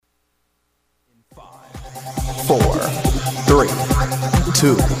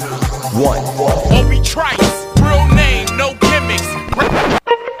2, 1. Obi Trice, real name, no gimmicks.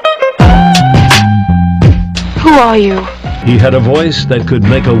 Who are you? He had a voice that could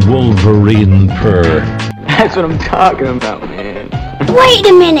make a wolverine purr. That's what I'm talking about, man. Wait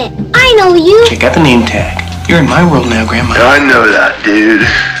a minute, I know you. Check out the name tag. You're in my world now, Grandma. I know that, dude.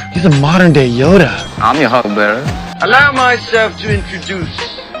 He's a modern day Yoda. I'm your huckleberry. Allow myself to introduce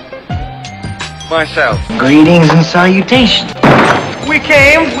myself. Greetings and salutations. We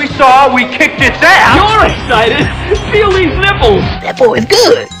came, we saw, we kicked its ass. You're excited. Feel these nipples. That boy is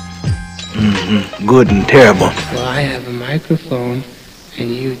good. Good and terrible. Well, I have a microphone,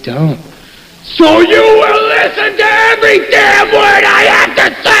 and you don't. So you will listen to every damn word I have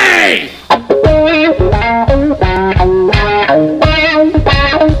to say!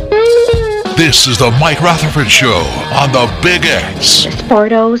 This is the Mike Rutherford Show on the Big X.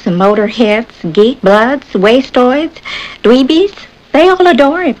 Sportos, motorheads, geek bloods, wastoids, dweebies, they all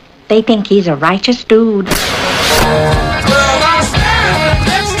adore him. They think he's a righteous dude.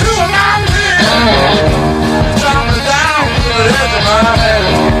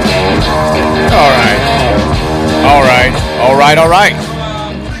 All right.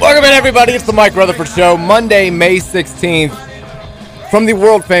 Welcome in, everybody. It's the Mike Rutherford Show, Monday, May 16th, from the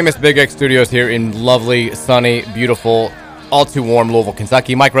world-famous Big X Studios here in lovely, sunny, beautiful, all too warm Louisville,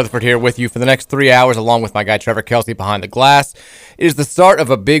 Kentucky. Mike Rutherford here with you for the next 3 hours, along with my guy Trevor Kelsey behind the glass. It is the start of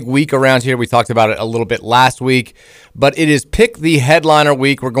a big week around here. We talked about it a little bit last week, but it is Pick the Headliner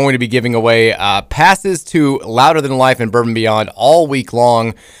week. We're going to be giving away passes to Louder Than Life and Bourbon Beyond all week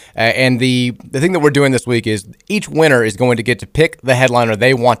long. And the thing that we're doing this week is each winner is going to get to pick the headliner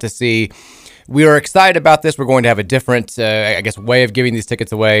they want to see. We are excited about this. We're going to have a different, way of giving these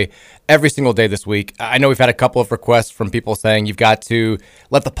tickets away every single day this week. I know we've had a couple of requests from people saying you've got to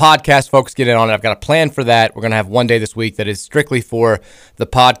let the podcast folks get in on it. I've got a plan for that. We're going to have one day this week that is strictly for the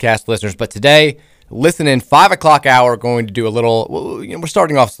podcast listeners. But today, listen in, 5 o'clock hour, going to do a little, we're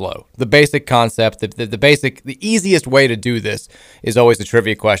starting off slow. The basic concept, the easiest way to do this is always the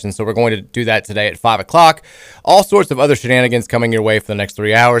trivia question. So we're going to do that today at 5 o'clock. All sorts of other shenanigans coming your way for the next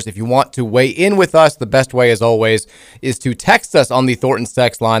 3 hours. If you want to weigh in with us, the best way, as always, is to text us on the Thornton's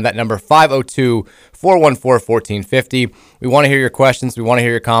text line, that number 502-414-1450. We want to hear your questions. We want to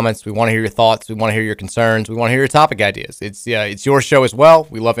hear your comments. We want to hear your thoughts. We want to hear your concerns. We want to hear your topic ideas. It's your show as well.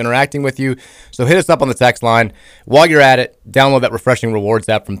 We love interacting with you. So hit us up on the text line. While you're at it, download that Refreshing Rewards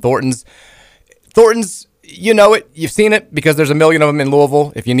app from Thornton's. Thornton's, you know it. You've seen it because there's a million of them in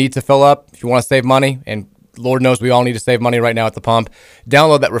Louisville. If you need to fill up, if you want to save money, and Lord knows we all need to save money right now at the pump,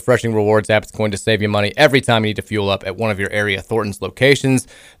 download that Refreshing Rewards app. It's going to save you money every time you need to fuel up at one of your area Thornton's locations.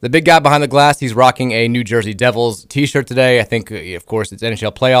 The big guy behind the glass, he's rocking a New Jersey Devils t-shirt today. I think, of course, it's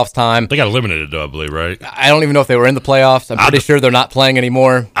NHL playoffs time. They got eliminated, though, I believe, right? I don't even know if they were in the playoffs. I'm pretty sure they're not playing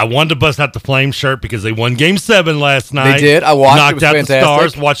anymore. I wanted to bust out the Flame shirt because they won Game 7 last night. They did. I watched. Knocked it was out fantastic. the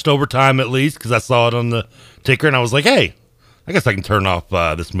Stars, watched overtime at least because I saw it on the ticker, and I was like, hey, I guess I can turn off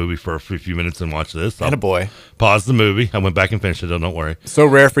this movie for a few minutes and watch this. Attaboy. Pause the movie. I went back and finished it, though, don't worry. So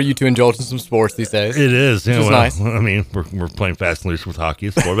rare for you to indulge in some sports these days. It is. Which is nice. I mean, we're playing fast and loose with hockey.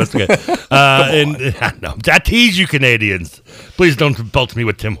 It's sport, but that's okay. I tease you Canadians. Please don't belch me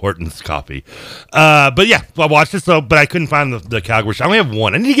with Tim Hortons coffee. But yeah, I watched it, but I couldn't find the Calgary show. I only have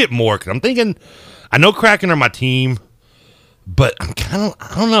one. I need to get more because I'm thinking, I know Kraken are my team, but I'm kind of,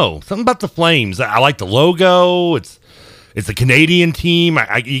 I don't know, something about the Flames. I like the logo. It's a Canadian team.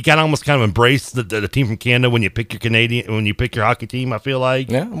 You got to almost kind of embrace the team from Canada when you pick your hockey team. I feel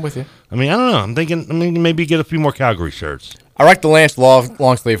like. Yeah, I'm with you. I mean, I don't know. I'm thinking, maybe get a few more Calgary shirts. I rocked the Lance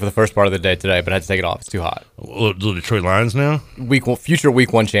long sleeve for the first part of the day today, but I had to take it off. It's too hot. The Detroit Lions now? Future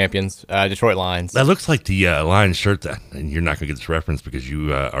Week 1 champions, Detroit Lions. That looks like the Lions shirt, and you're not going to get this reference because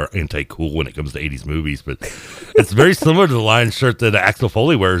you are anti-cool when it comes to 80s movies, but it's very similar to the Lions shirt that Axel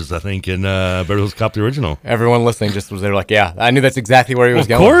Foley wears, I think, in Beverly Hills Cop, the original. Everyone listening just was there like, yeah, I knew that's exactly where he was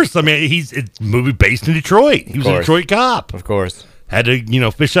going. Of course. I mean, it's a movie based in Detroit. He was a Detroit cop. Of course. Had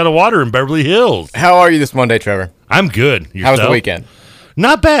to, fish out of water in Beverly Hills. How are you this Monday, Trevor? I'm good. Yourself? How was the weekend?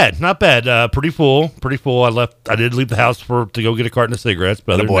 Not bad. Pretty full. I did leave the house to go get a carton of cigarettes,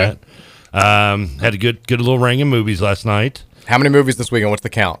 but other than that, had a good little ring of movies last night. How many movies this weekend? What's the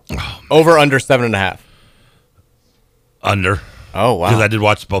count? Over, under 7.5? Under. Oh, wow. Because I did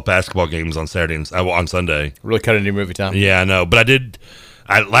watch both basketball games on Saturday and on Sunday. Really cut into your movie time. Yeah, I know. But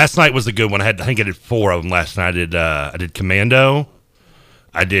last night was a good one. I think I did 4 of them last night. I did Commando.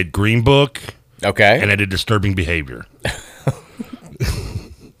 I did Green Book. Okay. And I did Disturbing Behavior.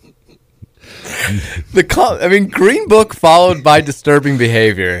 Green Book followed by Disturbing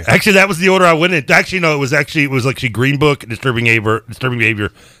Behavior. Actually, that was the order I went in. Actually, no, it was actually Green Book, Disturbing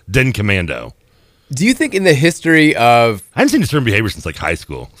Behavior, then Commando. Do you think in the history of... I haven't seen Disturbing Behavior since like high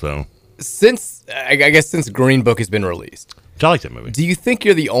school, so... Since Green Book has been released. I like that movie. Do you think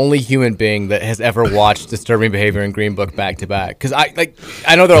you're the only human being that has ever watched Disturbing Behavior and Green Book back to back? Because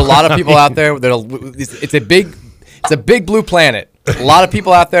I know there are a lot of people out there. It's a big blue planet. A lot of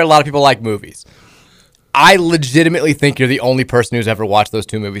people out there. A lot of people like movies. I legitimately think you're the only person who's ever watched those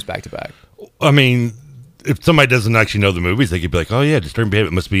two movies back to back. I mean, if somebody doesn't actually know the movies, they could be like, "Oh yeah, Disturbing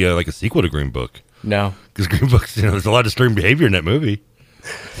Behavior must be like a sequel to Green Book." No, because Green Book's there's a lot of disturbing behavior in that movie.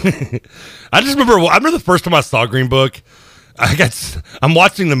 I remember the first time I saw Green Book. I'm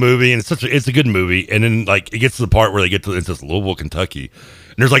watching the movie and it's a good movie, and then like it gets to the part where they get to it's Louisville, Kentucky,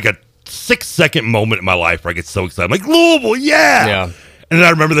 and there's like a 6-second moment in my life where I get so excited. I'm like, Louisville, yeah. And then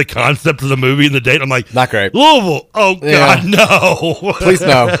I remember the concept of the movie and the date. I'm like, not great. Louisville, oh God, no. Please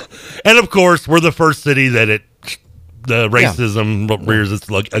no. And of course, we're the first city that the racism rears its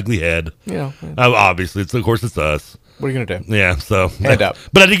ugly head. Yeah. Obviously, of course it's us. What are you going to do? Yeah, so. Hand up.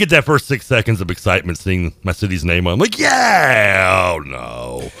 But I did get that first 6 seconds of excitement seeing my city's name on. I'm like, yeah, oh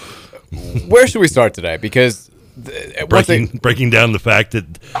no. Where should we start today? Because breaking down the fact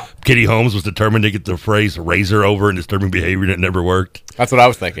that Kitty Holmes was determined to get the phrase razor over in Disturbing Behavior and it never worked. That's what I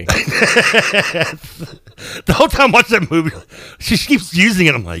was thinking. The whole time watching that movie, she keeps using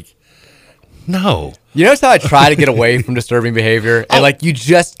it. I'm like, no. You notice how I try to get away from Disturbing Behavior, and you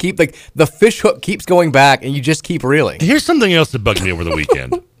just keep the fish hook keeps going back, and you just keep reeling. Here's something else that bugged me over the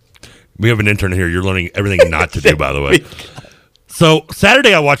weekend. We have an intern here. You're learning everything not to do, by the way. So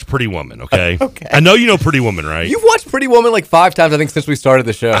Saturday I watched Pretty Woman. Okay. Okay. I know you know Pretty Woman, right? You've watched Pretty Woman like 5 times, I think, since we started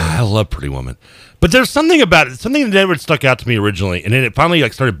the show. I love Pretty Woman, but there's something about it, something that never stuck out to me originally, and then it finally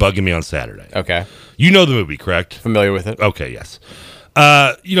started bugging me on Saturday. Okay. You know the movie, correct? Familiar with it? Okay. Yes.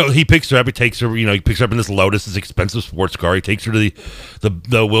 He picks her up. He takes her. He picks her up in this Lotus, this expensive sports car. He takes her to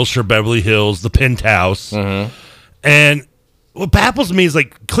the Wilshire Beverly Hills, the penthouse. Mm-hmm. And what baffles me is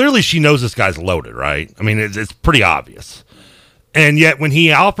clearly she knows this guy's loaded, right? I mean, it's pretty obvious. And yet when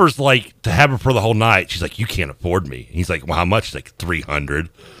he offers to have her for the whole night, she's like, "You can't afford me." And he's like, "Well, how much?" She's like, $300.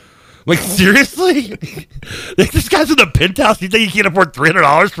 Like, seriously? This guy's in the penthouse. You think he can't afford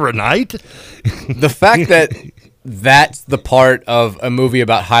 $300 for a night? The fact that that's the part of a movie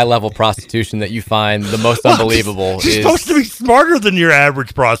about high-level prostitution that you find the most unbelievable. She's supposed to be smarter than your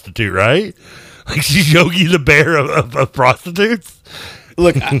average prostitute, right? Like, she's Yogi the Bear of prostitutes.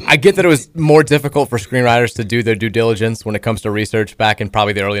 Look, I get that it was more difficult for screenwriters to do their due diligence when it comes to research back in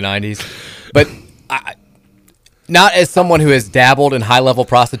probably the early 90s. But not as someone who has dabbled in high-level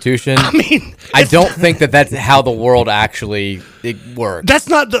prostitution, I don't think that's how the world actually works. That's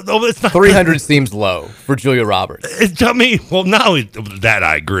not it's not 300 seems low for Julia Roberts. Well, not only that,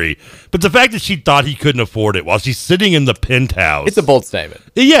 I agree, but the fact that she thought he couldn't afford it while she's sitting in the penthouse. It's a bold statement.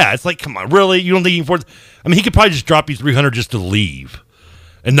 Yeah, it's like, come on, really? You don't think he can afford it? I mean, he could probably just drop you $300 just to leave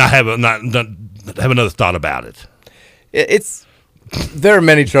and not have another thought about it. There are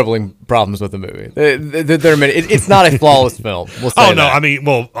many troubling problems with the movie. There are many. It's not a flawless film. We'll say no, that. I mean,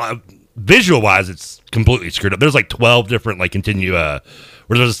 visual-wise, it's completely screwed up. There's 12 different where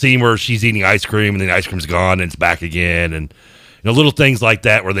there's a scene where she's eating ice cream and then the ice cream's gone and it's back again, and little things like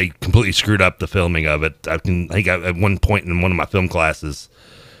that where they completely screwed up the filming of it. I think at one point in one of my film classes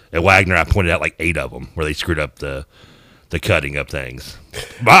at Wagner, I pointed out 8 of them where they screwed up the cutting up things.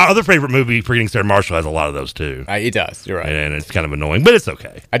 My other favorite movie, Forgetting Sarah Marshall, has a lot of those too. It does. You're right. And it's kind of annoying, but it's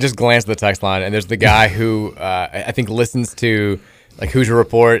okay. I just glanced at the text line, and there's the guy who I think listens to Hoosier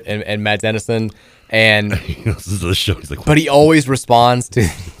Report and Matt Dennison, and he listens to the show. He's like, but he always responds to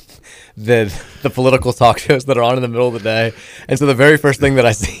the political talk shows that are on in the middle of the day. And so the very first thing that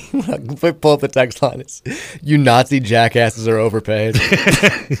I see when I pull up the text line is, "You Nazi jackasses are overpaid."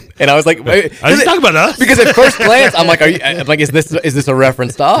 And I was like, wait, are you talking about us? Because at first glance, I'm like, is this a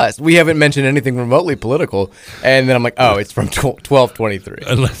reference to us? We haven't mentioned anything remotely political. And then I'm like, oh, it's from 1223.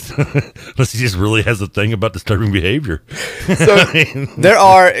 Unless he just really has a thing about disturbing behavior. So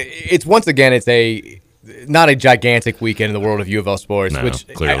it's not a gigantic weekend in the world of U of L sports, which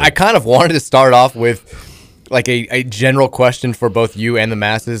I kind of wanted to start off with a general question for both you and the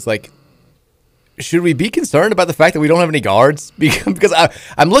masses. Should we be concerned about the fact that we don't have any guards? Because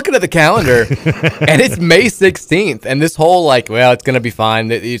I'm looking at the calendar and it's May 16th, and this whole it's going to be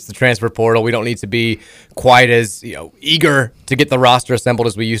fine. It's the transfer portal. We don't need to be quite as eager to get the roster assembled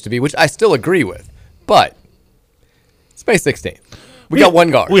as we used to be, which I still agree with. But it's May 16th. We got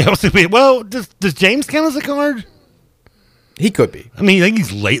one guard. Well, does James count as a guard? He could be. I mean, I think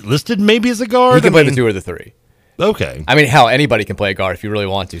he's late listed maybe as a guard. He can play the 2 or the 3. Okay. I mean, hell, anybody can play a guard if you really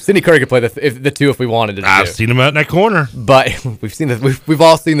want to. Sidney Curry could play the 2 if we wanted to. I've seen him out in that corner. But we've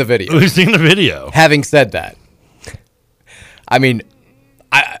all seen the video. We've seen the video. Having said that, I mean,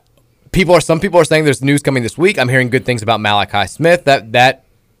 some people are saying there's news coming this week. I'm hearing good things about Malachi Smith. That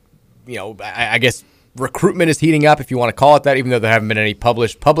I guess recruitment is heating up, if you want to call it that, even though there haven't been any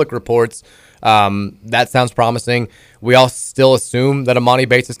published public reports. That sounds promising. We all still assume that Amani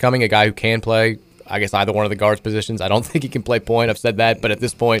Bates is coming, a guy who can play, I guess, either one of the guards positions. I don't think he can play point. I've said that. But at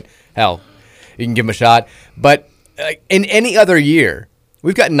this point, hell, you can give him a shot. But in any other year,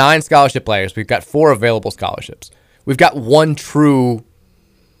 we've got 9 scholarship players. We've got 4 available scholarships. We've got 1 true,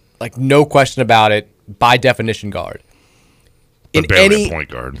 no question about it, by definition guard. But barely a point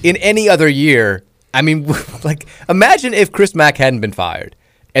guard. In any other year, I mean, imagine if Chris Mack hadn't been fired.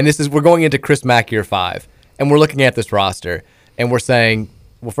 And we're going into Chris Mack year 5, and we're looking at this roster, and we're saying,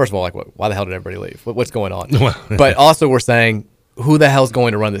 well, first of all, why the hell did everybody leave? What's going on? But also we're saying, who the hell's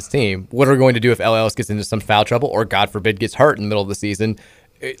going to run this team? What are we going to do if LLS gets into some foul trouble or, God forbid, gets hurt in the middle of the season?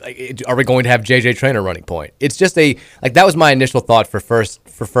 Are we going to have JJ Traynor running point? It's just that was my initial thought for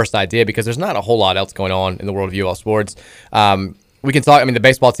first idea, because there's not a whole lot else going on in the world of UL sports. We can talk. I mean, the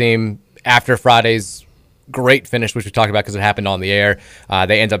baseball team, after Friday's great finish, which we talked about because it happened on the air,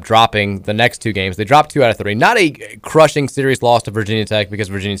 they end up dropping the next 2 games. They dropped 2 out of 3. Not a crushing serious loss to Virginia Tech, because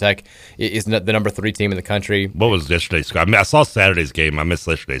Virginia Tech is the number 3 team in the country. What was yesterday's score? I mean, I saw Saturday's game. I missed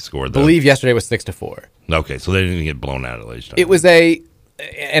yesterday's score, though. I believe yesterday was 6-4. Okay, so they didn't even get blown out at least. It was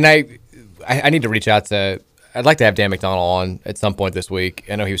and I need to reach out to. I'd like to have Dan McDonald on at some point this week.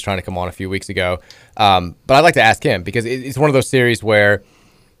 I know he was trying to come on a few weeks ago, but I'd like to ask him, because it's one of those series where,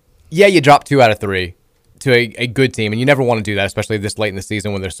 yeah, you drop 2 out of 3 to a good team, and you never want to do that, especially this late in the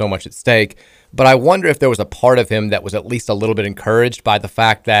season when there's so much at stake. But I wonder if there was a part of him that was at least a little bit encouraged by the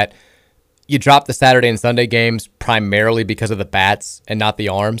fact that you dropped the Saturday and Sunday games primarily because of the bats and not the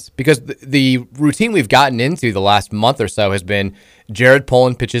arms. Because the routine we've gotten into the last month or so has been Jared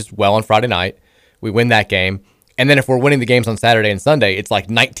Pullen pitches well on Friday night. We win that game. And then if we're winning the games on Saturday and Sunday, it's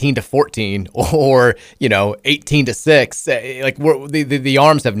 19-14 or 18-6. The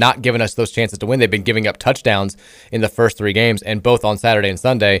arms have not given us those chances to win. They've been giving up touchdowns in the first 3 games, and both on Saturday and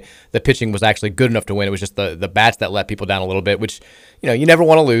Sunday, the pitching was actually good enough to win. It was just the bats that let people down a little bit, which you never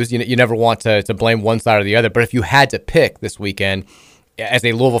want to lose. You never want to blame one side or the other. But if you had to pick this weekend, as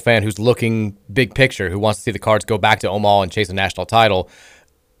a Louisville fan who's looking big picture, who wants to see the Cards go back to Omaha and chase a national title,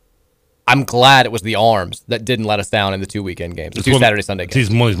 I'm glad it was the arms that didn't let us down in the 2 weekend games, the 2 Saturday, Sunday games. These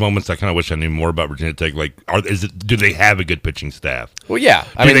one of these moments I kind of wish I knew more about Virginia Tech. Do they have a good pitching staff? Well, yeah.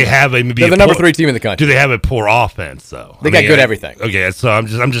 They're the number 3 team in the country. Do they have a poor offense though? They got good everything. Okay, so I'm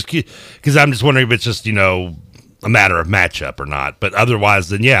just wondering if it's just a matter of matchup or not. But otherwise,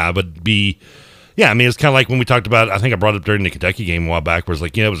 then yeah, I would be. Yeah, I mean, it's kind of like when we talked about. I think I brought it up during the Kentucky game a while back, where it's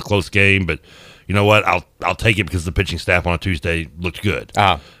it was a close game, but. You know what? I'll take it because the pitching staff on a Tuesday looked good.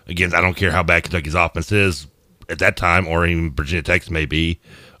 Again, I don't care how bad Kentucky's offense is at that time, or even Virginia Tech's may be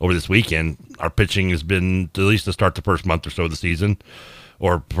over this weekend. Our pitching has been, at least to start the first month or so of the season,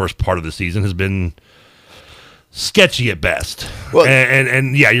 or first part of the season, has been sketchy at best. Well,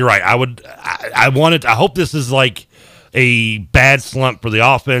 and yeah, you're right. I hope this is a bad slump for the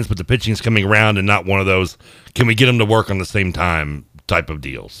offense, but the pitching's coming around and not one of those. Can we get them to work on the same time type of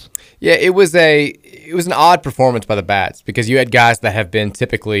deals? Yeah, it was an odd performance by the bats, because you had guys that have been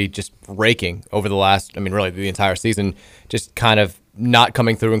typically just raking over the last, really the entire season, just kind of not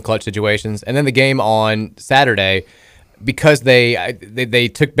coming through in clutch situations. And then the game on Saturday, because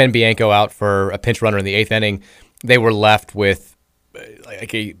they took Ben Bianco out for a pinch runner in the 8th inning, they were left with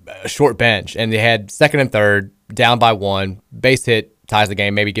a short bench, and they had second and third, down by 1, base hit ties the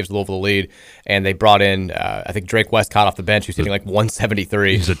game, maybe gives Louisville the lead, and they brought in, I think, Drake Westcott off the bench, who's hitting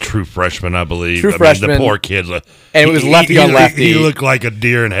 173. He's a true freshman, I believe. True freshman. The poor kid. And it was lefty on lefty. He looked like a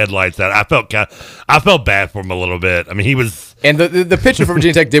deer in headlights. I felt bad for him a little bit. I mean, he was... And the pitcher for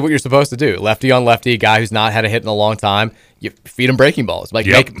Virginia Tech did what you're supposed to do. Lefty on lefty, guy who's not had a hit in a long time. You feed him breaking balls.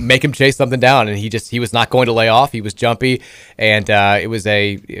 Make him chase something down, and he was not going to lay off. He was jumpy, and it was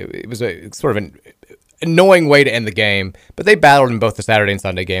a sort of an annoying way to end the game, but they battled in both the Saturday and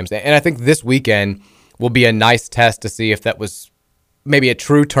Sunday games. And I think this weekend will be a nice test to see if that was maybe a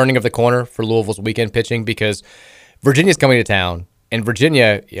true turning of the corner for Louisville's weekend pitching, because Virginia's coming to town, and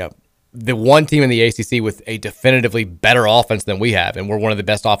Virginia, the one team in the ACC with a definitively better offense than we have, and we're one of the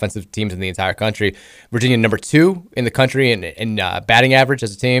best offensive teams in the entire country. Virginia number 2 in the country in batting average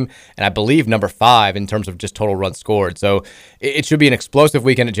as a team, and I believe number 5 in terms of just total runs scored. So it should be an explosive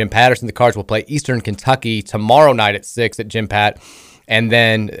weekend at Jim Patterson. The Cards will play Eastern Kentucky tomorrow night at 6 at Jim Pat. And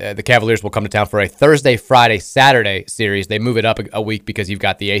then the Cavaliers will come to town for a Thursday, Friday, Saturday series. They move it up a week because you've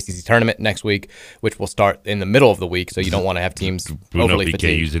got the ACC tournament next week, which will start in the middle of the week, so you don't want to have teams overly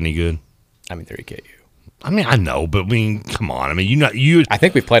fatigued. BKU's any good? I mean, they're EKU. I mean, I know, but I mean, come on. I mean, I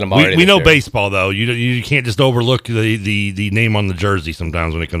think we've played them already. We know baseball, though. You can't just overlook the name on the jersey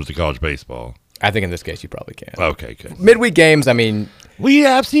sometimes when it comes to college baseball. I think in this case you probably can. Okay, good. Midweek games, I mean,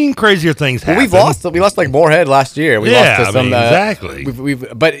 I've seen crazier things happen. We lost like Moorhead last year. We lost to some exactly.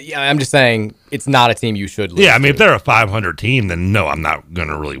 But yeah, I'm just saying it's not a team you should lose. Yeah, I mean, if they're a 500 team, then no, I'm not going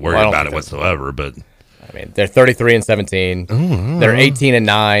to really worry about it whatsoever. But I mean, they're 33-17. They're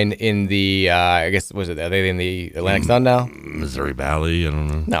 18-9 in the. I guess are they in the Atlantic Sun now? Missouri Valley. I don't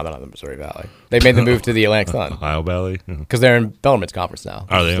know. No, they're not in the Missouri Valley. They made the move to the Atlantic Sun. Ohio Valley, because they're in Bellarmine's conference now.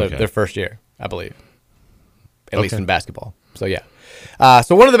 Are they? So okay. Their first year, I believe, at least in basketball. So yeah.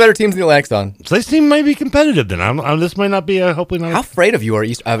 So one of the better teams in the Atlantic Sun. So they seem maybe competitive then. this might not be hopefully not. How afraid of you are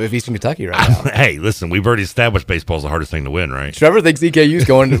of Eastern Kentucky right now? Hey, listen, we've already established baseball's the hardest thing to win, right? Trevor thinks EKU's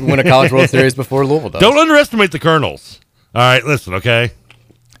going to win a College World Series before Louisville does. Don't underestimate the Colonels. All right, listen, okay?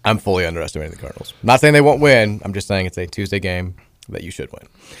 I'm fully underestimating the Colonels. Not saying they won't win. I'm just saying it's a Tuesday game that you should win.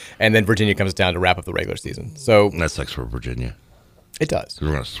 And then Virginia comes down to wrap up the regular season. So that sucks for Virginia. It does.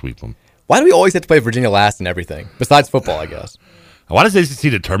 We're going to sweep them. Why do we always have to play Virginia last in everything? Besides football, I guess. Why does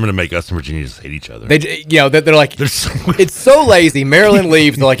ACC determine to make us and Virginia just hate each other? They're like, it's so lazy. Maryland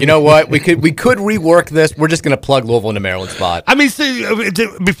leaves. They're like, you know what? We could rework this. We're just going to plug Louisville into Maryland's spot. I mean, see,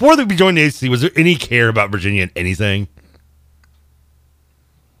 before we joined the ACC, was there any care about Virginia in anything?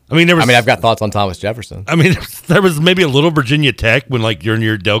 I mean, I've got thoughts on Thomas Jefferson. I mean, there was maybe a little Virginia Tech when, like, you're in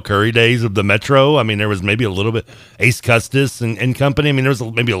your Del Curry days of the Metro. I mean, there was maybe a little bit Ace Custis and company. I mean, there was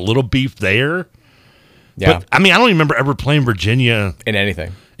maybe a little beef there. Yeah. But, I mean, I don't remember ever playing Virginia. In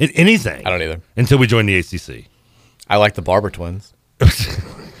anything. In anything. I don't either. Until we joined the ACC. I like the Barber twins.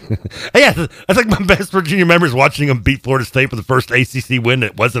 Yeah, that's like my best Virginia memories watching them beat Florida State for the first ACC win.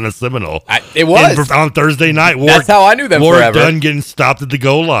 It wasn't a Seminole. It was. On Thursday night. That's how I knew them Warwick forever. Dunn getting stopped at the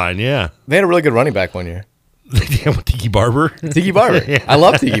goal line, yeah. They had a really good running back one year. Yeah, with Tiki Barber. Tiki Barber. Yeah. I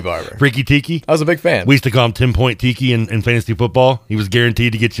love Tiki Barber. Freaky Tiki. I was a big fan. We used to call him 10-point Tiki in fantasy football. He was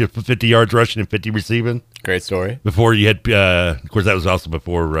guaranteed to get you 50 yards rushing and 50 receiving. Great story. Before you had, of course, that was also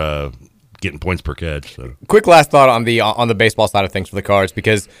before getting points per catch. So, quick last thought on the baseball side of things for the Cards,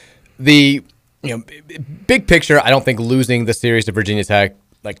 because the big picture, I don't think losing the series to Virginia Tech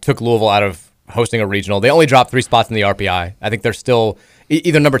took Louisville out of hosting a regional. They only dropped 3 spots in the RPI. I think they're still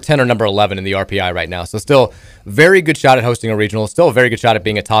either number 10 or number 11 in the RPI right now. So still very good shot at hosting a regional. Still a very good shot at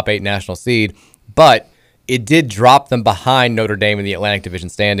being a top 8 national seed. But it did drop them behind Notre Dame in the Atlantic Division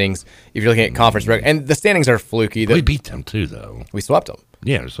standings. If you're looking at conference record, and the standings are fluky. We beat them too, though. We swept them.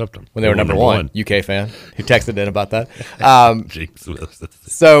 Yeah, we swept them when they were number one. UK fan who texted in about that.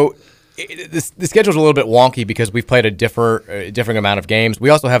 So the schedule's a little bit wonky because we've played a differing amount of games. We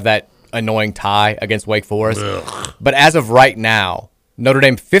also have that annoying tie against Wake Forest. Ugh. But as of right now, Notre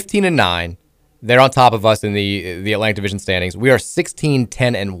Dame 15-9. They're on top of us in the Atlantic Division standings. We are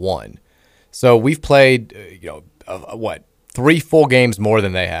 16-10-1. So we've played 3 full games more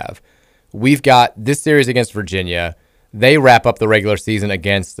than they have. We've got this series against Virginia. They wrap up the regular season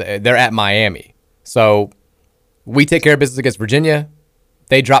they're at Miami. So we take care of business against Virginia.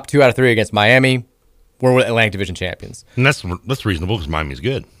 They drop 2 out of 3 against Miami. We're Atlantic Division champions. And that's reasonable because Miami's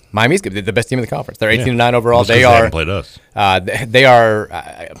good. Miami's good. They're the best team in the conference. They're 18-9 overall. They haven't played us. They are,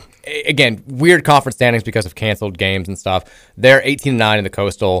 again, weird conference standings because of canceled games and stuff. They're 18-9 in the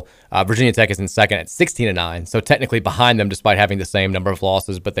Coastal. Virginia Tech is in second at 16-9. So technically behind them, despite having the same number of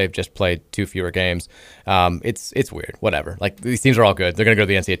losses, but they've just played 2 fewer games. It's weird. Whatever. These teams are all good. They're going to go to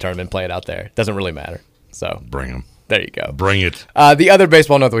the NCAA tournament and play it out there. It doesn't really matter. So bring them. There you go. Bring it. The other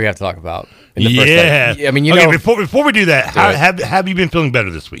baseball note that we have to talk about. In the first I mean, before we do that, have you been feeling better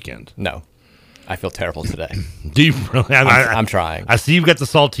this weekend? No. I feel terrible today. Do you really? I'm trying. I see you've got the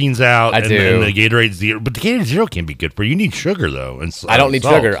saltines out. I do. And the Gatorade Zero. But the Gatorade Zero can be good for you. You need sugar, though. And I don't need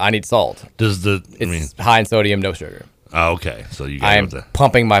sugar. I need salt. It's high in sodium, no sugar. Oh, okay. So I am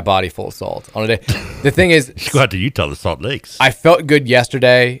pumping my body full of salt on a day. The thing is, you go out to Utah, the Salt Lakes. I felt good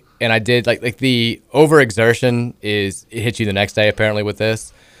yesterday, and I did like the overexertion it hits you the next day apparently with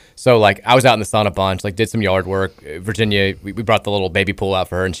this. So, like, I was out in the sun a bunch, like, did some yard work. Virginia, we brought the little baby pool out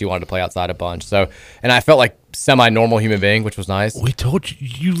for her, and she wanted to play outside a bunch. So, and I felt like semi-normal human being, which was nice. We told you.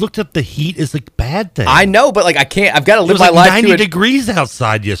 You looked up the heat as a bad thing. I know, but, like, I can't. I've got to live my like life 90 to 90 degrees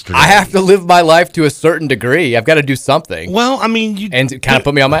outside yesterday. I have to live my life to a certain degree. I've got to do something. Well, I mean, and it kind of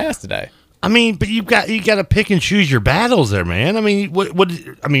put me on my ass today. I mean, but you got to pick and choose your battles there, man. I mean,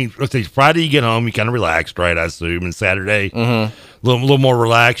 let's say Friday you get home, you kind of relaxed, right? I assume, and Saturday, a little more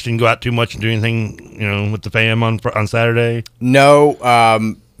relaxed. You didn't go out too much and do anything, with the fam on Saturday.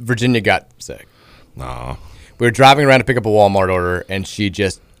 No, Virginia got sick. No, we were driving around to pick up a Walmart order, and she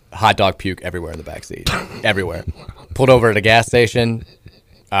just hot dog puke everywhere in the backseat, everywhere. Pulled over at a gas station,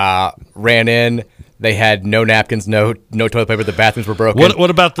 ran in. They had no napkins, no toilet paper. The bathrooms were broken.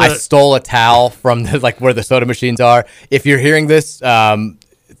 What about the? I stole a towel from where the soda machines are. If you're hearing this,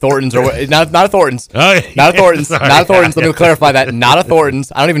 Thornton's or not a Thornton's, not a Thornton's, not a Thornton's. Let me clarify that. Not a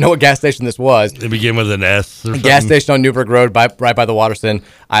Thornton's. I don't even know what gas station this was. It began with an S. Or gas station on Newburgh Road, right by the Waterston.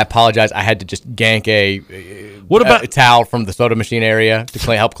 I apologize. I had to just gank a towel from the soda machine area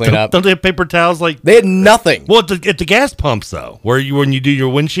to help clean up. Don't they have paper towels? They had nothing. Well, at the gas pumps though, when you do your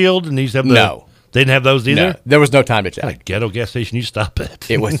windshield and you have no. They didn't have those either? No, there was no time to check. Like ghetto gas station, you stop it.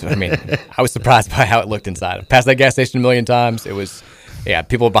 It was, I was surprised by how it looked inside. I've passed that gas station a million times. It was,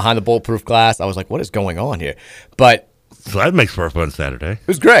 people behind the bulletproof glass. I was like, what is going on here? But so that makes for a fun Saturday. It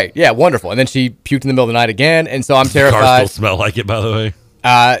was great. Yeah, wonderful. And then she puked in the middle of the night again, and so I'm terrified. Does the car still smell like it, by the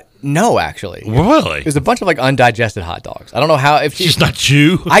way? No, actually. Really? It was a bunch of undigested hot dogs. I don't know how. If she's not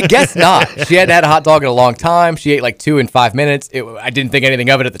chew. I guess not. She hadn't had a hot dog in a long time. She ate 2 in 5 minutes. I didn't think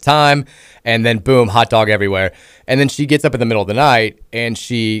anything of it at the time. And then boom, hot dog everywhere. And then she gets up in the middle of the night, and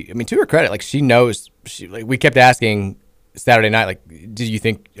to her credit, she knows. We kept asking Saturday night, do you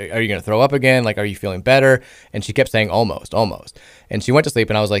think, are you going to throw up again? Are you feeling better? And she kept saying almost. And she went to sleep,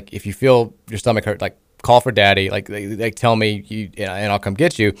 and I was like, if you feel your stomach hurt, call for daddy. They tell me and I'll come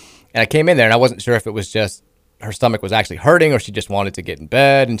get you. And I came in there, and I wasn't sure if it was just her stomach was actually hurting or she just wanted to get in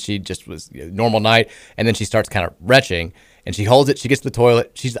bed, and she just was normal night. And then she starts kind of retching, and she holds it. She gets to the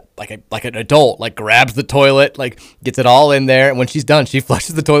toilet. She's like an adult, grabs the toilet, gets it all in there. And when she's done, she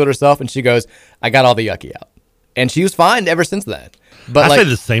flushes the toilet herself, and she goes, I got all the yucky out. And she was fine ever since then. But I say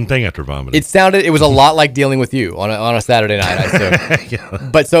the same thing after vomiting. It was a lot like dealing with you on a Saturday night, I assume. Yeah.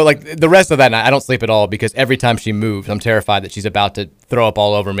 But so the rest of that night, I don't sleep at all because every time she moves, I'm terrified that she's about to throw up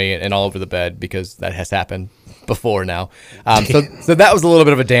all over me and all over the bed because that has happened before now. So that was a little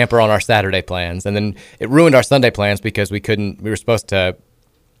bit of a damper on our Saturday plans, and then it ruined our Sunday plans because we were supposed to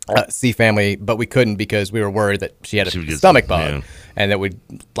see family, but we couldn't because we were worried that she had a stomach bug, and that we'd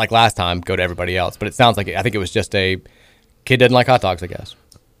last time go to everybody else. But it sounds like I think it was just a kid didn't like hot dogs, I guess.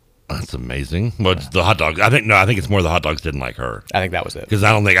 That's amazing. Well, it's the hot dogs. I think it's more the hot dogs didn't like her. I think that was it. Because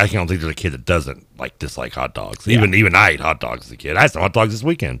I don't think there's a kid that doesn't dislike hot dogs. Yeah. Even I ate hot dogs as a kid. I had some hot dogs this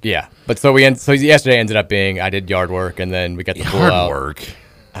weekend. Yeah, but so yesterday ended up being I did yard work, and then we got the pool out. Yard work.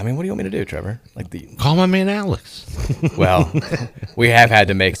 I mean, what do you want me to do, Trevor? Call my man Alex. Well, we have had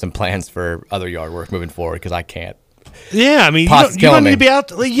to make some plans for other yard work moving forward because I can't. Yeah, I mean, Pot's you don't need to be out.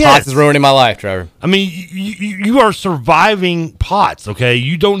 Yes. Potts is ruining my life, Trevor. I mean, you are surviving Potts, okay?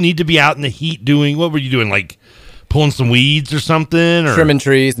 You don't need to be out in the heat doing, what were you doing, pulling some weeds or something? Or trimming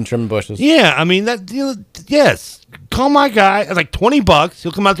trees and trimming bushes. Yeah, I mean, yes. Call my guy. It's $20.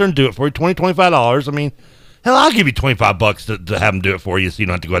 He'll come out there and do it for you, $20, $25. I mean, hell, I'll give you $25 to have him do it for you so you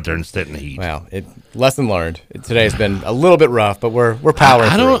don't have to go out there and sit in the heat. Well, lesson learned. Today's been a little bit rough, but we're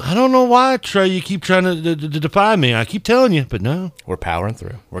powering through. I don't know why, Trey, you keep trying to defy me. I keep telling you, but no. We're powering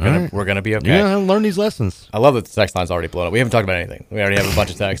through. We're gonna be okay. Yeah, learn these lessons. I love that the text line's already blown up. We haven't talked about anything. We already have a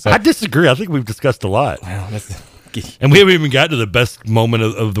bunch of texts. So. I disagree. I think we've discussed a lot. Well, and we haven't even gotten to the best moment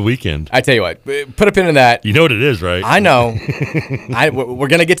of the weekend. I tell you what, put a pin in that. You know what it is, right? I know. We're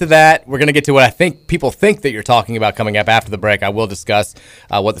going to get to that. We're going to get to what I think people think that you're talking about coming up after the break. I will discuss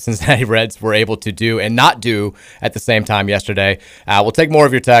what the Cincinnati Reds were able to do and not do at the same time yesterday. We'll take more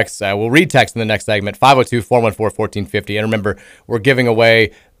of your texts. We'll read text in the next segment, 502-414-1450. And remember, we're giving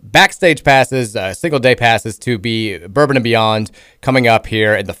away backstage passes, single-day passes to be Bourbon and Beyond coming up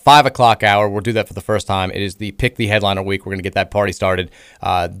here at the 5 o'clock hour. We'll do that for the first time. It is the Pick the Headliner week. We're going to get that party started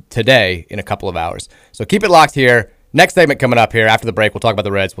today in a couple of hours. So keep it locked here. Next segment coming up here after the break. We'll talk about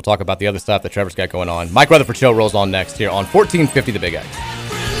the Reds. We'll talk about the other stuff that Trevor's got going on. Mike Rutherford Show rolls on next here on 1450 The Big X.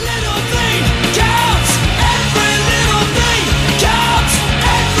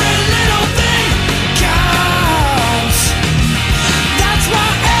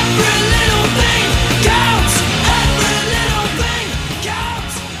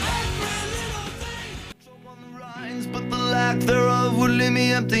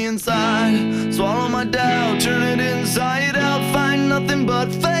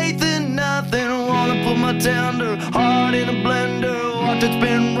 got faith in nothing. Wanna put my tender heart in a blender. Watch it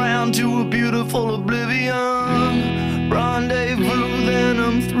spin round to a beautiful oblivion. Rendezvous, then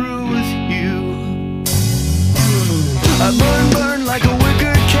I'm through with you. I burn like a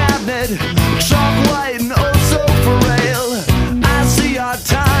wicker cabinet, chalk white and oh so frail. I see our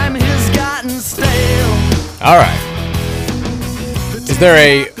time has gotten stale. All right. Is there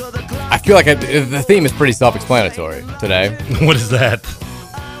a... I feel like the theme is pretty self-explanatory today. What is that?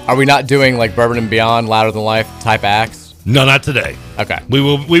 Are we not doing like Bourbon and Beyond, Louder Than Life type acts? No, not today. Okay. We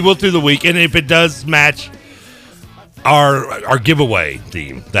will through the week, and if it does match our giveaway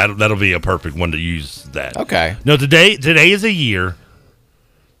theme, that'll be a perfect one to use that. Okay. No, today is a year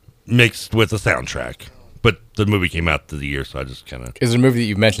mixed with a soundtrack. But the movie came out the year, so I just kind of... Is it a movie that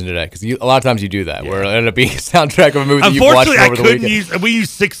you've mentioned today? Because a lot of times you do that, where it ended up being a soundtrack of a movie that you've watched over the weekend. We use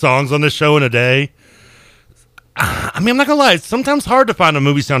 6 songs on this show in a day. I mean, I'm not going to lie. It's sometimes hard to find a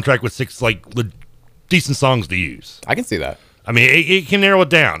movie soundtrack with 6, decent songs to use. I can see that. I mean, it can narrow it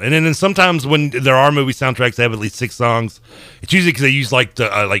down. And then sometimes when there are movie soundtracks that have at least 6 songs, it's usually because they use,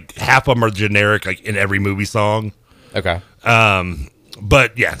 half of them are generic, in every movie song. Okay.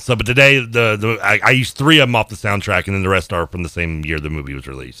 But today I used 3 of them off the soundtrack, and then the rest are from the same year the movie was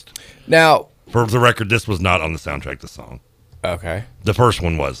released. Now, for the record, this was not on the soundtrack. The song. Okay. The first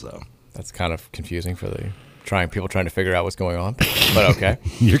one was though. That's kind of confusing for people trying to figure out what's going on. But okay.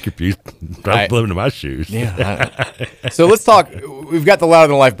 You're confused. I'm living in my shoes. Yeah. So let's talk. We've got the Louder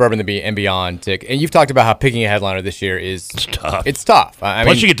Than Life Bourbon and Beyond tick, and you've talked about how picking a headliner this year is tough. It's tough.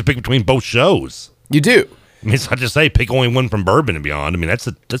 Plus, you get to pick between both shows. You do. I mean, it's not just say pick only one from Bourbon and Beyond. I mean,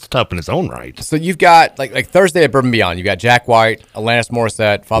 that's tough in its own right. So you've got like Thursday at Bourbon and Beyond, you got Jack White, Alanis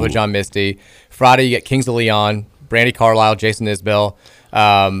Morissette, Father John Misty. Friday you get Kings of Leon, Brandy Carlisle, Jason Isbell.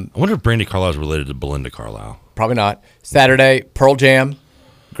 I wonder if Brandy Carlisle is related to Belinda Carlisle. Probably not. Saturday, Pearl Jam,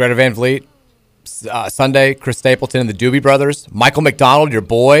 Greta Van Fleet. Sunday, Chris Stapleton and the Doobie Brothers. Michael McDonald, your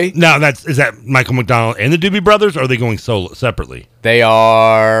boy. No, is that Michael McDonald and the Doobie Brothers, or are they going solo separately?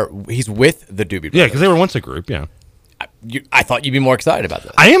 He's with the Doobie Brothers. Yeah, because they were once a group, yeah. I thought you'd be more excited about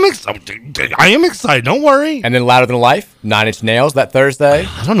this. I am excited. Don't worry. And then Louder Than Life, 9 Inch Nails that Thursday.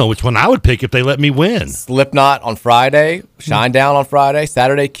 I don't know which one I would pick if they let me win. Slipknot on Friday, Shinedown on Friday,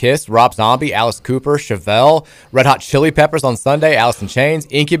 Saturday Kiss, Rob Zombie, Alice Cooper, Chevelle, Red Hot Chili Peppers on Sunday, Alice in Chains,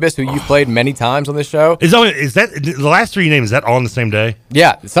 Incubus, who you've played many times on this show. Is that the last 3 names? Is that all on the same day?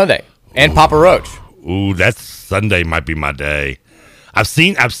 Yeah, Sunday, and Papa Roach. Ooh, that Sunday might be my day. I've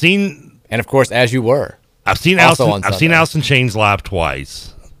seen, and of course, As You Were. I've seen Alice in Chains live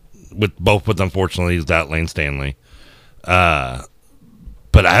twice, with unfortunately without Lane Stanley. But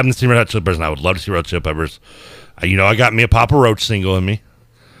I haven't seen Red Hot Chili Peppers, and I would love to see Red Hot Chili Peppers. I got me a Papa Roach single in me.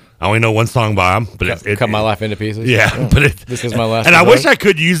 I only know one song by him, but it cut my life into pieces. Yeah, but this is my last. And I wish I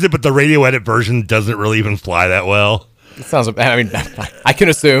could use it, but the radio edit version doesn't really even fly that well. It sounds. I mean, I can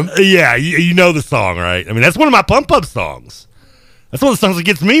assume. Yeah, you know the song, right? I mean, that's one of my pump up songs. That's one of the songs that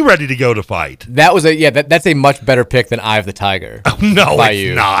gets me ready to go to fight. That's a much better pick than Eye of the Tiger. Oh, no,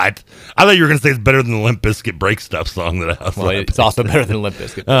 it's not. I thought you were going to say it's better than the Limp Bizkit Break Stuff song that I was. Well, it's also better than Limp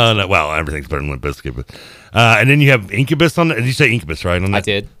Bizkit. No, well, everything's better than Limp Bizkit. But, and then you have Incubus on. Did you say Incubus, right? I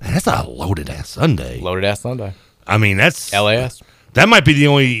did. That's a loaded ass Sunday. I mean, that's LAS. That might be the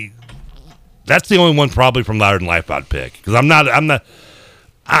only. That's the only one probably from Louder Than Life I'd pick, because I'm not.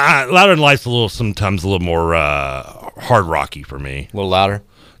 Louder Than Life's sometimes a little more hard rocky for me. A little louder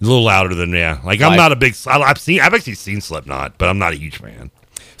than I'm not a big. I've actually seen Slipknot, but I'm not a huge fan.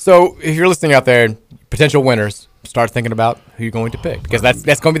 So if you're listening out there, potential winners, start thinking about who you're going to pick, because that's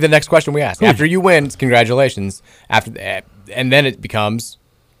going to be the next question we ask. After you win, congratulations. After that, and then it becomes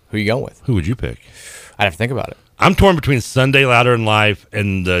who you going with. Who would you pick? I'd have to think about it. I'm torn between Sunday, Louder Than Life,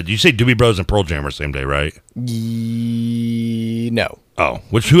 and did you say Doobie Brothers and Pearl Jam are same day, right? No. Oh,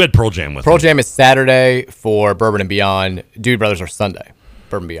 who had Pearl Jam with? Pearl Jam is Saturday for Bourbon and Beyond. Doobie Brothers are Sunday.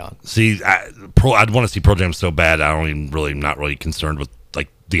 Bourbon and Beyond. See, I'd want to see Pearl Jam so bad. I don't even not really concerned with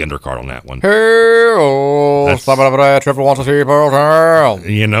the undercard on that one. Triple wants to see Pearl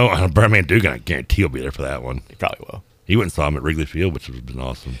Jam. Birdman Dugan, I guarantee he'll be there for that one. He probably will. He went and saw him at Wrigley Field, which would have been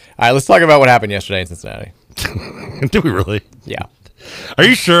awesome. All right, let's talk about what happened yesterday in Cincinnati. Did we really? Yeah. Are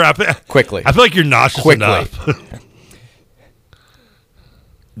you sure? Quickly. I feel like you're nauseous enough.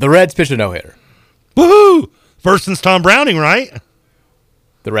 The Reds pitched a no-hitter. Woohoo! First since Tom Browning, right?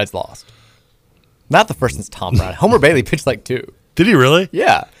 The Reds lost. Not the first since Tom Browning. Homer Bailey pitched 2. Did he really?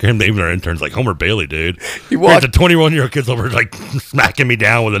 Yeah. Even our intern's like, Homer Bailey, dude. He walked. The 21-year-old kids over like smacking me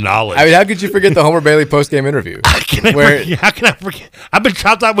down with the knowledge. I mean, how could you forget the Homer Bailey post-game interview? How can I forget? I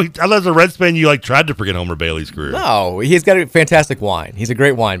thought as a Reds fan, you like tried to forget Homer Bailey's career. No, he's got a fantastic wine. He's a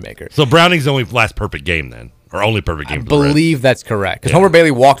great winemaker. So Browning's only last perfect game then, or only perfect game. I believe that's correct because Homer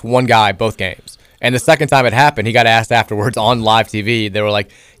Bailey walked one guy both games. And the second time it happened, he got asked afterwards on live TV. They were like,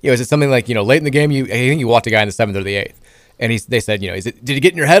 is it something like, late in the game, I think you walked a guy in the 7th or the 8th. And they said, did it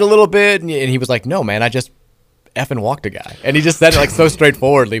get in your head a little bit? And he was like, no, man, I just effing walked a guy. And he just said it like so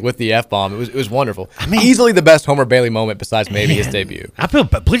straightforwardly with the F-bomb. It was wonderful. I mean, easily the best Homer Bailey moment besides maybe his debut. I feel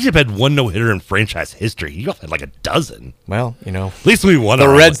Blue Jays had one no-hitter in franchise history. You had like a dozen. Well, At least we won. The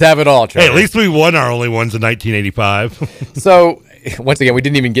Reds have it all, Trevor. Hey, at least we won our only ones in 1985. So, once again, we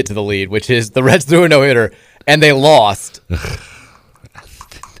didn't even get to the lead, which is the Reds threw a no-hitter, and they lost.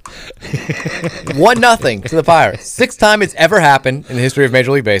 1-0 to the Pirates. 6th time it's ever happened in the history of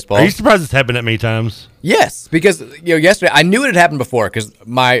Major League Baseball. Are you surprised it's happened that many times? Yes, because yesterday I knew it had happened before because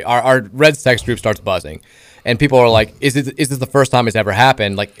our Reds text group starts buzzing, and people are like, "Is this the first time it's ever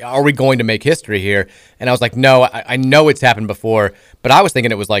happened? Like, are we going to make history here?" And I was like, "No, I know it's happened before, but I was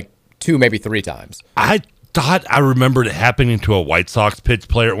thinking it was like 2, maybe 3 times." I thought I remembered it happening to a White Sox pitch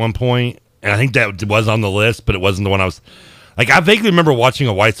player at one point, and I think that was on the list, but it wasn't the one I was. Like, I vaguely remember watching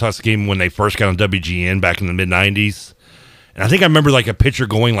a White Sox game when they first got on WGN back in the mid-'90s. And I think I remember, like, a pitcher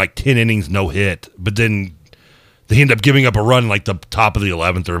going, like, 10 innings, no hit. But then they ended up giving up a run, like, the top of the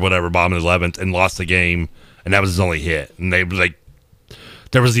 11th or whatever, bottom of the 11th, and lost the game. And that was his only hit. And they, like,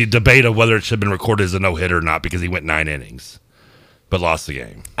 there was the debate of whether it should have been recorded as a no-hitter or not because he went 9 innings. But lost the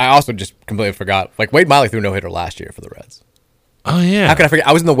game. I also just completely forgot. Like, Wade Miley threw a no-hitter last year for the Reds. Oh, yeah. How could I forget?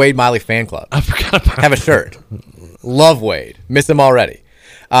 I was in the Wade Miley fan club. I forgot about Have a shirt. Love Wade. Miss him already.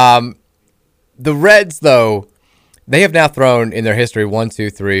 The Reds, though, they have now thrown in their history 1, 2,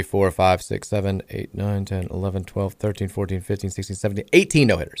 3, 4, 5, 6, 7, 8, 9, 10, 11, 12, 13, 14, 15, 16, 17, 18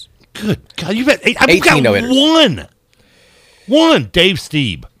 no-hitters. Good God, you've had 18 no-hitters. One, Dave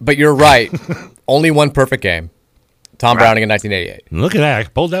Stieb. But you're right. Only one perfect game. Tom Browning in 1988. Look at that. I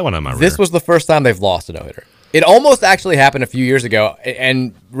pulled that one on my rear. This was the first time they've lost a no-hitter. It almost actually happened a few years ago,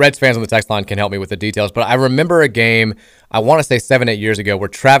 and Reds fans on the text line can help me with the details, but I remember a game, I want to say 7-8 years ago, where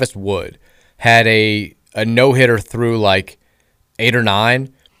Travis Wood had a no-hitter through like 8 or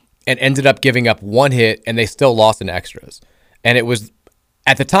 9 and ended up giving up 1 hit, and they still lost in extras. And it was,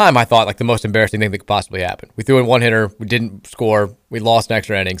 at the time, I thought like the most embarrassing thing that could possibly happen. We threw in 1 hitter, we didn't score, we lost in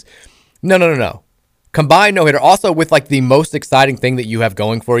extra innings. No. Combined no-hitter, also with like the most exciting thing that you have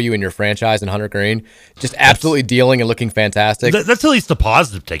going for you in your franchise in Hunter Green, just absolutely dealing and looking fantastic. That's at least the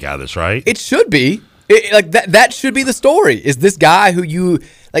positive take out of this, right? It should be. That should be the story. Is this guy who you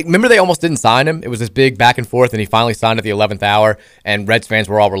like? Remember, they almost didn't sign him. It was this big back and forth, and he finally signed at the 11th hour. And Reds fans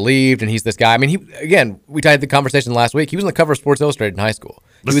were all relieved. And he's this guy. I mean, we had the conversation last week. He was on the cover of Sports Illustrated in high school.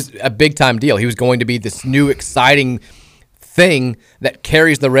 He was a big time deal. He was going to be this new exciting thing that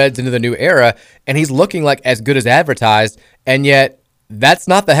carries the Reds into the new era, and he's looking like as good as advertised, and yet that's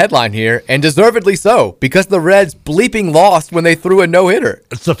not the headline here, and deservedly so, because the Reds bleeping lost when they threw a no-hitter.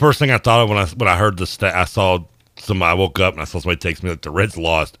 It's the first thing I thought of when I heard the stat. I woke up and I saw somebody text me like the Reds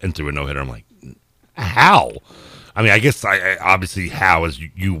lost and threw a no-hitter. I'm like, how? I mean, I guess obviously how is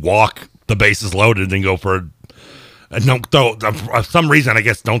you walk the bases loaded and then go for don't throw, for some reason, I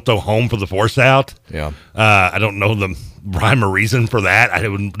guess, don't throw home for the force out. Yeah. I don't know the rhyme or reason for that. I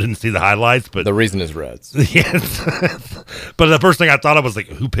didn't see the highlights, but the reason is Reds. Yes. But the first thing I thought of was like,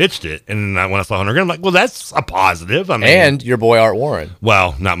 who pitched it? And when I saw Hunter Green, I'm like, well, that's a positive. I mean, and your boy Art Warren.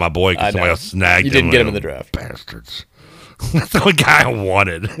 Well, not my boy, because somebody else snagged him. You didn't get him in the draft. Bastards. That's the only guy I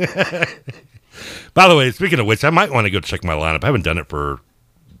wanted. By the way, speaking of which, I might want to go check my lineup. I haven't done it for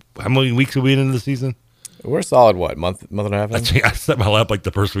how many weeks are we into the season? We're solid, month and a half in? I set my lineup like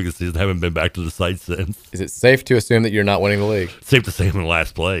the first week of the season. I haven't been back to the site since. Is it safe to assume that you're not winning the league? Safe to say I'm in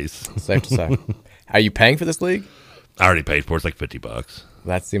last place. Safe to say. Are you paying for this league? I already paid for it. It's like $50.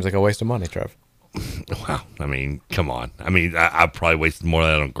 That seems like a waste of money, Trev. Wow. I mean, come on. I mean, I probably wasted more of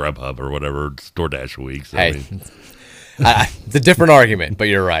that on Grubhub or whatever, DoorDash weeks. Hey, it's a different argument, but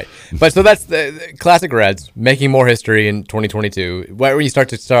you're right. But so that's the classic Reds making more history in 2022. Where you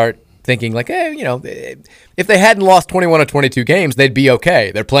start thinking like, hey, if they hadn't lost 21 or 22 games, they'd be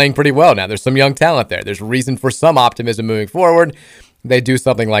okay. They're playing pretty well now. There's some young talent there. There's reason for some optimism moving forward. They do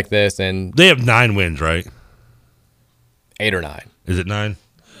something like this, and they have 9 wins, right? 8 or 9. Is it 9?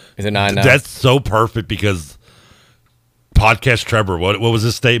 Is it 9 now? That's so perfect because Podcast Trevor, what was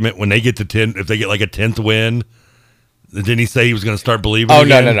his statement? When they get to 10, if they get like a 10th win, Didn't he say he was going to start believing? Oh,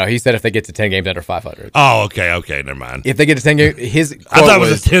 again? no. He said if they get to 10 games under 500. Oh, okay, never mind. If they get to 10 games, his quote I thought it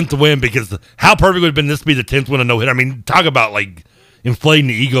was a 10th win because how perfect would have been this to be the 10th win and no hit? I mean, talk about like inflating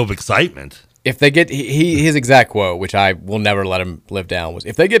the ego of excitement. If they get his exact quote, which I will never let him live down, was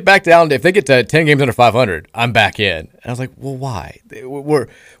if they get to 10 games under 500, I'm back in. And I was like, well, why? We're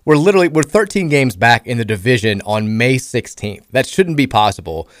 13 games back in the division on May 16th. That shouldn't be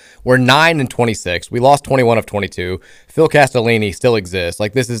possible. We're 9-26. We lost 21 of 22. Phil Castellini still exists.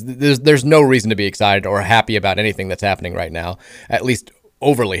 Like there's no reason to be excited or happy about anything that's happening right now. At least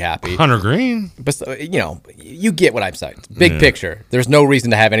overly happy. Hunter Green. But, you get what I'm saying. Big picture. There's no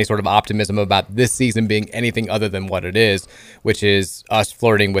reason to have any sort of optimism about this season being anything other than what it is, which is us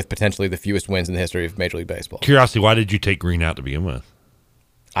flirting with potentially the fewest wins in the history of Major League Baseball. Curiosity, why did you take Green out to begin with?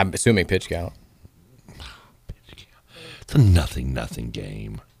 I'm assuming pitch count. It's a nothing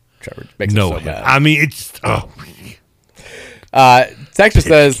game. Trevor makes it so bad. I mean, it's... Texas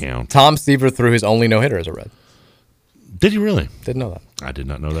says Tom Seaver threw his only no-hitter as a Red. Did you really? Didn't know that. I did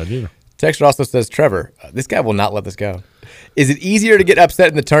not know that either. Texter also says, Trevor, this guy will not let this go. Is it easier to get upset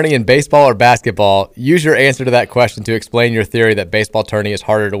in the tourney in baseball or basketball? Use your answer to that question to explain your theory that baseball tourney is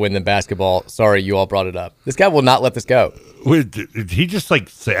harder to win than basketball. Sorry, you all brought it up. This guy will not let this go. Wait, did he just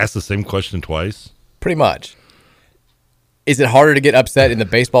ask the same question twice? Pretty much. Is it harder to get upset in the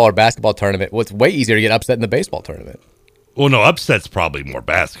baseball or basketball tournament? Well, it's way easier to get upset in the baseball tournament. Well, no, upset's probably more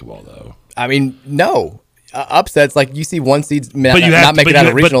basketball, though. I mean, no. Upsets, like you see one seeds not make it out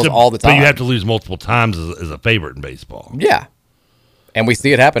of regionals all the time. But you have to lose multiple times as a favorite in baseball. Yeah. And we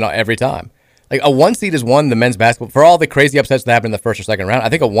see it happen every time. Like a one seed has won the men's basketball. For all the crazy upsets that happen in the first or second round, I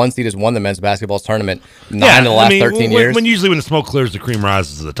think a one seed has won the men's basketball tournament 9 of the last 13 years. Usually when the smoke clears, the cream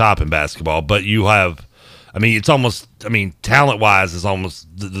rises to the top in basketball. But you have, it's almost, talent-wise, is almost,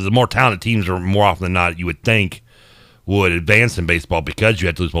 the more talented teams are more often than not, you would think, would advance in baseball because you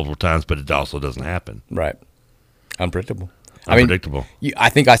had to lose multiple times, but it also doesn't happen. Right. Unpredictable. I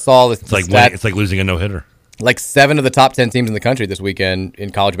think I saw this. It's like losing a no-hitter. Like 7 of the top 10 teams in the country this weekend in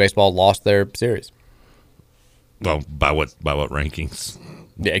college baseball lost their series. Well, by what rankings?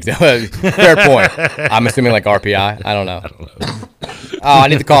 Yeah, exactly. Fair point. I'm assuming like RPI. I don't know. I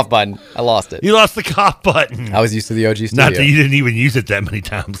need the cough button. I lost it. You lost the cough button. I was used to the OG studio. Not that you didn't even use it that many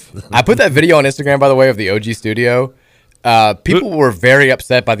times. I put that video on Instagram, by the way, of the OG studio. People were very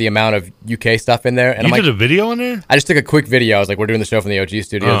upset by the amount of UK stuff in there. And you did a video on there? I just took a quick video. I was like, we're doing the show from the OG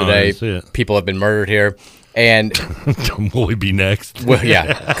studio today. People have been murdered here. And will we be next? Well,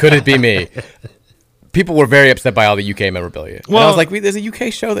 yeah. Could it be me? People were very upset by all the UK memorabilia. Well, and I was like, there's a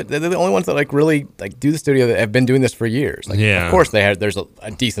UK show that they're the only ones that really do the studio that have been doing this for years. Like, yeah. Of course there's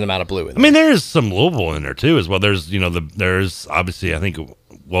a decent amount of blue in there. There is some Louisville in there too as well. There's there's obviously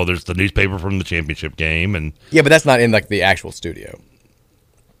there's the newspaper from the championship game and yeah, but that's not in like the actual studio.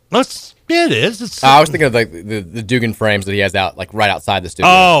 It is. I was thinking of like the Dugan frames that he has out like right outside the studio.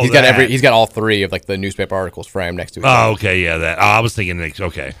 Oh, he's got all 3 of like the newspaper articles framed next to each other. Oh, okay, yeah, that. I was thinking.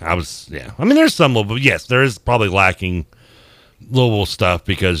 Okay, there's some Louisville. Yes, there is probably lacking Louisville stuff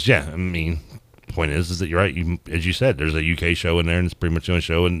because point is that you're right. As you said, there's a UK show in there, and it's pretty much the only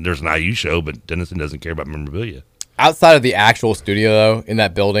show, and there's an IU show, but Denison doesn't care about memorabilia. Outside of the actual studio, though, in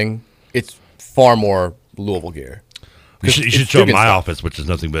that building, it's far more Louisville gear. You should show my office, which is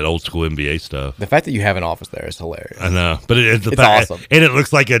nothing but old school NBA stuff. The fact that you have an office there is hilarious. I know, but it's awesome, and it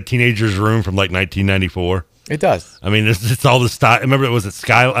looks like a teenager's room from like 1994. It does. It's all the style. Remember, it was at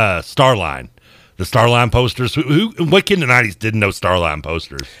Starline, the Starline posters. What kid in the 90s didn't know Starline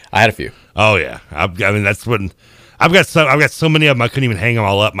posters? I had a few. Oh yeah, that's when I've got so many of them. I couldn't even hang them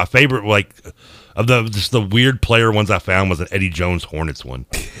all up. My favorite, the weird player ones I found was an Eddie Jones Hornets one.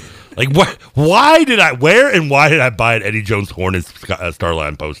 Like, why did I buy an Eddie Jones Hornets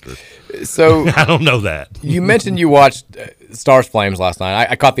Starline poster? So I don't know that. You mentioned you watched Stars Flames last night.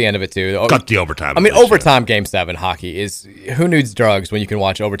 I caught the end of it too. Caught the overtime. Overtime Game 7 hockey is who needs drugs when you can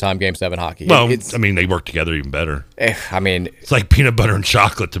watch overtime Game 7 hockey? Well, they work together even better. It's like peanut butter and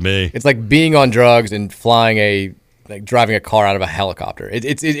chocolate to me. It's like being on drugs and driving a car out of a helicopter.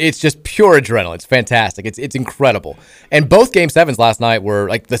 It's just pure adrenaline. It's fantastic. It's incredible. And both Game 7s last night were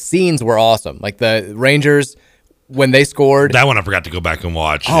like the scenes were awesome. Like the Rangers when they scored. That one I forgot to go back and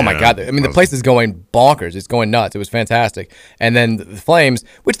watch. Oh my God. The place is going bonkers. It's going nuts. It was fantastic. And then the Flames,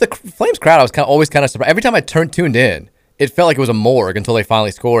 which the Flames crowd I was always kind of surprised. Every time I tuned in, it felt like it was a morgue until they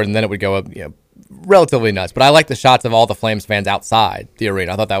finally scored, and then it would go up, relatively nuts. But I like the shots of all the Flames fans outside the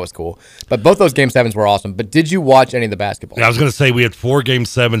arena. I thought that was cool. But both those Game 7s were awesome. But did you watch any of the basketball? Yeah, I was going to say we had 4 Game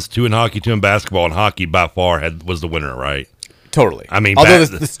 7s, 2 in hockey, 2 in basketball, and hockey by far was the winner, right? Totally. Although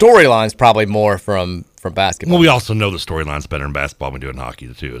the storyline's probably more from basketball. Well, we also know the storyline's better in basketball than we do in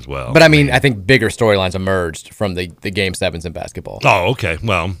hockey too, as well. But I mean, I think bigger storylines emerged from the Game 7s in basketball. Oh, okay.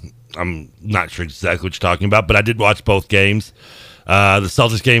 Well, I'm not sure exactly what you're talking about, but I did watch both games. The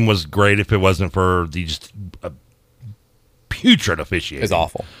Celtics game was great if it wasn't for the just putrid officiating. It's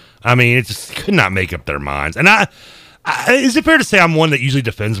awful. I mean, it just could not make up their minds. And is it fair to say I'm one that usually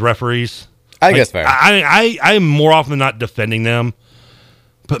defends referees? I think that's fair. I'm more often than not defending them.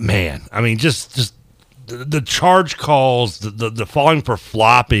 But man, I mean, just the charge calls, the falling for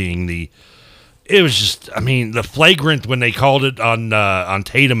flopping, it was just, I mean, the flagrant when they called it on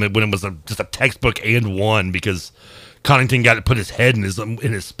Tatum when it was just a textbook and one because Connaughton got to put his head in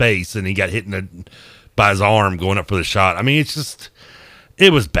his space and he got hit by his arm going up for the shot. I mean,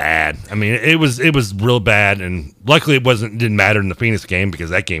 it was bad. I mean, it was real bad, and luckily it didn't matter in the Phoenix game because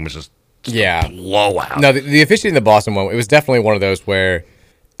that game was just blowout. No, the officiating in the Boston one, it was definitely one of those where,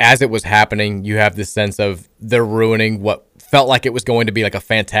 as it was happening, you have this sense of they're ruining what felt like it was going to be like a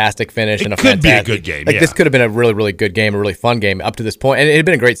fantastic finish and a could fantastic, be a good game. Like this could have been a really, really good game, a really fun game up to this point, and it had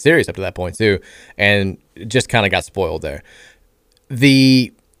been a great series up to that point too, and it just kind of got spoiled there.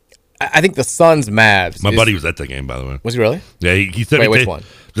 I think the Suns Mavs. My buddy was at that game, by the way. Was he really? Yeah, he said. Wait, which one?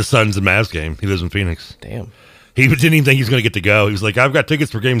 The Suns and Mavs game. He lives in Phoenix. Damn. He didn't even think he was going to get to go. He was like, I've got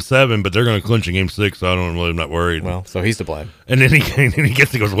tickets for Game 7, but they're going to clinch in Game 6, so I'm not worried. Well, so he's to blame. And then he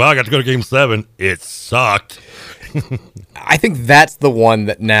goes, well, I got to go to Game 7. It sucked. I think that's the one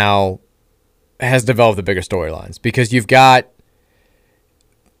that now has developed the bigger storylines because you've got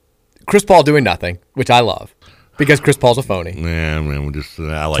Chris Paul doing nothing, which I love because Chris Paul's a phony. Yeah, man,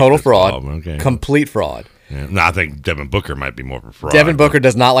 I like total Chris fraud, Paul, okay. Complete fraud. Yeah. No, I think Devin Booker might be more of a fraud. Devin Booker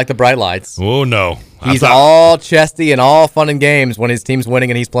does not like the bright lights. Oh, no. He's all chesty and all fun and games when his team's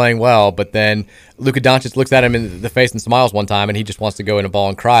winning and he's playing well, but then Luka Doncic looks at him in the face and smiles one time, and he just wants to go in a ball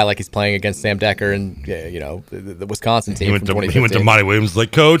and cry like he's playing against Sam Decker and the Wisconsin team from 2015. He went to Monty Williams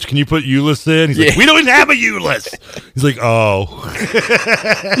like, Coach, can you put Ulyss in? He's like, we don't even have a Ulyss. He's like, oh.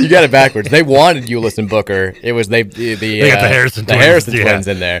 You got it backwards. They wanted Ulyss and Booker. It was they got the Harrison twins. Harrison twins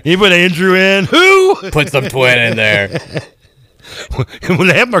in there. He put Andrew in. Who? Put some twin in there. Well,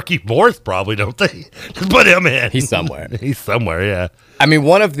 they have Markieff Morris, probably, don't they? Just put him in. He's somewhere. He's somewhere, yeah. I mean,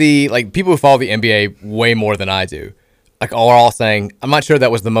 one of the people who follow the NBA way more than I do, are all saying, I'm not sure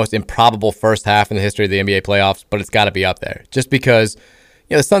that was the most improbable first half in the history of the NBA playoffs, but it's got to be up there. Just because,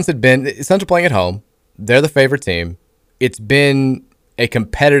 the Suns are playing at home. They're the favorite team. It's been a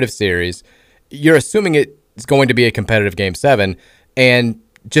competitive series. You're assuming it's going to be a competitive Game 7, and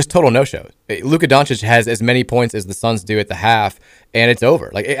just total no-shows. Luka Doncic has as many points as the Suns do at the half, and it's over.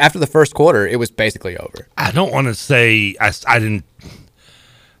 Like, after the first quarter, it was basically over. I don't want to say I didn't.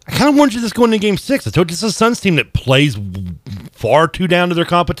 I kind of wanted you this going into Game 6. I told you this is a Suns team that plays far too down to their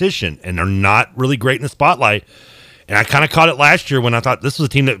competition, and they're not really great in the spotlight. And I kind of caught it last year when I thought this was a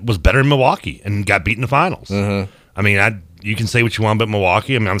team that was better in Milwaukee and got beat in the finals. Mm-hmm. I mean, you can say what you want about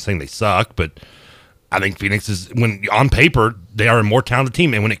Milwaukee. I mean, I'm saying they suck, but I think Phoenix is, when on paper, they are a more talented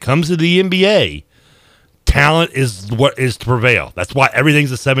team. And when it comes to the NBA, talent is what is to prevail. That's why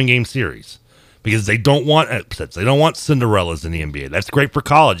everything's a 7-game series, because they don't want upsets. They don't want Cinderellas in the NBA. That's great for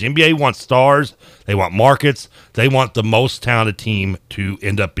college. NBA wants stars. They want markets. They want the most talented team to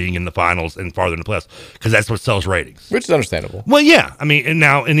end up being in the finals and farther in the playoffs, because that's what sells ratings. Which is understandable. Well, yeah. I mean, and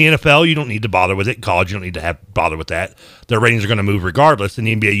now in the NFL, you don't need to bother with it. In college, you don't need to bother with that. Their ratings are going to move regardless. In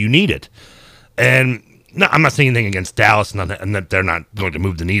the NBA, you need it. And no, I'm not saying anything against Dallas and that they're not going to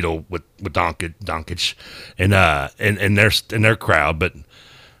move the needle with Doncic and their crowd, but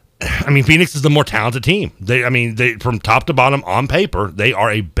I mean, Phoenix is the more talented team. They from top to bottom on paper, they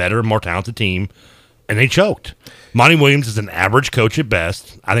are a better, more talented team, and they choked. Monty Williams is an average coach at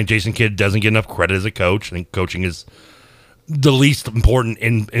best. I think Jason Kidd doesn't get enough credit as a coach. I think coaching is the least important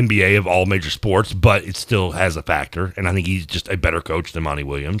in NBA of all major sports, but it still has a factor, and I think he's just a better coach than Monty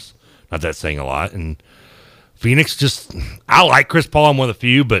Williams. Not that saying a lot. And Phoenix I like Chris Paul. I'm one of the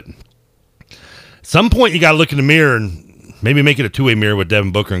few, but at some point you got to look in the mirror and maybe make it a two-way mirror with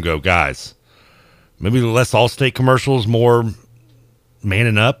Devin Booker and go, guys, maybe less Allstate commercials, more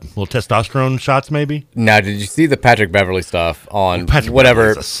manning up, little testosterone shots maybe. Now, did you see the Patrick Beverly stuff on whatever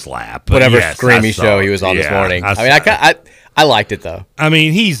a slap, whatever screamy show he was on this morning? I liked it though. I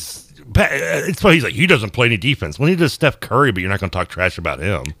mean, he's like, he doesn't play any defense. Well, he does Steph Curry, but you're not going to talk trash about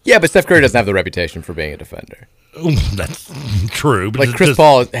him. Yeah, but Steph Curry doesn't have the reputation for being a defender. That's true. But like Chris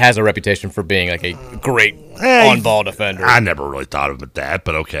Paul has a reputation for being like a great on-ball defender. I never really thought of it that,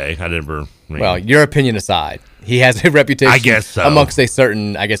 but okay. I never. Well, your opinion aside, he has a reputation. I guess so. Amongst a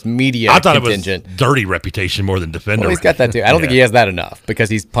certain, I guess, media I thought contingent. It was dirty reputation more than defender. Well, he's got that too. I don't think he has that enough because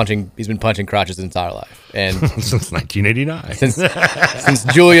he's been punching crotches his entire life, and since 1989, since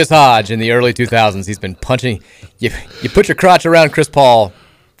Julius Hodge in the early 2000s, he's been punching. You put your crotch around Chris Paul,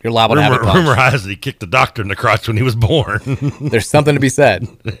 you're liable to have it punched. Rumor has it he kicked the doctor in the crotch when he was born. There's something to be said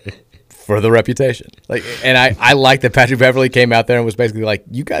for the reputation. And I like that Patrick Beverley came out there and was basically like,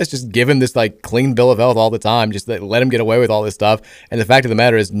 you guys just give him this clean bill of health all the time, just let him get away with all this stuff. And the fact of the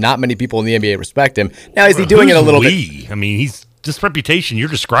matter is, not many people in the NBA respect him. Now, is he doing it a little bit? I mean, he's this reputation you're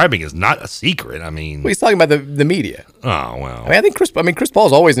describing is not a secret. I mean, well, he's talking about the media. Oh well. I think Chris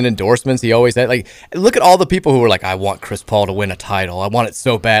Paul's always in endorsements. He always had look at all the people who were like, I want Chris Paul to win a title. I want it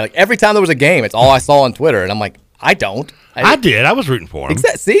so bad. Like every time there was a game, it's all I saw on Twitter, and I'm like, I don't. I did. I was rooting for him.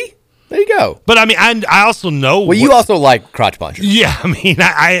 See. There you go. But I mean, I also know. Well, you also like crotch punchers. Yeah, I mean,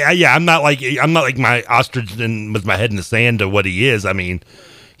 I'm not like my ostrich with my head in the sand to what he is. I mean,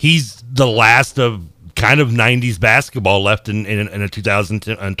 he's the last of kind of 90s basketball left in a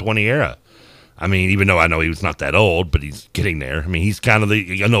 2020 era. I mean, even though I know he was not that old, but he's getting there. I mean, he's kind of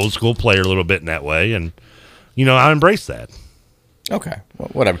an old school player a little bit in that way, and I embrace that. Okay, well,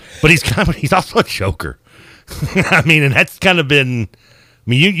 whatever. But he's also a choker. I mean, and that's kind of been. I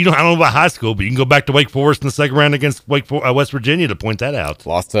mean, I don't know about high school, but you can go back to Wake Forest in the second round against West Virginia to point that out.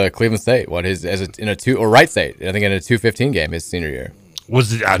 Lost to Cleveland State. Wright State? I think in a 2-15 game his senior year.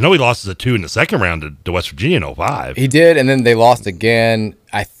 I know he lost as a 2 in the second round to West Virginia in 2005. He did, and then they lost again.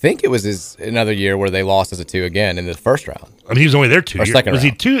 I think it was another year where they lost as a 2 again in the first round. I mean, he was only there 2 years. Second was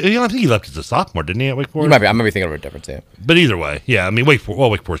round. He 2? I think he left as a sophomore, didn't he, at Wake Forest? I might be thinking of a different team. But either way, yeah. I mean, Wake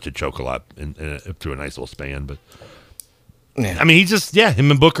Forest did choke a lot through a nice little span, but. Yeah. I mean, he just,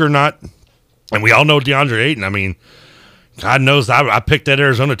 him and Booker not, and we all know DeAndre Ayton. I mean, God knows I picked that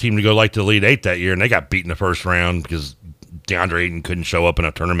Arizona team to go to the Elite 8 that year, and they got beat in the first round because DeAndre Ayton couldn't show up in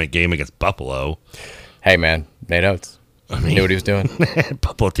a tournament game against Buffalo. Hey, man, Nate Oates. He knew what he was doing.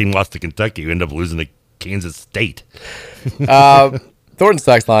 Buffalo team lost to Kentucky, who ended up losing to Kansas State. Thornton's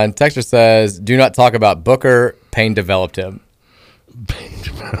text line, texter says, do not talk about Booker. Payne developed him.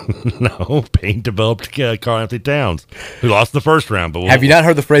 Payne developed Karl Anthony Towns, who lost the first round. But have you not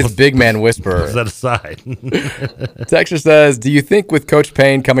heard the phrase "big man whisperer"? Set aside. Texture says, "Do you think with Coach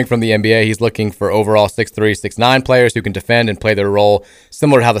Payne coming from the NBA, he's looking for overall 6'3", 6'9" players who can defend and play their role,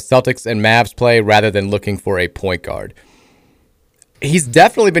 similar to how the Celtics and Mavs play, rather than looking for a point guard?" He's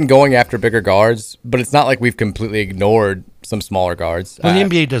definitely been going after bigger guards, but it's not like we've completely ignored some smaller guards. Well, the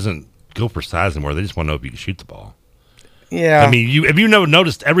NBA doesn't go for size anymore; they just want to know if you can shoot the ball. Yeah. I mean, if you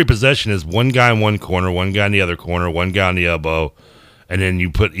noticed, every possession is one guy in one corner, one guy in the other corner, one guy on the elbow, and then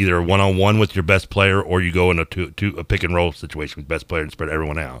you put either one-on-one with your best player or you go in a pick-and-roll situation with best player and spread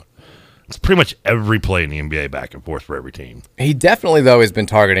everyone out. It's pretty much every play in the NBA back and forth for every team. He definitely, though, has been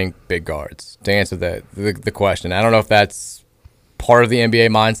targeting big guards, to answer the question. I don't know if that's part of the NBA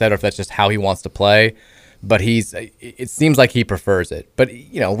mindset or if that's just how he wants to play. But it seems like he prefers it. But,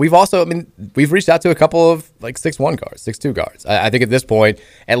 we've reached out to a couple of 6'1" guards, 6'2" guards. I think at this point,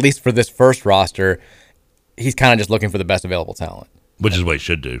 at least for this first roster, he's kind of just looking for the best available talent. Which is what he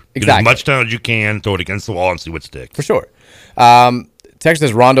should do. Exactly. Get as much talent as you can, throw it against the wall and see what sticks. For sure. Text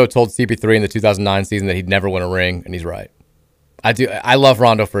says Rondo told CP3 in the 2009 season that he'd never win a ring, and he's right. I love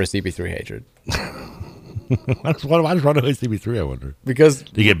Rondo for his CP3 hatred. Why does Rondo hate CP3, I wonder? Because...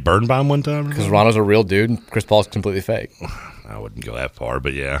 Did he get burned by him one time? Because Rondo's a real dude and Chris Paul's completely fake. I wouldn't go that far,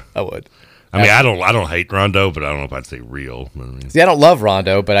 but yeah. I would. I mean, I don't hate Rondo, but I don't know if I'd say real. See, I don't love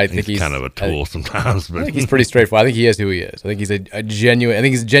Rondo, but I think he's kind of a tool sometimes. But I think he's pretty straightforward. I think he is who he is. I think he's a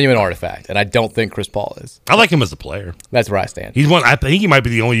genuine artifact, and I don't think Chris Paul is. I like him as a player. That's where I stand. He's one. I think he might be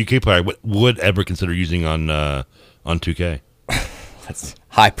the only UK player I would ever consider using on 2K. That's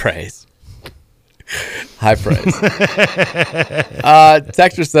high praise. High praise.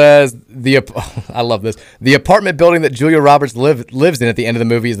 Texture says I love this. The apartment building that Julia Roberts lives in at the end of the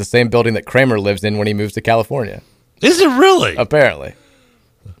movie is the same building that Kramer lives in when he moves to California. Is it really? Apparently.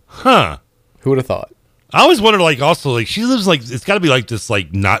 Huh. Who would have thought? I always wondered, she lives it's got to be this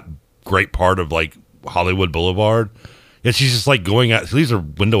not great part of Hollywood Boulevard. Yet she's just going out. She leaves her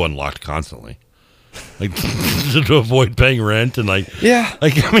window unlocked constantly. To avoid paying rent and yeah.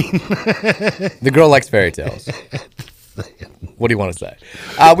 The girl likes fairy tales. What do you want to say?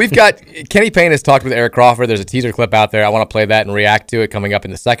 We've got Kenny Payne has talked with Eric Crawford. There's a teaser clip out there. I want to play that and react to it coming up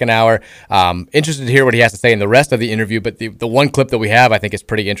in the second hour. Interested to hear what he has to say in the rest of the interview, but the one clip that we have I think is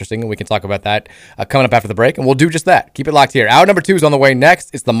pretty interesting, and we can talk about that coming up after the break, and we'll do just that. Keep it locked here. Hour number 2 is on the way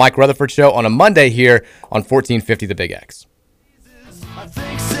next. It's the Mike Rutherford Show on a Monday here on 1450 The Big X. I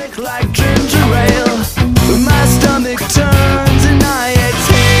think sick like ginger ale. my stomach turns and I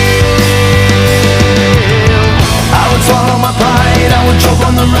exhale. I would swallow my pride, I would choke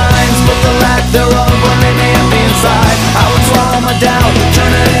on the rhymes, but the lack thereof will make me empty inside. I would swallow my doubt,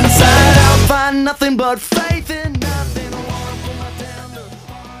 turn it inside out, find nothing but faith in nothing. I wanna put my tender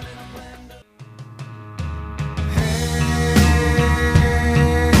heart in a blender. Hey,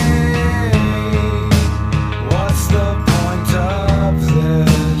 what's the point of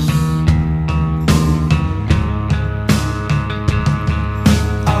this?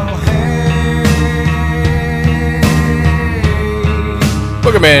 Oh, hey,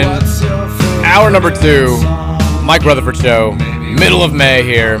 Welcome in. Hour number 2, Mike Rutherford Show, middle of May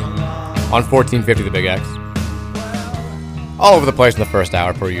here on 1450 The Big X. All over the place in the first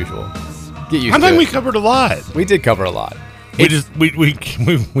hour, per usual. Get used I to think it. we covered a lot. We did cover a lot. We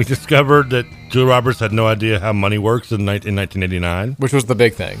discovered that Joe Roberts had no idea how money works in 1989, which was the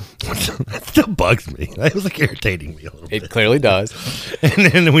big thing. That still bugs me. That was like irritating me a little bit. It clearly does. And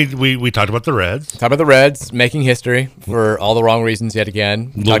then we talked about the Reds. Talked about the Reds making history for all the wrong reasons yet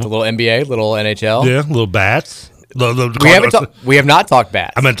again. We talked a little NBA, little NHL. Yeah, little bats. We have not talked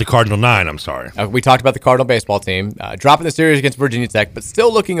bats. I meant the Cardinal 9, I'm sorry. We talked about the Cardinal baseball team, dropping the series against Virginia Tech, but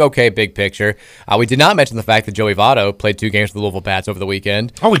still looking okay big picture. We did not mention the fact that Joey Votto played 2 games for the Louisville Bats over the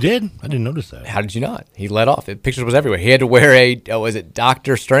weekend. Oh, we did? I didn't notice that. How did you not? He led off. Pictures was everywhere. He had to wear was it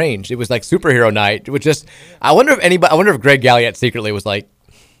Doctor Strange? It was like superhero night. It was just, I wonder if Greg Galliette secretly was like,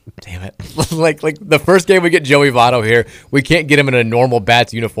 damn it. like the first game we get Joey Votto here, we can't get him in a normal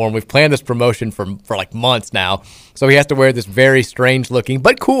Bats uniform. We've planned this promotion for like months now. So he has to wear this very strange looking,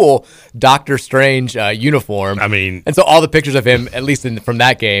 but cool Doctor Strange uniform. I mean, and so all the pictures of him, at least from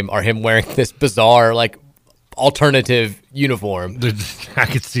that game, are him wearing this bizarre, like, alternative uniform. I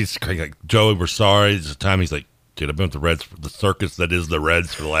could see like, Joey, we're sorry. It's the time he's like, dude, I've been with the Reds, the circus that is the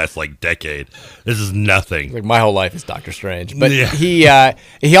Reds for the last like decade. This is nothing. Like my whole life is Doctor Strange. But yeah.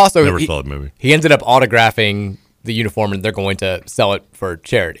 he also never saw the movie. He ended up autographing the uniform, and they're going to sell it for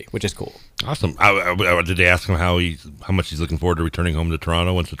charity, which is cool. Awesome. Did they ask him how much he's looking forward to returning home to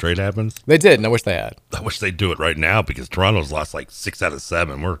Toronto once the trade happens? They did, and I wish they had. I wish they'd do it right now because Toronto's lost like 6 out of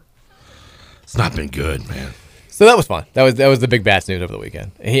 7. It's not been good, man. So that was fun. That was the big Bats news over the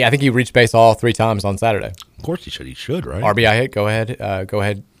weekend. I think he reached base all 3 times on Saturday. Of course he should. He should, right? RBI hit. Go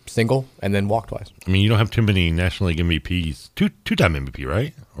ahead, single, and then walk twice. I mean, you don't have too many National League MVPs. Two-time MVP,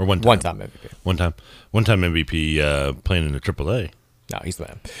 right? Or one time? One-time MVP. One-time MVP playing in the AAA. No, he's the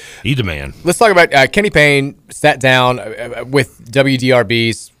man. He's the man. Let's talk about Kenny Payne sat down with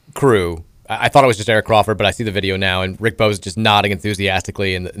WDRB's crew. I thought it was just Eric Crawford, but I see the video now, and Rick Bowes just nodding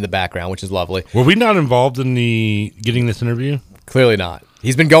enthusiastically in the background, which is lovely. Were we not involved in getting this interview? Clearly not.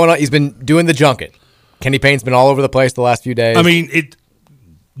 He's been doing the junket. Kenny Payne's been all over the place the last few days. I mean,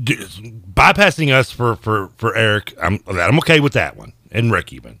 bypassing us for Eric, I'm okay with that one, and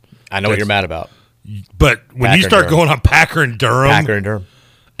Rick even. I know what you're mad about. But when you start going on Packer and Durham,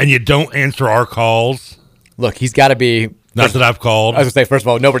 and you don't answer our calls, look, he's got to be. Not that I've called. I was going to say, first of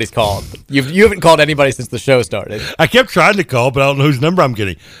all, nobody's called. You haven't called anybody since the show started. I kept trying to call, but I don't know whose number I'm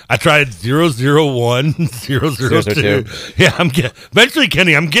getting. I tried 001, 002. Yeah, eventually,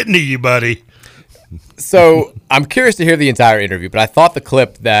 Kenny, I'm getting to you, buddy. So I'm curious to hear the entire interview, but I thought the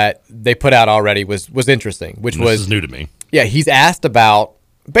clip that they put out already was interesting, which was new to me. Yeah, he's asked about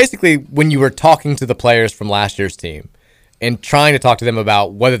basically when you were talking to the players from last year's team and trying to talk to them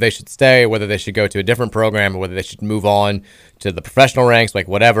about whether they should stay, whether they should go to a different program, or whether they should move on to the professional ranks, like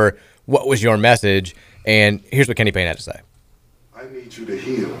whatever. What was your message? And here's what Kenny Payne had to say. I need you to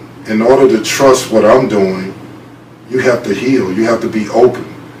heal. In order to trust what I'm doing, you have to heal. You have to be open.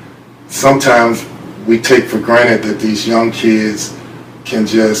 Sometimes we take for granted that these young kids can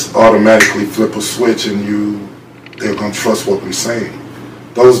just automatically flip a switch and they're going to trust what we're saying.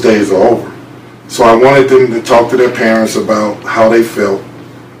 Those days are over. So I wanted them to talk to their parents about how they felt,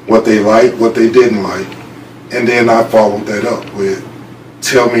 what they liked, what they didn't like, and then I followed that up with,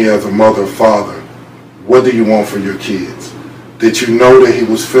 tell me as a mother or father, what do you want for your kids? Did you know that he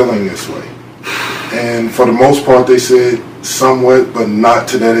was feeling this way? And for the most part, they said somewhat, but not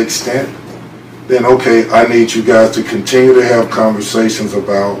to that extent. Then, okay, I need you guys to continue to have conversations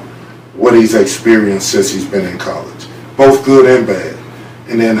about what he's experienced since he's been in college, both good and bad.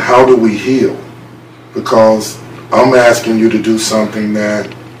 And then how do we heal? Because I'm asking you to do something that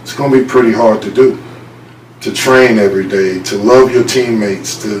it's going to be pretty hard to do. To train every day, to love your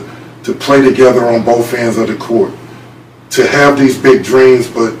teammates, to play together on both ends of the court, to have these big dreams,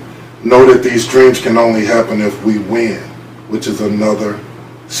 but know that these dreams can only happen if we win, which is another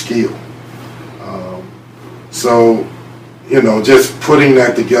skill. So, just putting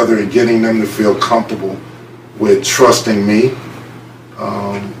that together and getting them to feel comfortable with trusting me.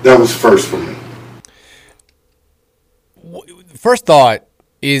 That was first for me. First thought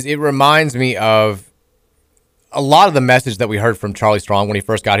is it reminds me of a lot of the message that we heard from Charlie Strong when he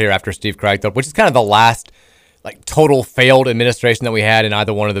first got here after Steve Kragthorpe, which is kind of the last like total failed administration that we had in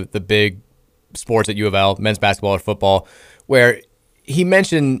either one of the big sports at U of L, men's basketball or football, where he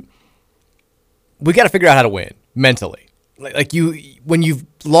mentioned we got to figure out how to win mentally. Like when you've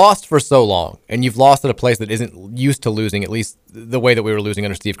lost for so long and you've lost at a place that isn't used to losing, at least the way that we were losing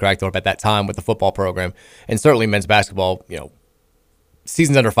under Steve Kragthorpe at that time with the football program, and certainly men's basketball,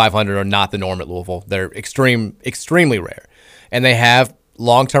 seasons under 500 are not the norm at Louisville. They're extremely rare, and they have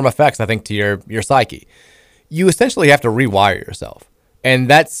long-term effects, I think, to your psyche. You essentially have to rewire yourself, and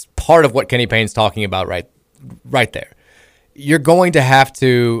that's part of what Kenny Payne's talking about right there. You're going to have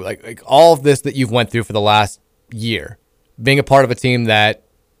to, like all of this that you've went through for the last year, being a part of a team that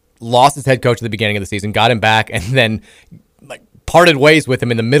lost its head coach at the beginning of the season, got him back, and then parted ways with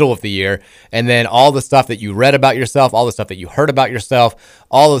him in the middle of the year, and then all the stuff that you read about yourself, all the stuff that you heard about yourself,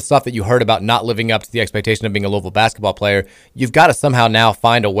 all the stuff that you heard about not living up to the expectation of being a Louisville basketball player, you've got to somehow now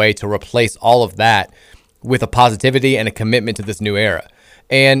find a way to replace all of that with a positivity and a commitment to this new era.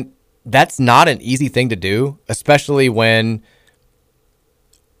 And that's not an easy thing to do, especially when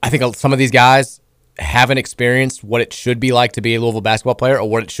I think some of these guys haven't experienced what it should be like to be a Louisville basketball player or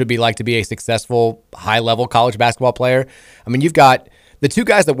what it should be like to be a successful high-level college basketball player. I mean, you've got the two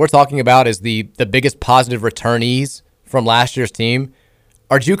guys that we're talking about as the biggest positive returnees from last year's team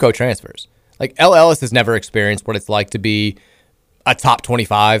are JUCO transfers. Like, El Ellis has never experienced what it's like to be a top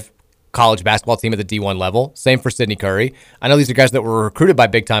 25 college basketball team at the D1 level. Same for Sidney Curry. I know these are guys that were recruited by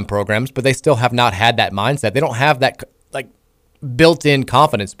big-time programs, but they still have not had that mindset. They don't have that, built-in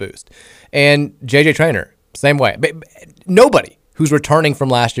confidence boost. And JJ Traynor, same way. But nobody who's returning from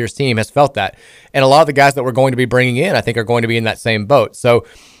last year's team has felt that. And a lot of the guys that we're going to be bringing in, I think, are going to be in that same boat. So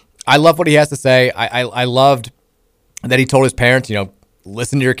I love what he has to say. I loved that he told his parents,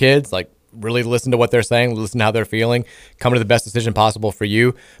 listen to your kids, really listen to what they're saying, listen to how they're feeling, come to the best decision possible for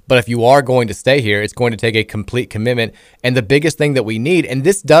you. But if you are going to stay here, it's going to take a complete commitment. And the biggest thing that we need, and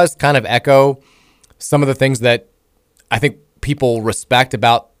this does kind of echo some of the things that I think people respect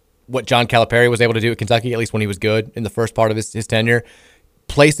about what John Calipari was able to do at Kentucky, at least when he was good in the first part of his tenure,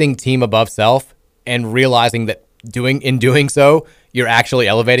 placing team above self and realizing that in doing so, you're actually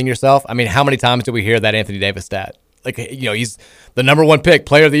elevating yourself. I mean, how many times do we hear that Anthony Davis stat? He's the number one pick,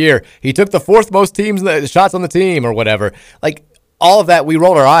 player of the year. He took the fourth most shots on the team or whatever. All of that, we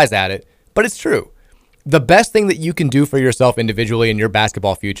rolled our eyes at it, but it's true. The best thing that you can do for yourself individually in your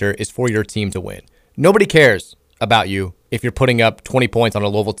basketball future is for your team to win. Nobody cares about you if you're putting up 20 points on a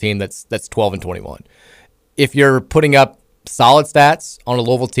Louisville team that's 12-21. If you're putting up solid stats on a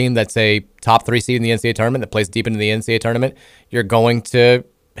Louisville team that's a top 3 seed in the NCAA tournament that plays deep into the NCAA tournament, you're going to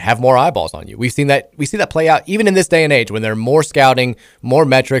have more eyeballs on you. We see that play out even in this day and age when there are more scouting, more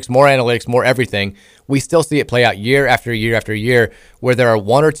metrics, more analytics, more everything. We still see it play out year after year after year where there are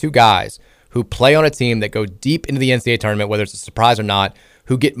one or two guys who play on a team that go deep into the NCAA tournament, whether it's a surprise or not,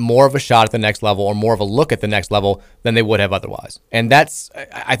 who get more of a shot at the next level or more of a look at the next level than they would have otherwise. And I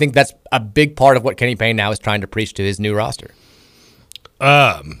think that's a big part of what Kenny Payne now is trying to preach to his new roster.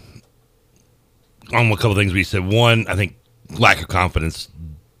 On a couple of things we said. One, I think lack of confidence,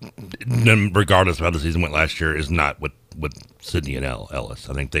 regardless of how the season went last year, is not what Sidney and Ellis.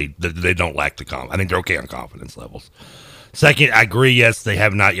 I think they don't lack the confidence. I think they're okay on confidence levels. Second, I agree, yes, they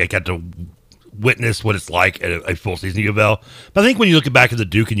have not yet got to witness what it's like at a full season of U of L. But I think when you look back at the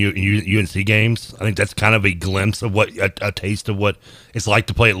Duke and UNC games, I think that's kind of a glimpse of what a taste of what it's like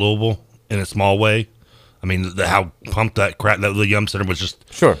to play at Louisville in a small way. I mean, how pumped that the Yum Center was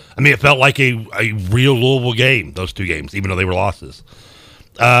just. Sure. I mean, it felt like a real Louisville game, those two games, even though they were losses.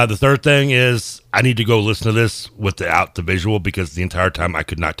 The third thing is I need to go listen to this without the visual because the entire time I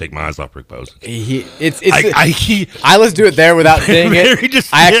could not take my eyes off Rick Bozich. I listened to it there without seeing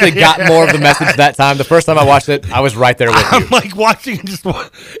it. I actually got more of the message that time. The first time I watched it, I was right there with you. I'm watching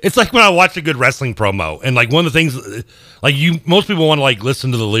it's like when I watch a good wrestling promo and one of the things most people want to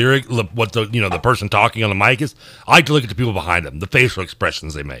listen to the lyric, what the person talking on the mic is. I like to look at the people behind them, the facial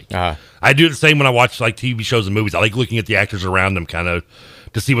expressions they make. I do the same when I watch TV shows and movies. I like looking at the actors around them kind of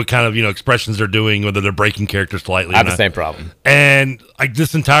to see what kind of expressions they're doing, whether they're breaking characters slightly. I have the same problem. And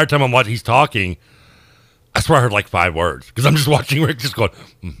this entire time he's talking, I swear I heard 5 words because I'm just watching Rick just going.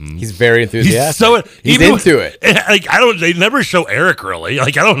 Mm-hmm. He's very enthusiastic. He's into it. They never show Eric really.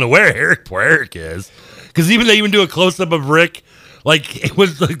 I don't know where Eric is because they even do a close up of Rick, it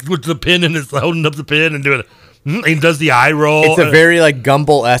was with the pin and holding up the pin and doing. He does the eye roll. It's a very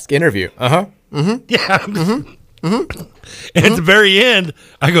Gumbel-esque interview. Yeah. And at the very end,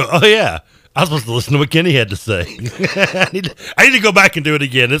 I go, oh, yeah. I was supposed to listen to what Kenny had to say. I need to go back and do it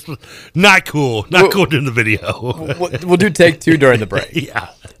again. This was not cool. Not cool doing the video. We'll do take 2 during the break. Yeah.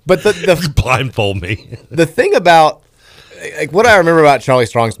 But Just blindfold me. The thing about, like, what I remember about Charlie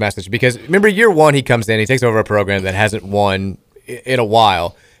Strong's message, because remember year 1, he comes in, he takes over a program that hasn't won in a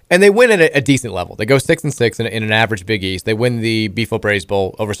while. And they win at a decent level. They go 6-6 in an average Big East. They win the Beef Braves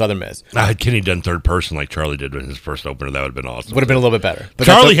Bowl over Southern Miss. Had Kenny done third person like Charlie did in his first opener, that would have been awesome. Would have been a little bit better. But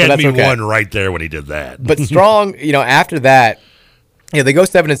Charlie had me one right there when he did that. But Strong, after that, they go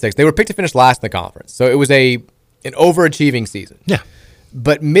 7-6. They were picked to finish last in the conference, so it was an overachieving season. Yeah.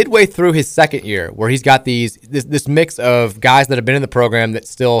 But midway through his second year, where he's got this mix of guys that have been in the program that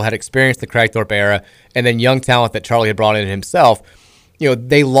still had experienced the Cragthorpe era, and then young talent that Charlie had brought in himself.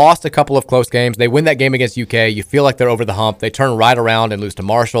 They lost a couple of close games. They win that game against UK. You feel like they're over the hump. They turn right around and lose to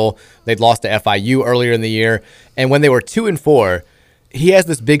Marshall. They'd lost to FIU earlier in the year. And when they were 2-4, he has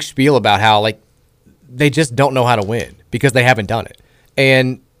this big spiel about how they just don't know how to win because they haven't done it.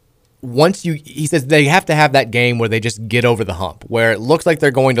 And he says they have to have that game where they just get over the hump, where it looks like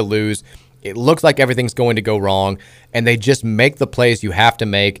they're going to lose. It looks like everything's going to go wrong, and they just make the plays you have to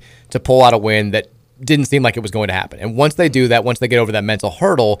make to pull out a win that didn't seem like it was going to happen. And once they do that, once they get over that mental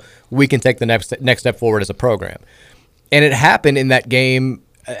hurdle, we can take the next step forward as a program. And it happened in that game.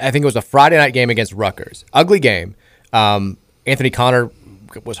 I think it was a Friday night game against Rutgers. Ugly game. Anthony Connor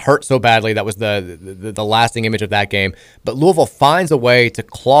was hurt so badly. That was the lasting image of that game. But Louisville finds a way to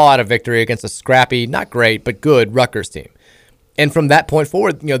claw out a victory against a scrappy, not great, but good Rutgers team. And from that point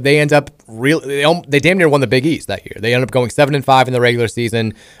forward, they end up they damn near won the Big East that year. They ended up going 7-5 in the regular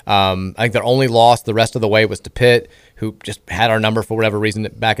season. I think their only loss the rest of the way was to Pitt, who just had our number for whatever reason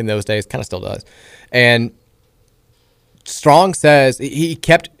back in those days, kind of still does. And Strong says he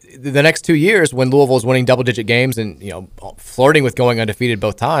kept the next 2 years when Louisville was winning double-digit games and flirting with going undefeated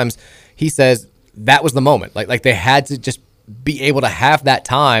both times. He says that was the moment. Like they had to just be able to have that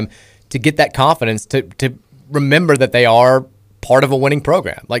time to get that confidence to remember that they are part of a winning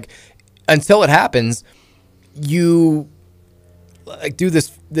program. Until it happens, you do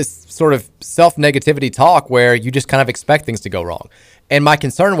this sort of self-negativity talk where you just kind of expect things to go wrong. And my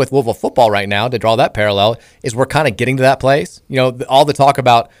concern with Louisville football right now, to draw that parallel, is we're kind of getting to that place. All the talk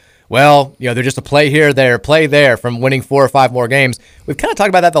about, they're just a play here, there, play there from winning 4 or 5 more games. We've kind of talked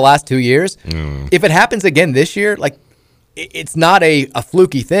about that the last 2 years. If it happens again this year, it's not a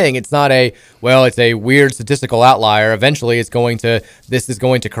fluky thing. It's not it's a weird statistical outlier. Eventually this is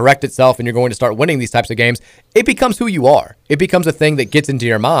going to correct itself and you're going to start winning these types of games. It becomes who you are. It becomes a thing that gets into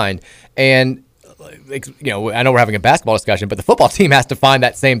your mind. And, I know we're having a basketball discussion, but the football team has to find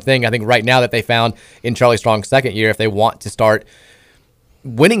that same thing, I think, right now that they found in Charlie Strong's second year if they want to start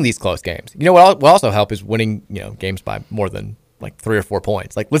winning these close games. What will also help is winning, games by more than 3 or 4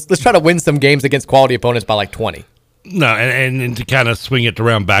 points. Let's try to win some games against quality opponents by 20. No, and to kind of swing it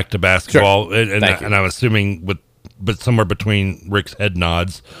around back to basketball, sure. and I'm assuming but somewhere between Rick's head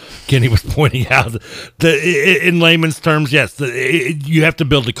nods, Kenny was pointing out that in layman's terms, yes, you have to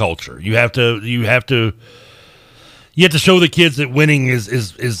build a culture. You have to show the kids that winning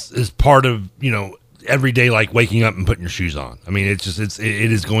is part of every day, like waking up and putting your shoes on. I mean, it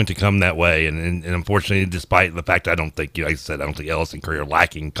is going to come that way, and unfortunately, despite the fact I don't think Ellis and Curry are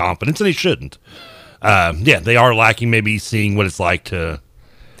lacking confidence, and they shouldn't. They are lacking maybe seeing what it's like to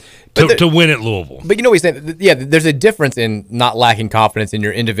win at Louisville. But he's saying, there's a difference in not lacking confidence in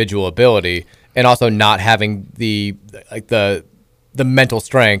your individual ability and also not having the mental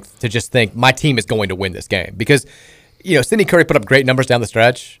strength to just think my team is going to win this game. Because, Sidney Curry put up great numbers down the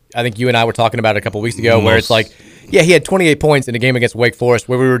stretch. I think you and I were talking about it a couple of weeks ago where it's he had 28 points in a game against Wake Forest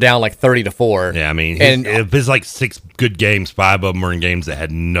where we were down 30-4. Yeah, I mean, his 6 good games, 5 of them were in games that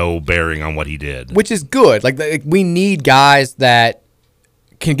had no bearing on what he did. Which is good. We need guys that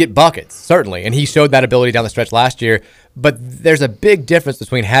can get buckets, certainly, and he showed that ability down the stretch last year. But there's a big difference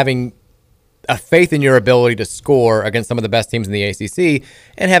between having a faith in your ability to score against some of the best teams in the ACC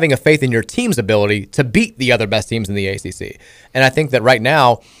and having a faith in your team's ability to beat the other best teams in the ACC. And I think that right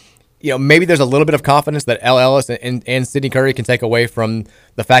now, maybe there's a little bit of confidence that L. Ellis and Sidney Curry can take away from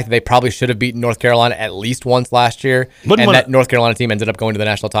the fact that they probably should have beaten North Carolina at least once last year, that North Carolina team ended up going to the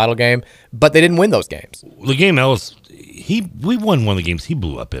national title game, but they didn't win those games. The game Ellis, we won one of the games he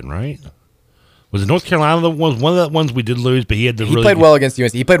blew up in, right? Was it North Carolina one of the ones we did lose, but he had the He played well against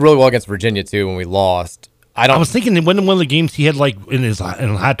UNC. He played really well against Virginia, too, when we lost. I was thinking that one of the games he had like in his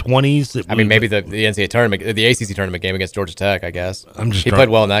high 20s. I mean, maybe the NCAA tournament, the ACC tournament game against Georgia Tech. I guess he played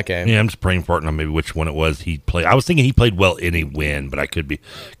well in that game. Yeah, I'm just praying for it. On maybe which one it was he played. I was thinking he played well in a win, but I could be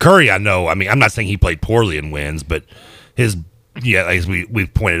Curry. I know. I mean, I'm not saying he played poorly in wins, but his as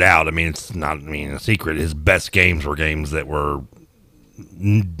we've pointed out. I mean, it's not a secret. His best games were games that were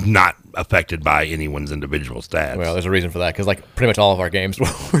not affected by anyone's individual stats. Well, there's a reason for that because like pretty much all of our games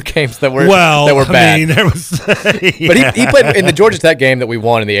were games that were bad. I mean, there was, but he played in the Georgia Tech game that we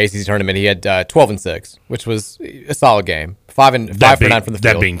won in the ACC tournament. He had 12-6, which was a solid game. 5 for 9 from the field.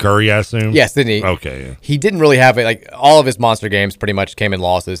 That being Curry, I assume. Yes, didn't he? Okay. Yeah. He didn't really have it. Like all of his monster games, pretty much came in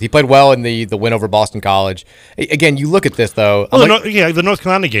losses. He played well in the win over Boston College. Again, you look at this though. The North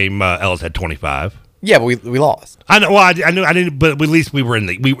Carolina game, Ellis had 25. Yeah, but we lost. I know. Well, I knew I didn't. But at least we were in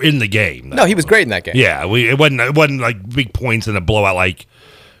the game. No, he was great in that game. Yeah, it wasn't like big points in a blowout. Like,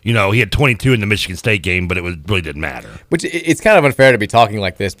 he had 22 in the Michigan State game, but it really didn't matter. Which it's kind of unfair to be talking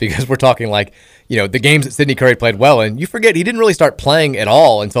like this because we're talking like the games that Sidney Curry played well in. You forget he didn't really start playing at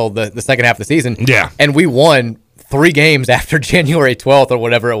all until the second half of the season. Yeah, and we won 3 games after January 12th or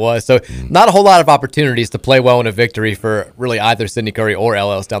whatever it was. So not a whole lot of opportunities to play well in a victory for really either Sidney Curry or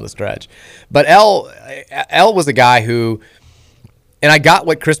Ellis down the stretch. But L was a guy who, and I got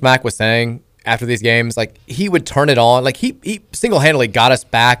what Chris Mack was saying after these games, like he would turn it on. Like he single-handedly got us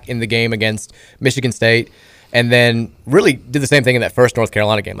back in the game against Michigan State and then really did the same thing in that first North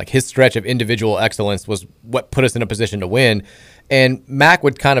Carolina game. Like his stretch of individual excellence was what put us in a position to win. And Mack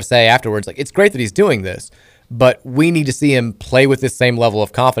would kind of say afterwards, like, it's great that he's doing this, but we need to see him play with this same level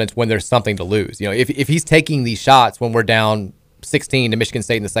of confidence when there's something to lose. If he's taking these shots when we're down 16 to Michigan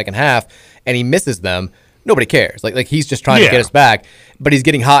State in the second half and he misses them, nobody cares. Like he's just trying to get us back, but he's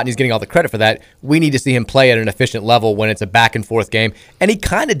getting hot and he's getting all the credit for that. We need to see him play at an efficient level when it's a back and forth game. And he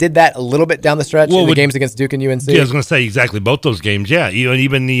kind of did that a little bit down the stretch in the games against Duke and UNC. Yeah, I was going to say exactly both those games. Yeah,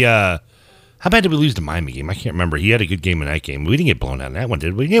 even the how bad did we lose the Miami game? I can't remember. He had a good game in that game. We didn't get blown out in that one,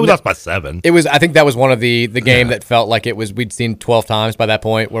 did we? Yeah, we lost by 7. It was. I think that was one of the game that felt like it was. We'd seen 12 times by that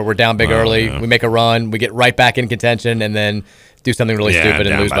point, where we're down big early. Yeah. We make a run, we get right back in contention, and then do something really stupid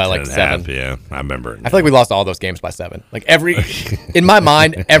and lose by like 7. Yeah, I remember. I feel like we lost all those games by 7. Like in my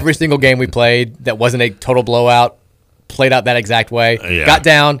mind, every single game we played that wasn't a total blowout played out that exact way. Yeah. Got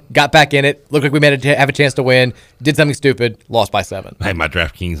down, got back in it, looked like we have a chance to win, did something stupid, lost by 7. Hey, my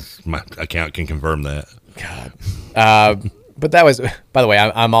DraftKings account can confirm that. God. But that was, by the way,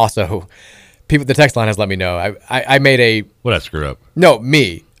 I'm also, the text line has let me know. I made a... What did I screw up? No,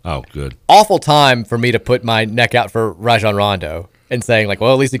 me. Oh, good. Awful time for me to put my neck out for Rajon Rondo and saying, like,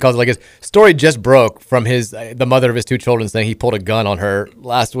 well, at least he calls it like his story just broke from the mother of his 2 children saying he pulled a gun on her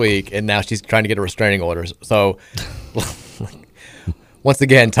last week and now she's trying to get a restraining order. So, once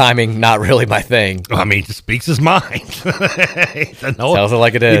again, timing not really my thing. I mean, he speaks his mind. Tells it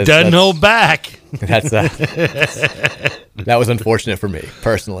like it is. He doesn't hold back. That was unfortunate for me,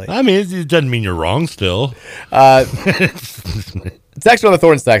 personally. I mean, it doesn't mean you're wrong still. Text on the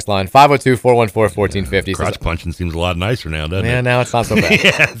Thornton's text line, 502-414-1450. Crotch punching seems a lot nicer now, doesn't it? Yeah, now it's not so bad.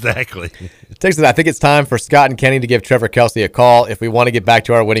 Yeah, exactly. Text says, I think it's time for Scott and Kenny to give Trevor Kelsey a call. If we want to get back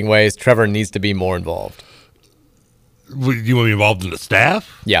to our winning ways, Trevor needs to be more involved. You want to be involved in the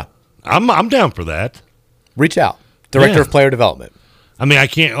staff? Yeah. I'm down for that. Reach out. Director of Player Development. I mean, I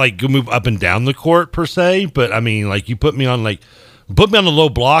can't go move up and down the court per se, but I mean, you put me on the low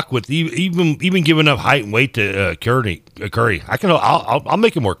block with even giving up height and weight to Curry. I'll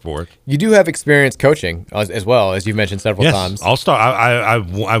make him work for it. You do have experience coaching as well, as you've mentioned several times. All-Star.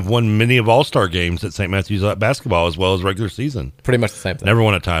 I've won many of All-Star games at St. Matthew's basketball as well as regular season. Pretty much the same thing. Never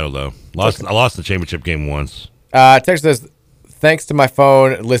won a title though. I lost the championship game once. Text says, thanks to my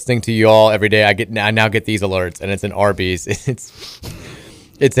phone listening to you all every day, I now get these alerts, and it's an Arby's.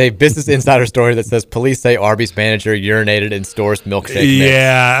 It's a Business Insider story that says police say Arby's manager urinated in store's milkshake mix.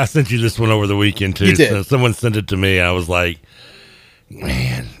 Yeah, I sent you this one over the weekend too. You did. So someone sent it to me. And I was like,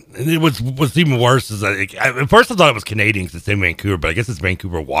 man. And what's even worse is at first I thought it was Canadian because it's in Vancouver, but I guess it's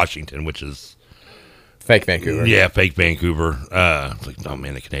Vancouver, Washington, which is fake Vancouver. Yeah, fake Vancouver. It's like, oh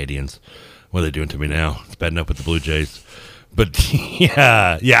man, the Canadians. What are they doing to me now? It's bad enough with the Blue Jays. But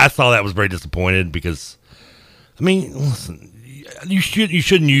yeah, I saw that. Was very disappointed because, I mean, listen. You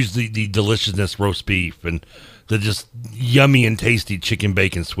shouldn't use the deliciousness roast beef and the just yummy and tasty chicken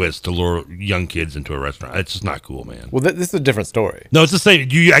bacon Swiss to lure young kids into a restaurant. It's just not cool, man. Well, this is a different story. No, it's the same.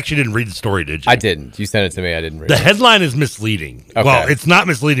 You actually didn't read the story, did you? I didn't. You sent it to me. I didn't read it. The headline is misleading. Okay. Well, it's not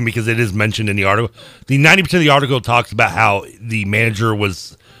misleading because it is mentioned in the article. The 90% of the article talks about how the manager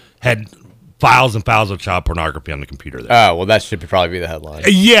had files and files of child pornography on the computer there. Oh, well, that should probably be the headline.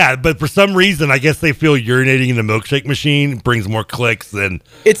 Yeah, but for some reason, I guess they feel urinating in the milkshake machine brings more clicks than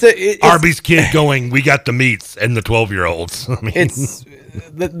it's Arby's kid going, "We got the meats," and the 12-year-olds. I mean,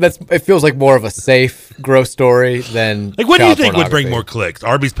 it feels like more of a safe, gross story than like, what do you think would bring more clicks?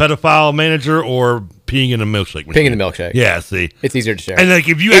 Arby's pedophile manager or peeing in a milkshake machine? Peeing in the milkshake. Yeah, see. It's easier to share. And like,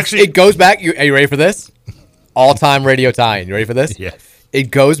 if you it goes back, are you ready for this? All-time radio tie-in. You ready for this? Yes.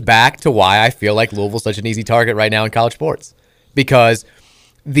 It goes back to why I feel like Louisville's such an easy target right now in college sports. Because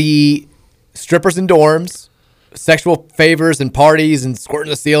the strippers in dorms, sexual favors and parties and squirting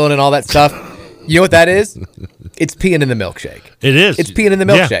the ceiling and all that stuff, you know what that is? It's peeing in the milkshake. It is. It's peeing in the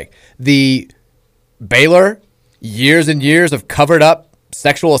milkshake. Yeah. The Baylor, years and years of covered up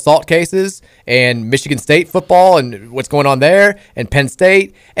sexual assault cases, and Michigan State football and what's going on there, and Penn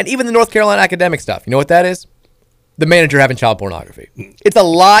State, and even the North Carolina academic stuff. You know what that is? The manager having child pornography. It's a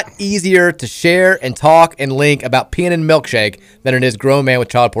lot easier to share and talk and link about peeing in milkshake than it is grown man with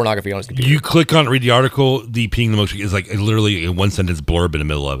child pornography on his computer. You click on it, read the article, the peeing in the milkshake is like literally a one-sentence blurb in the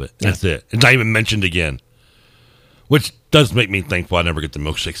middle of it. That's it. It's not even mentioned again. Which does make me thankful I never get the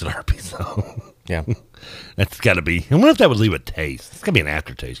milkshakes at Arby's. So. Yeah. That's got to be. I wonder if that would leave a taste. It's got to be an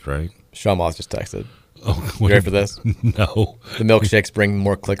aftertaste, right? Sean Moss just texted. Oh, you ready for this? No. The milkshakes bring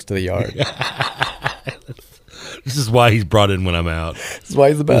more clicks to the yard. This is why he's brought in when I'm out. This is why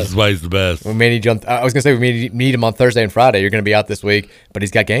he's the best. This is why he's the best. I was going to say we meet him on Thursday and Friday. You're going to be out this week, but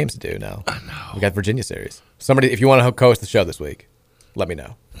he's got games to do now. I know. We got Virginia series. Somebody, if you want to co-host the show this week, let me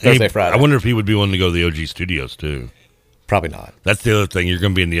know. Thursday, Friday. I wonder if he would be willing to go to the OG studios too. Probably not. That's the other thing. You're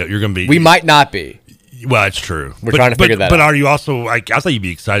going to be. We might not be. Well, it's true. We're trying to figure that out. But are you also, I thought you'd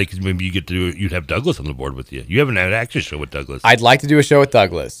be excited because maybe you'd have Douglas on the board with you. You haven't had an action show with Douglas. I'd like to do a show with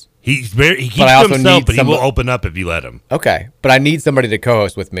Douglas. He keeps to himself, but he will open up if you let him. Okay, but I need somebody to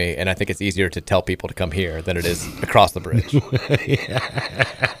co-host with me, and I think it's easier to tell people to come here than it is across the bridge.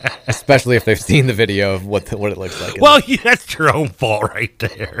 Especially if they've seen the video of what it looks like. Well, that's your own fault right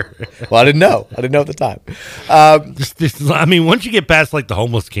there. Well, I didn't know. at the time. I mean, once you get past like the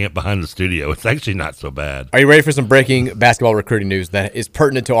homeless camp behind the studio, it's actually not so bad. Are you ready for some breaking basketball recruiting news that is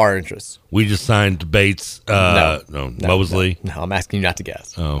pertinent to our interests? We just signed Bates. No, Mosley. No, I'm asking you not to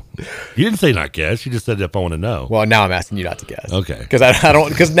guess. Oh, you didn't say not guess. You just said if I want to know. Well, now I'm asking you not to guess. Okay. Because I don't.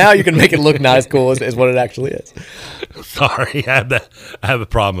 Because now you can make it look not as cool as what it actually is. Sorry, I have a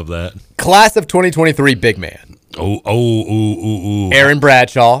problem with that. Class of 2023 big man. Aaron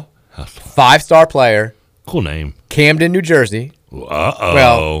Bradshaw, 5-star player. Cool name. Camden, New Jersey. Uh-oh.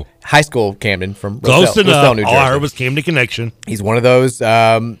 Well, high school Camden from Close enough. Roselle, New Jersey. All I heard was Camden Connection. He's one of those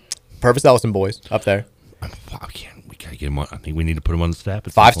Purvis Ellison boys up there. We gotta get him on. I think we need to put him on the staff.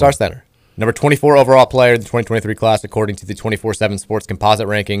 5-star center. Number 24 overall player in the 2023 class, according to the 24/7 Sports Composite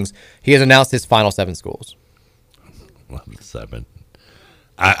rankings. He has announced his final 7 schools. 7.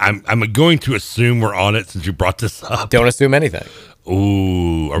 I'm going to assume we're on it since you brought this up. Don't assume anything.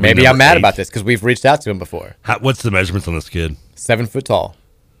 Ooh. Maybe I'm mad about this because we've reached out to him before. What's the measurements on this kid? 7 foot tall.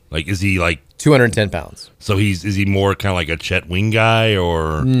 Like, is he like 210 pounds? So is he more kind of like a Chet Wing guy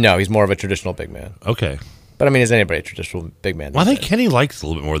or? No, he's more of a traditional big man. Okay. But I mean, is anybody a traditional big man? Well, I think Kenny likes a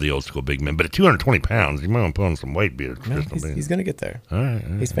little bit more of the old school big men, but at 220 pounds, you might want to put on some weight. Be a traditional big man. He's going to get there. All right.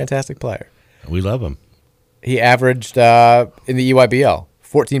 He's a fantastic player. We love him. He averaged in the EYBL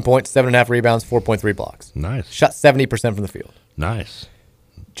 14 points, 7.5 rebounds, 4.3 blocks. Nice. Shot 70% from the field. Nice.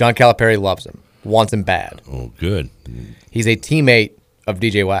 John Calipari loves him. Wants him bad. Oh, good. He's a teammate of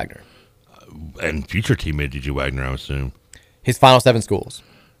DJ Wagner. And future teammate DJ Wagner, I assume. His final 7 schools.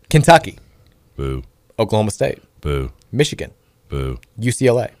 Kentucky. Boo. Oklahoma State. Boo. Michigan. Boo.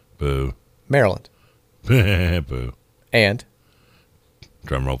 UCLA. Boo. Maryland. Boo. And?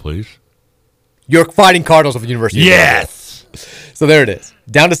 Drum roll, please. York Fighting Cardinals of the University Yes! of Louisville. So there it is.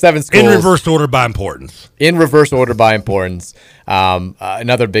 Down to 7 schools. In reverse order by importance.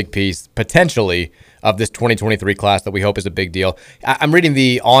 Another big piece, potentially, of this 2023 class that we hope is a big deal. I'm reading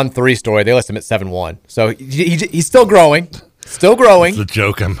the On3 story. They list him at 7'1". So he's still growing. Still growing. It's a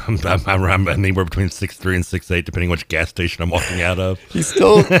joke. I'm anywhere between 6'3" and 6'8", depending which gas station I'm walking out of. He's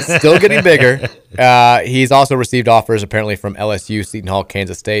still getting bigger. He's also received offers apparently from LSU, Seton Hall,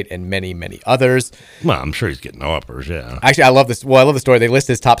 Kansas State, and many, many others. Well, I'm sure he's getting offers. Yeah. Actually, I love this. Well, I love the story. They list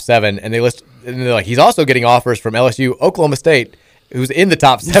his top 7, and they're like, he's also getting offers from LSU, Oklahoma State, who's in the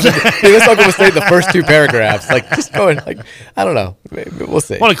top 7. They list Oklahoma State in the first 2 paragraphs. Like, just going, like, I don't know. We'll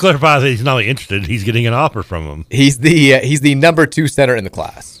see. I want to clarify that he's not only interested, he's getting an offer from him. He's the number 2 center in the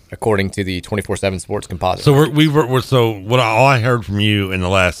class, according to the 24/7 Sports Composite. So all I heard from you in the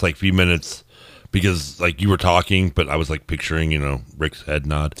last few minutes because like you were talking, but I was like picturing, Rick's head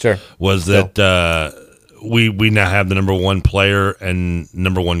nod. Sure. Was that we now have the number 1 player and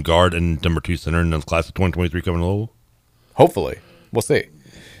number 1 guard and number 2 center in the class of 2023 coming to Louisville? Hopefully. We'll see.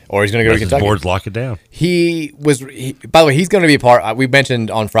 Or he's going to go to Kentucky. Boards lock it down. By the way, he's going to be a part. We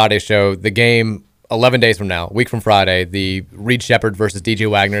mentioned on Friday's show the game 11 days from now, a week from Friday, the Reed Shepherd versus DJ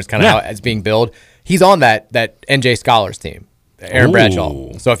Wagner is kind of how it's being billed. He's on that NJ Scholars team, Aaron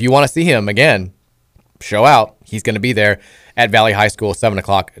Bradshaw. So if you want to see him again, show out. He's going to be there at Valley High School, 7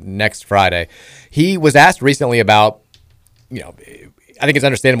 o'clock next Friday. He was asked recently about, I think it's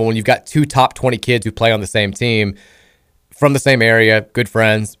understandable when you've got 2 top 20 kids who play on the same team from the same area, good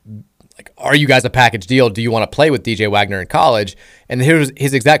friends. Like, are you guys a package deal? Do you want to play with DJ Wagner in college? And here's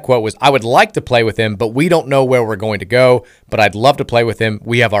his exact quote was, I would like to play with him, but we don't know where we're going to go, but I'd love to play with him.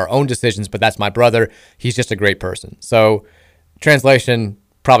 We have our own decisions, but that's my brother. He's just a great person. So, translation,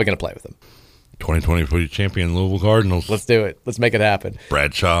 probably going to play with him. 2023 champion Louisville Cardinals. Let's do it. Let's make it happen.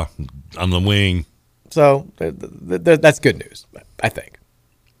 Bradshaw on the wing. So, that's good news, I think.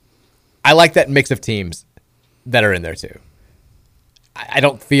 I like that mix of teams that are in there, too. I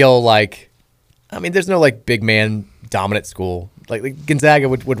don't feel like, there's no like big man dominant school. Like Gonzaga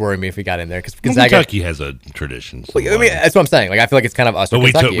would worry me if he got in there because Kentucky has a tradition. So that's what I'm saying. Like I feel like it's kind of us. But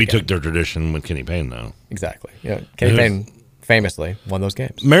we took their tradition with Kenny Payne though. Exactly. Yeah, Kenny Payne famously won those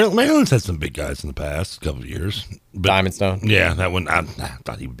games. Maryland's had some big guys in the past couple of years. But Diamond Stone. Yeah, that one. I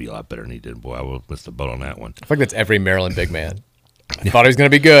thought he would be a lot better than he did. Boy, I would have missed the boat on that one. I feel like that's every Maryland big man. I thought he was going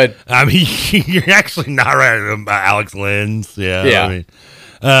to be good. You're actually not right about Alex Lenz. Yeah.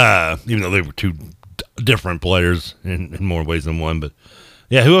 Even though they were 2 different players in more ways than one. But,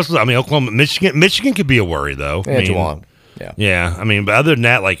 yeah, who else? Oklahoma, Michigan could be a worry, though. Yeah, Juwan. Yeah. Yeah. But other than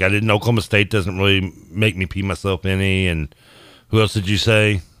that, like, Oklahoma State doesn't really make me pee myself any. And who else did you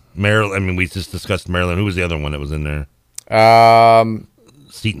say? Maryland. We just discussed Maryland. Who was the other one that was in there?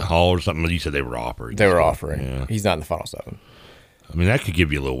 Seton Hall or something. You said they were offering. They were offering. Yeah. He's not in the Final 7. That could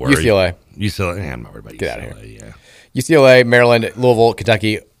give you a little worry. UCLA. I'm not worried about UCLA. Get out of here. Yeah. UCLA, Maryland, Louisville,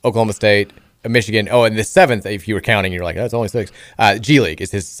 Kentucky, Oklahoma State, Michigan. Oh, and the 7th, if you were counting, you're like, that's only 6. G League is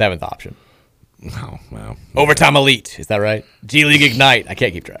his 7th option. Oh, wow. Overtime Elite. Is that right? G League Ignite. I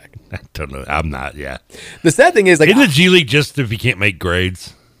can't keep track. I don't know. I'm not, yeah. The sad thing is, like, isn't the G League just if you can't make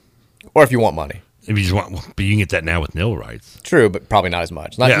grades? Or if you want money. If you just want, but you can get that now with nil rights. True, but probably not as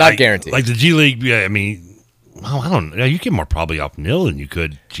much. Not guaranteed. Like the G League, I don't know. You get more probably off nil than you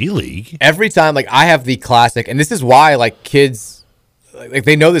could G League. Every time, like, I have the classic, and this is why, like, kids, like,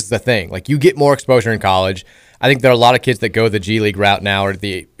 they know this is a thing. Like, you get more exposure in college. I think there are a lot of kids that go the G League route now or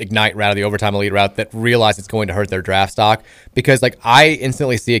the Ignite route or the Overtime Elite route that realize it's going to hurt their draft stock because, like, I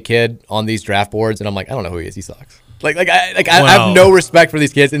instantly see a kid on these draft boards, and I'm like, I don't know who he is. He sucks. I have no respect for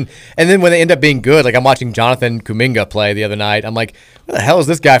these kids, and then when they end up being good, like I'm watching Jonathan Kuminga play the other night. I'm like, where the hell is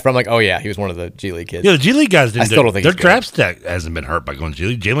this guy from? I'm like, oh yeah, he was one of the G League kids. Yeah, the G League guys didn't. I still don't think their draft stack hasn't been hurt by going to G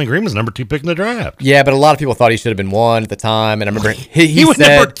League. Jalen Green was number 2 pick in the draft. Yeah, but a lot of people thought he should have been 1 at the time, and I remember he was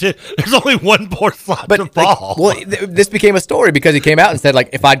said, number 2. There's only 1 more slot to fall. This became a story because he came out and said, like,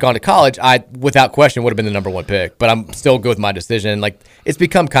 if I'd gone to college, I without question would have been the number 1 pick. But I'm still good with my decision. Like, it's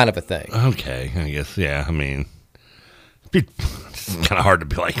become kind of a thing. Okay, I guess. Yeah, it's kind of hard to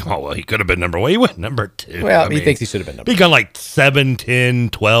be like, oh, well, he could have been number 1. He went number 2. Well, he thinks he should have been number 2. He got like 7, 10,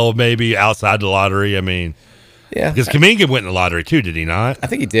 12 maybe outside the lottery. Yeah. Because Kuminga went in the lottery too, did he not? I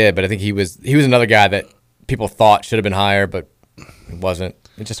think he did, but I think he was another guy that people thought should have been higher, but it wasn't.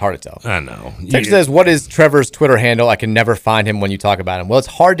 It's just hard to tell. I know. Text says, what is Trevor's Twitter handle? I can never find him when you talk about him. Well, it's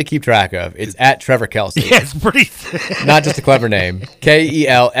hard to keep track of. It's at Trevor Kelsey. Yeah, it's pretty not just a clever name. Kelsey.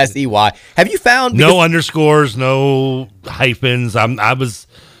 Have you found no underscores, no hyphens? I was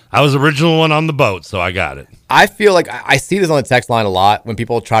original one on the boat, so I got it. I feel like I see this on the text line a lot when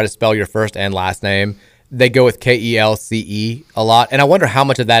people try to spell your first and last name. They go with Kelce a lot, and I wonder how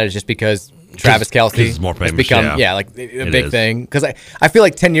much of that is just because Travis Kelce is more famous. Has become like a big thing. Because I feel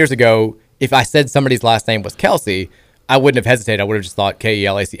like 10 years ago, if I said somebody's last name was Kelce, I wouldn't have hesitated. I would have just thought Kelcey,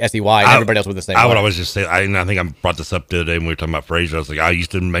 and everybody else would the same. I would always just say. I think I brought this up the other day when we were talking about Frazier. I was like, I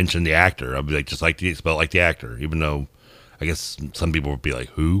used to mention the actor. I'd be like, just like the spell like the actor, even though I guess some people would be like,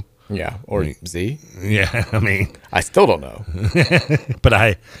 who? Yeah, or Z. Yeah, I still don't know. But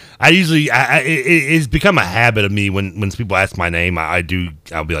I usually it's become a habit of me when people ask my name, I'll be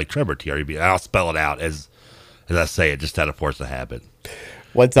like Trevor TREB. I'll spell it out as I say it, just out of force of habit.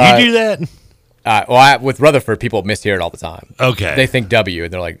 You do that? With Rutherford, people mishear it all the time. Okay, they think W,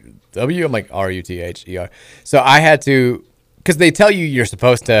 and they're like W. I'm like RUTHER. So I had to, because they tell you you're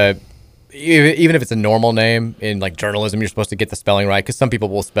supposed to. Even if it's a normal name in like journalism, you're supposed to get the spelling right because some people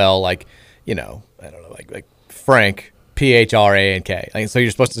will spell like, I don't know, like Frank, Phrank. Like, so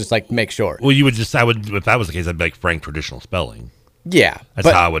you're supposed to just like make sure. Well, if that was the case, I'd be like Frank traditional spelling. Yeah. That's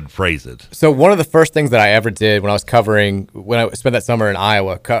how I would phrase it. So one of the first things that I ever did when I spent that summer in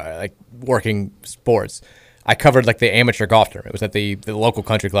Iowa, like working sports, I covered like the amateur golf tournament. It was at the local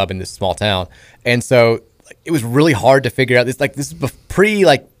country club in this small town. And so like, it was really hard to figure out this is pre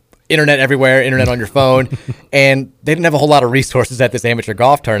like internet everywhere, internet on your phone. And they didn't have a whole lot of resources at this amateur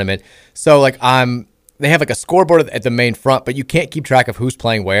golf tournament. So like they have like a scoreboard at the main front, but you can't keep track of who's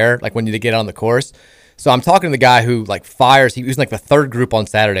playing where, like when you get on the course. So I'm talking to the guy who like fires. He was in like the third group on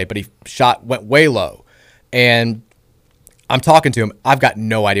Saturday, but he went way low. And I'm talking to him. I've got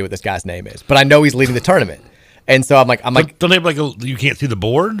no idea what this guy's name is, but I know he's leading the tournament. And so I'm like, don't they have you can't see the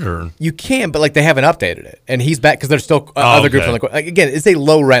board, or you can, but like they haven't updated it, and he's back because there's still other groups on the course. Like, again, it's a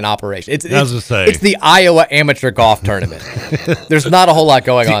low rent operation. It's the Iowa Amateur Golf Tournament. There's not a whole lot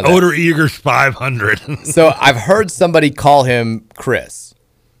going on. Oder Eagers 500. So I've heard somebody call him Chris,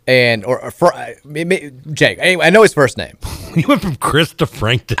 or Jake. Anyway, I know his first name. You went from Chris to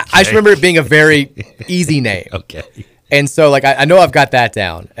Frank to Jake. I just remember it being a very easy name. Okay. And so, like, I know I've got that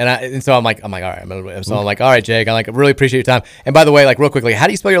down, and so I'm like, all right. So I'm like, all right, Jake. I really appreciate your time. And by the way, like, real quickly, how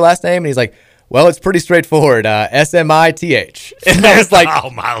do you spell your last name? And he's like, well, it's pretty straightforward, Smith. And I was like, oh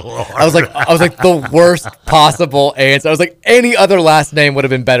my Lord. I was like the worst possible answer. I was like, any other last name would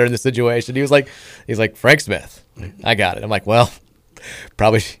have been better in this situation. He's like Frank Smith. I got it. I'm like, well,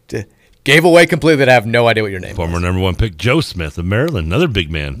 probably gave away completely that I have no idea what your name is. Former number one pick, Joe Smith of Maryland, another big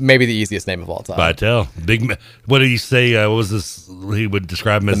man. Maybe the easiest name of all time. Vitale. Big man. What did he say? What was this? He would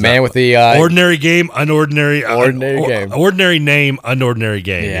describe him as the man with the ordinary game, unordinary. Game. Ordinary name, unordinary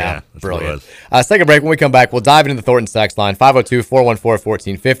game. Yeah, that's brilliant. Let's take a break. When we come back, we'll dive into the Thornton sex line,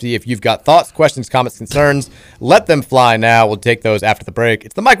 502-414-1450. If you've got thoughts, questions, comments, concerns, let them fly now. We'll take those after the break.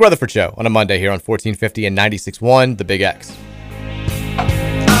 It's the Mike Rutherford Show on a Monday here on 1450 and 96.1, The Big X.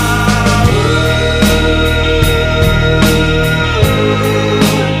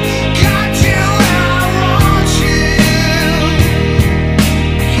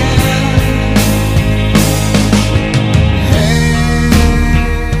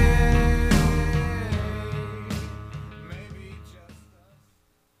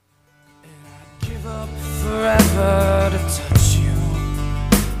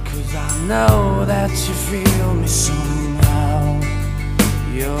 Know that you feel me somehow.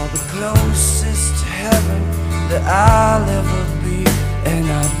 You're the closest to heaven that I'll ever be, and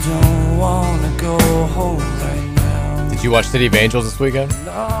I don't wanna go home right now. Did you watch City of Angels this weekend?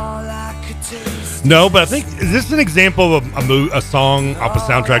 No, but I think is this an example of a song off a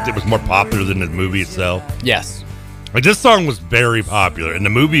soundtrack that was more popular than the movie itself? Yes. Like this song was very popular, and the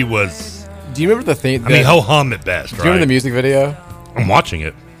movie was. Do you remember the thing? I mean, ho hum at best. Do you remember the music video? I'm watching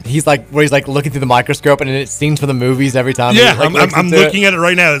it. He's like looking through the microscope, and it's scenes from the movies every time. Yeah, I'm looking at it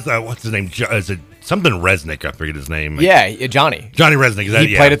right now. What's his name? Is it something Resnick? I forget his name. Yeah, Johnny Resnick. Is that,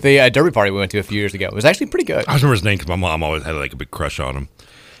 he played at the derby party we went to a few years ago. It was actually pretty good. I remember his name because my mom always had like a big crush on him.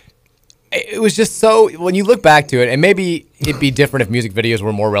 It was just so, when you look back to it, and maybe it'd be different if music videos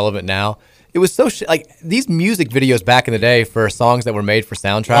were more relevant now. It was so like these music videos back in the day for songs that were made for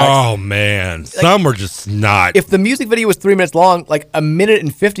soundtracks. Oh man, some were just not. If the music video was 3 minutes long, like a minute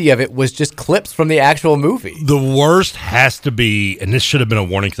and 50 of it was just clips from the actual movie. The worst has to be, and this should have been a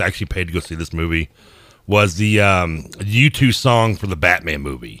warning because I actually paid to go see this movie, was the U2 song for the Batman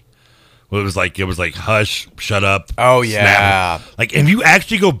movie. Well, it was like hush, shut up. Oh yeah. Snap. Like if you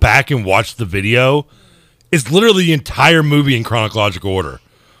actually go back and watch the video, it's literally the entire movie in chronological order.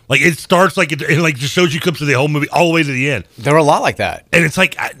 Like it starts like it like just shows you clips of the whole movie all the way to the end. There were a lot like that, and it's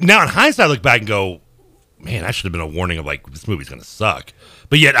like now in hindsight, I look back and go, "Man, that should have been a warning of like this movie's gonna suck."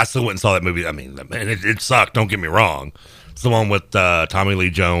 But yet, I still went and saw that movie. I mean, man, it sucked. Don't get me wrong. It's the one with Tommy Lee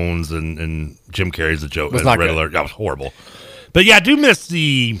Jones and Jim Carrey's the joke. Was not Red good. Alert. That was horrible. But yeah, I do miss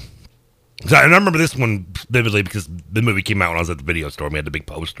the. And I remember this one vividly because the movie came out when I was at the video store. We had the big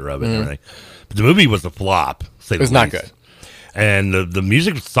poster of it and everything. But the movie was a flop. It was not good. And the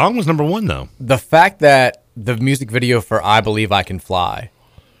music song was number one, though. The fact that the music video for I Believe I Can Fly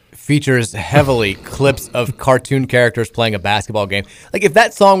features heavily clips of cartoon characters playing a basketball game. Like, if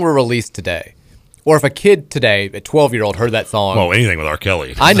that song were released today, or if a kid today, a 12-year-old, heard that song. Well, anything with R.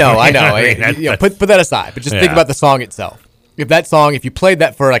 Kelly. I know. Put that aside. But just think about the song itself. If you played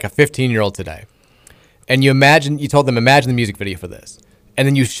that for like a 15-year-old today, and you told them, imagine the music video for this, and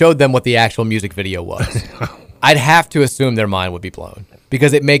then you showed them what the actual music video was, I'd have to assume their mind would be blown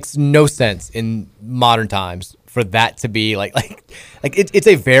because it makes no sense in modern times for that to be it's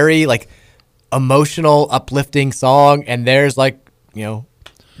a very like emotional, uplifting song, and there's like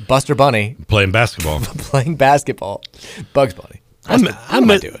Buster Bunny playing basketball. playing basketball. Bugs Bunny.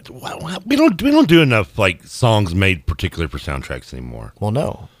 We don't do enough like songs made particularly for soundtracks anymore. Well,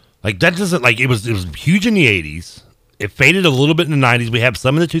 no. Like that doesn't like it was huge in the 80s. It faded a little bit in the 90s. We have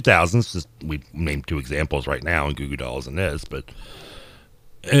some in the 2000s. Just, we named 2 examples right now, and Goo Goo Dolls and this. But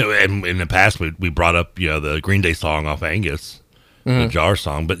and in the past, we brought up the Green Day song off Angus, the Jar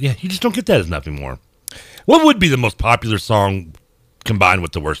song. But yeah, you just don't get that enough anymore. What would be the most popular song combined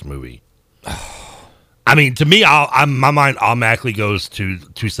with the worst movie? I mean, to me, my mind automatically goes to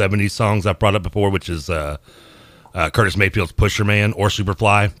 270s songs I've brought up before, which is Curtis Mayfield's Pusher Man or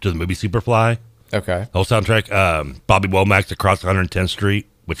Superfly, to the movie Superfly. Okay. Whole soundtrack. Bobby Womack's Across 110th Street,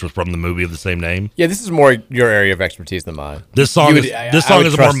 which was from the movie of the same name. Yeah, this is more your area of expertise than mine. This song is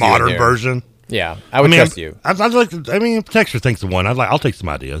a more modern version. Yeah, I would trust you. I'd like to, if Texture thinks of one, I'll take some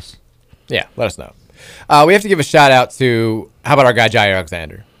ideas. Yeah, let us know. We have to give a shout out to, how about our guy Jair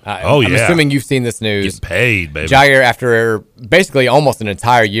Alexander? I'm assuming you've seen this news. Get paid, baby. Jair, after basically almost an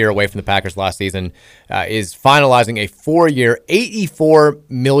entire year away from the Packers last season, is finalizing a 4-year, $84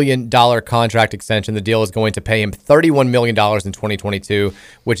 million contract extension. The deal is going to pay him $31 million in 2022,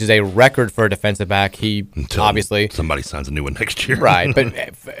 which is a record for a defensive back. Obviously somebody signs a new one next year. Right, but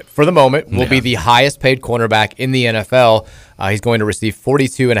for the moment, will be the highest paid cornerback in the NFL. He's going to receive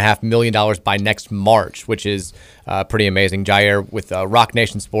 $42.5 million by next March, which is pretty amazing. Jair with Rock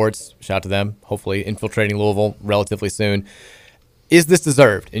Nation Sports, shout out to them, hopefully infiltrating Louisville relatively soon. Is this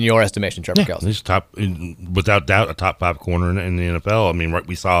deserved in your estimation, Trevor Kelsey? He's without doubt, a top 5 corner in the NFL. I mean,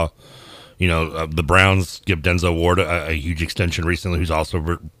 we saw, the Browns give Denzel Ward a huge extension recently, who's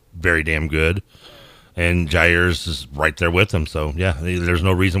also very damn good. And Jair's is right there with him. So, yeah, there's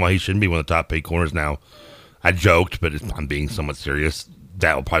no reason why he shouldn't be one of the top paid corners now. I joked, but I'm being somewhat serious.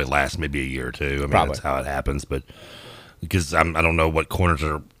 That will probably last maybe a year or two. I mean, that's how it happens. But because I don't know what corners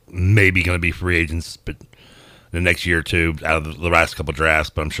are maybe going to be free agents, but the next year or two out of the last couple drafts,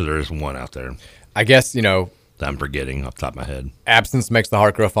 but I'm sure there is one out there. I guess, I'm forgetting off the top of my head. Absence makes the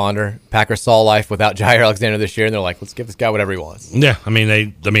heart grow fonder. Packers saw life without Jair Alexander this year, and they're like, let's give this guy whatever he wants. Yeah, I mean, they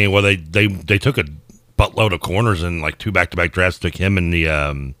took a buttload of corners in like 2 back-to-back drafts. Took him in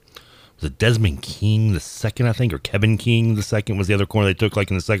the was it Desmond King the second, I think, or Kevin King the second was the other corner they took like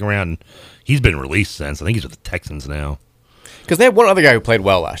in the second round. And he's been released since. I think he's with the Texans now. Because they had one other guy who played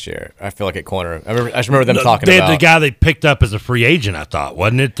well last year, I feel like, at corner. I just remember them talking about. The guy they picked up as a free agent, I thought,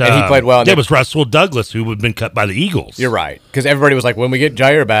 wasn't it? And he played well. It was Russell Douglas, who had been cut by the Eagles. You're right. Because everybody was like, when we get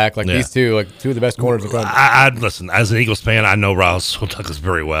Jair back, these two, two of the best corners in the country. Listen, as an Eagles fan, I know Russell Douglas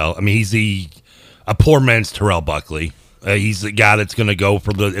very well. I mean, he's a poor man's Terrell Buckley. He's the guy that's going to go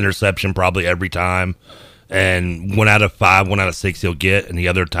for the interception probably every time. And 1 out of 5, 1 out of 6 he'll get. And the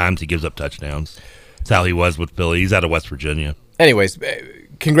other times he gives up touchdowns. That's how he was with Philly. He's out of West Virginia. Anyways,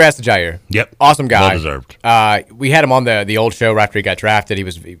 congrats to Jair. Yep. Awesome guy. Well deserved. We had him on the old show right after he got drafted. He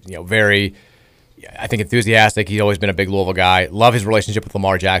was very, I think, enthusiastic. He's always been a big Louisville guy. Love his relationship with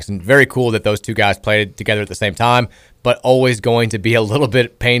Lamar Jackson. Very cool that those two guys played together at the same time, but always going to be a little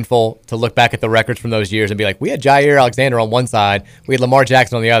bit painful to look back at the records from those years and be like, we had Jair Alexander on one side, we had Lamar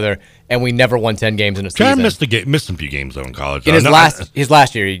Jackson on the other, and we never won 10 games in a season. Jair missed a few games though in college. In his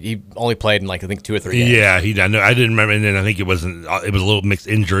last year, he only played in I think 2 or 3 games. Yeah, I didn't remember, and then I think it was a little mixed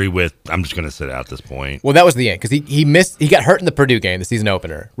injury with I'm just going to sit out at this point. Well, that was the end because he got hurt in the Purdue game, the season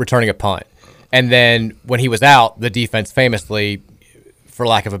opener, returning a punt. And then when he was out, the defense famously, for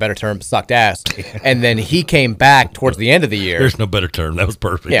lack of a better term, sucked ass. And then he came back towards the end of the year. There's no better term. That was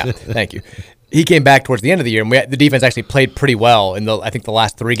perfect. Yeah, thank you. He came back towards the end of the year, and the defense actually played pretty well in I think the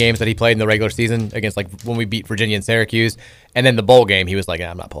last 3 games that he played in the regular season against when we beat Virginia and Syracuse. And then the bowl game, he was like,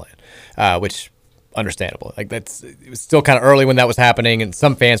 I'm not playing, which understandable. It was still kind of early when that was happening, and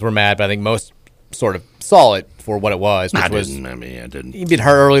some fans were mad, but I think most sort of saw it for what it was. I didn't. He'd been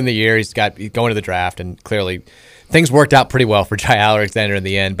hurt early in the year. He's going to the draft, and clearly things worked out pretty well for Jair Alexander in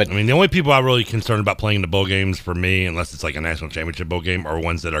the end. But I mean, the only people I'm really concerned about playing in the bowl games for me, unless it's like a national championship bowl game, are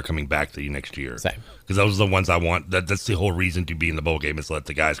ones that are coming back to you next year. Same. Because those are the ones I want. That's the whole reason to be in the bowl game is to let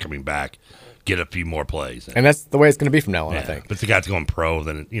the guys coming back get a few more plays. And that's the way it's going to be from now on, I think. But if the guy's going pro,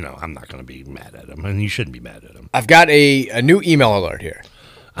 then I'm not going to be mad at him, and you shouldn't be mad at him. I've got a new email alert here.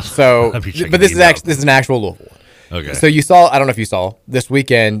 So, but this is an actual Louisville one. Okay. So I don't know if you saw, this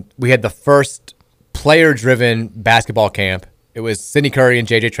weekend we had the first player-driven basketball camp. It was Sidney Curry and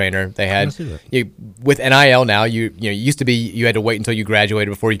JJ Traynor. They had with NIL now. You used to be you had to wait until you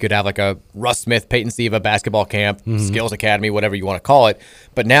graduated before you could have like a Russ Smith, Peyton Siva basketball camp, Skills Academy, whatever you want to call it.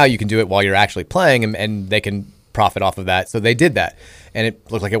 But now you can do it while you're actually playing, and they can profit off of that. So they did that, and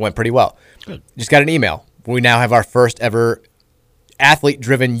it looked like it went pretty well. Good. Just got an email. We now have our first ever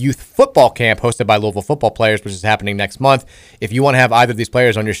athlete-driven youth football camp hosted by Louisville football players, which is happening next month. If you want to have either of these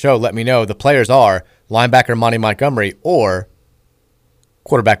players on your show, let me know. The players are linebacker Monty Montgomery or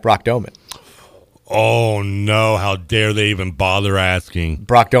quarterback Brock Doman. Oh, no. How dare they even bother asking?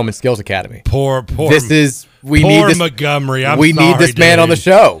 Brock Doman Skills Academy. Poor We need this Montgomery. We need this man on the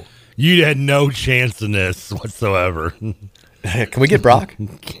show. You had no chance in this whatsoever. Can we get Brock?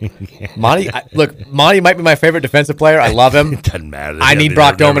 Monty, Monty might be my favorite defensive player. I love him. It doesn't matter. I need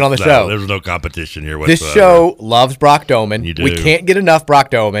Brock Doman on the show. There's no competition here whatsoever. This show loves Brock Doman. You do. We can't get enough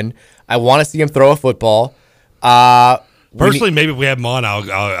Brock Doman. I want to see him throw a football. Personally, maybe if we have him on,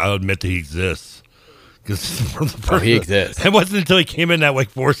 I'll admit that he exists. He exists. It wasn't until he came in that Wake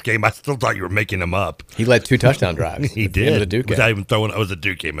Forest game I still thought you were making him up. He led 2 touchdown drives. He at the end of did. the Duke game. Without even throwing. It was a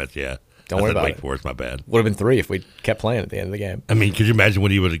Duke game. Yeah. Don't worry about Wake it. Forest, my bad. Would have been 3 if we kept playing at the end of the game. I mean, could you imagine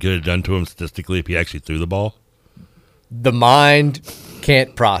what he would have done to him statistically if he actually threw the ball? The mind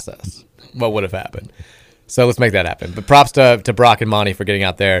can't process what would have happened. So let's make that happen. But props to Brock and Monty for getting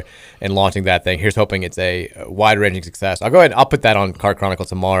out there and launching that thing. Here's hoping it's a wide-ranging success. I'll go ahead and I'll put that on Card Chronicle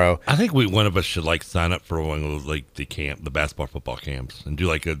tomorrow. I think one of us should sign up for one of those the basketball football camps, and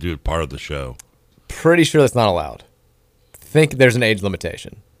do a part of the show. Pretty sure that's not allowed. Think there's an age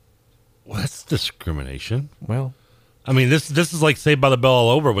limitation. Well, that's discrimination. Well, I mean, this is like Saved by the Bell all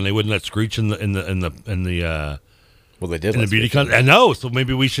over when they wouldn't let Screech in the well, they did in the beauty contest. I know, so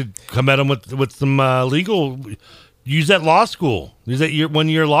maybe we should come at them with some legal. Use that law school. Use that 1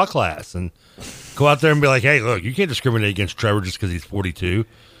 year law class, and go out there and be like, hey, look, you can't discriminate against Trevor just because he's 42.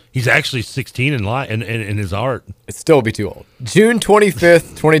 He's actually 16 in his art. It still would be too old. June 25th,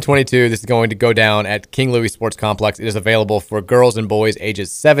 2022. This is going to go down at King Louis Sports Complex. It is available for girls and boys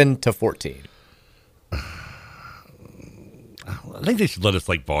ages 7 to 14. I think they should let us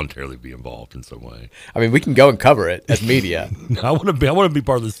voluntarily be involved in some way. I mean, we can go and cover it as media. I want to be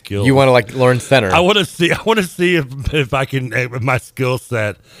part of the skill. You want to learn center. I want to see if I can, if my skill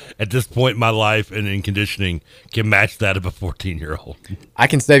set at this point in my life and in conditioning can match that of a 14-year-old. I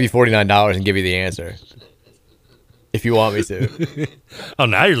can save you $49 and give you the answer if you want me to. Oh,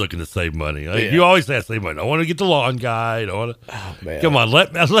 now you're looking to save money. You always say save money. I want to get the lawn guy. Come on,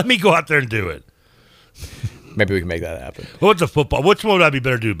 let me go out there and do it. Maybe we can make that happen. What's a football? Which one would I be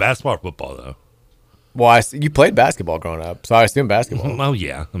better to do? Basketball or football, though? Well, you played basketball growing up, so I assume basketball. Oh,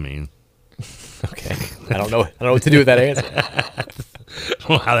 yeah. I mean. Okay. I don't know what to do with that answer. I don't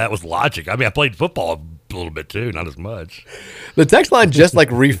know how that was logic. I mean, I played football a little bit, too. Not as much. The text line just,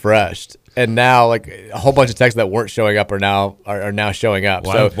 refreshed. And now, a whole bunch of texts that weren't showing up are now showing up.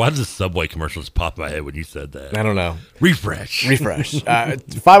 Why does the Subway commercial just pop in my head when you said that? I don't know. Refresh.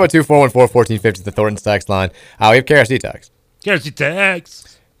 502-414-1450 is the Thornton's text line. We have KRC text. KRC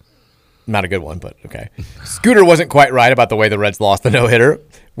text. Not a good one, but okay. Scooter wasn't quite right about the way the Reds lost the no-hitter.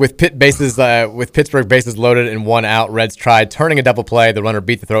 With Pittsburgh bases loaded and 1 out, Reds tried turning a double play. The runner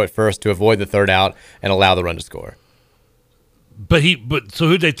beat the throw at first to avoid the 3rd out and allow the run to score. So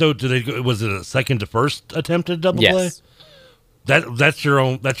who'd they throw? Was it a second to first attempt at double play? Yes. That's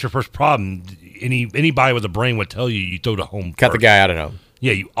your first problem. Anybody with a brain would tell you throw to home. Cut first. the guy out at home.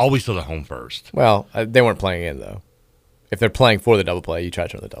 Yeah, you always throw to home first. Well, they weren't playing in though. If they're playing for the double play, you try to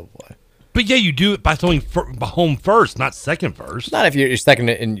turn the double play. But yeah, you do it by throwing home first, not second first. Not if you're second,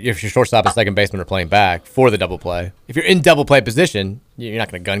 and if your shortstop and second baseman are playing back for the double play. If you're in double play position, you're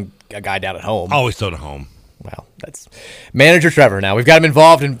not going to gun a guy down at home. Always throw to home. Well, that's manager Trevor now. We've got him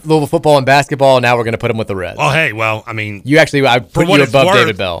involved in Louisville football and basketball, and now we're going to put him with the Reds. Oh, hey, well, I mean. I put you above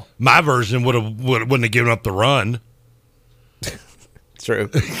David Bell. My version wouldn't have given up the run.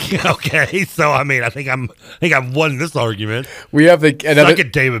 True. Okay, so I mean, I think I've won this argument. We have Suck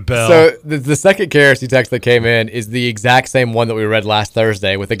it, David Bell. So the second KRC text that came in is the exact same one that we read last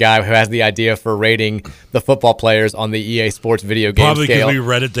Thursday with a guy who has the idea for rating the football players on the EA Sports video game Probably scale. because we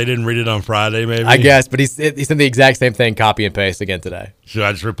read it, they didn't read it on Friday, maybe. I guess, but he sent the exact same thing, copy and paste again today. Should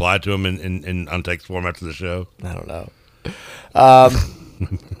I just reply to him in on text form after the show? I don't know.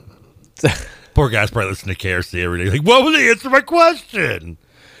 Poor guy's probably listening to KRC every day. What was the answer to my question?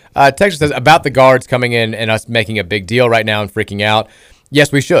 Texter says, about the guards coming in and us making a big deal right now and freaking out.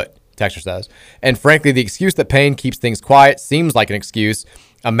 Yes, we should, Texter says. And frankly, the excuse that Payne keeps things quiet seems like an excuse.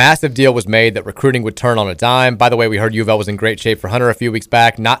 A massive deal was made that recruiting would turn on a dime. By the way, we heard U of L was in great shape for Hunter a few weeks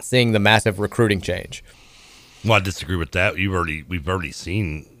back, not seeing the massive recruiting change. Well, I disagree with that. We've already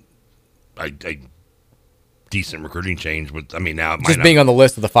seen a decent recruiting change. With now it just being on the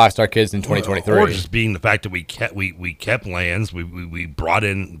list of the 5-star kids in 2023, or just being the fact that we kept Lands, we brought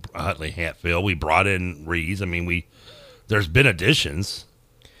in Huntley Hatfield, we brought in Rees. There's been additions.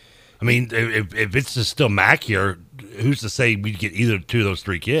 I mean, if it's just still Mac here, who's to say we get either two of those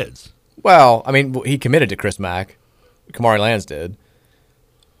three kids? Well, I mean, he committed to Chris Mack. Kamari Lands did.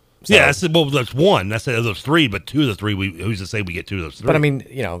 So, yeah, that's one. That's those three, but two of the three, who's to say we get two of those three? But I mean,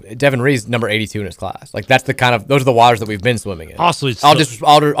 Devin Reed's number 82 in his class. Like that's those are the waters that we've been swimming in. Also,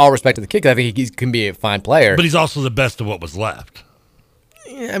 all respect to the kid, 'cause I think he can be a fine player. But he's also the best of what was left.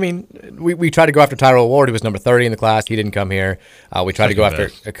 I mean, we tried to go after Tyrell Ward, who was number 30 in the class. He didn't come here. We tried to go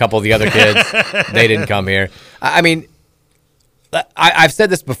after a couple of the other kids. They didn't come here. I mean, I've said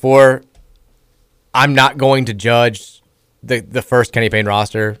this before. I'm not going to judge the first Kenny Payne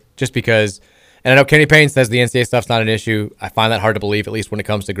roster just because, and I know Kenny Payne says the NCAA stuff's not an issue. I find that hard to believe, at least when it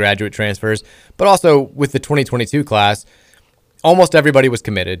comes to graduate transfers. But also with the 2022 class, almost everybody was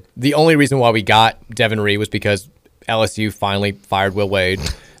committed. The only reason why we got Devin Reed was because LSU finally fired Will Wade.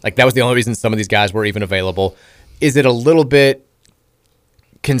 Like that was the only reason some of these guys were even available. Is it a little bit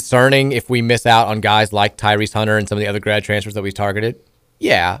concerning if we miss out on guys like Tyrese Hunter and some of the other grad transfers that we targeted?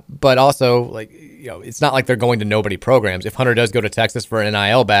 Yeah, but also it's not like they're going to nobody programs. If Hunter does go to Texas for an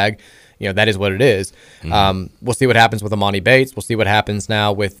NIL bag, that is what it is. Mm-hmm. We'll see what happens with Amani Bates. We'll see what happens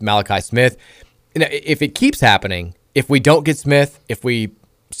now with Malachi Smith. If it keeps happening, if we don't get Smith, if we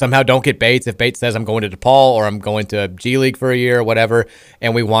somehow don't get Bates, if Bates says I'm going to DePaul or I'm going to G League for a year or whatever,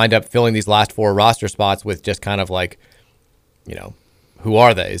 and we wind up filling these last 4 roster spots with just kind of like, who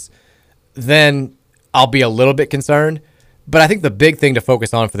are these? Then I'll be a little bit concerned. But I think the big thing to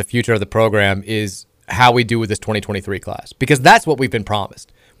focus on for the future of the program is how we do with this 2023 class, because that's what we've been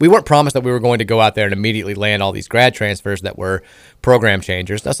promised. We weren't promised that we were going to go out there and immediately land all these grad transfers that were program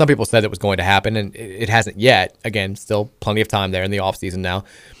changers. Now, some people said it was going to happen, and it hasn't yet. Again, still plenty of time there in the offseason now.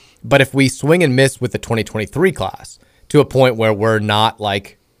 But if we swing and miss with the 2023 class to a point where we're not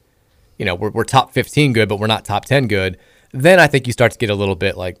like, we're top 15 good, but we're not top 10 good, then I think you start to get a little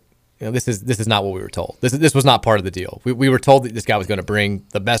bit like, this is not what we were told. This was not part of the deal. We were told that this guy was going to bring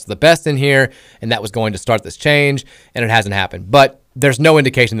the best of the best in here, and that was going to start this change, and it hasn't happened. But there's no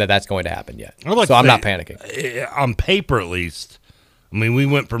indication that that's going to happen yet. So I'm not panicking. On paper, at least. I mean, we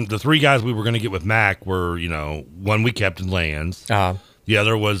went from the 3 guys we were going to get with Mac were, one we kept in Lands. Uh-huh. The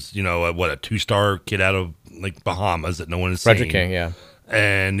other was, a 2-star kid out of like Bahamas that no one has Frederick seen. King, yeah.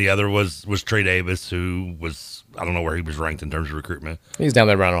 And the other was Trey Davis, who was, I don't know where he was ranked in terms of recruitment. He's down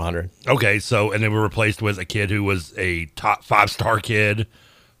there around 100. Okay, so, and then we were replaced with a kid who was a top 5-star kid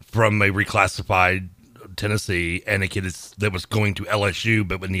from a reclassified Tennessee, and a kid that was going to LSU,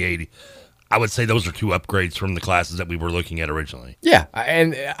 but in the 80. I would say those are 2 upgrades from the classes that we were looking at originally. Yeah,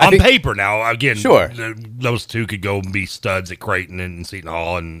 and on paper now, again, sure, those 2 could go and be studs at Creighton and Seton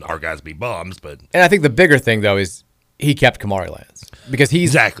Hall, and our guys be bums. But I think the bigger thing though is he kept Kamari Lands because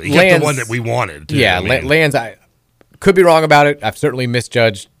he's exactly he kept the one that we wanted. Too, yeah, Lands. I could be wrong about it. I've certainly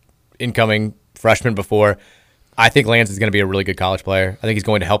misjudged incoming freshmen before. I think Lance is going to be a really good college player. I think he's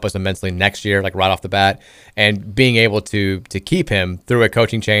going to help us immensely next year, like right off the bat. And being able to keep him through a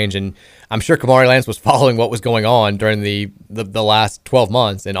coaching change, and I'm sure Kamari Lance was following what was going on during the last 12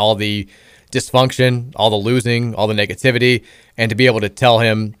 months and all the dysfunction, all the losing, all the negativity, and to be able to tell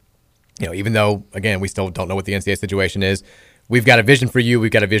him, even though, again, we still don't know what the NCAA situation is, we've got a vision for you,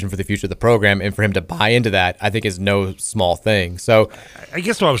 we've got a vision for the future of the program, and for him to buy into that, I think is no small thing. So I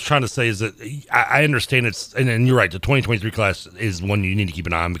guess what I was trying to say is that I understand and you're right, the 2023 class is one you need to keep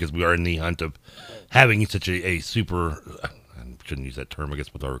an eye on because we are in the hunt of having such a super, I shouldn't use that term, I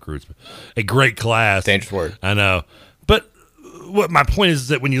guess, with our recruits, but a great class. Dangerous word. I know. But what my point is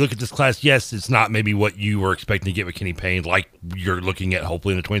that when you look at this class, yes, it's not maybe what you were expecting to get with Kenny Payne, like you're looking at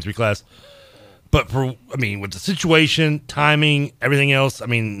hopefully in the 23 class. But with the situation, timing, everything else,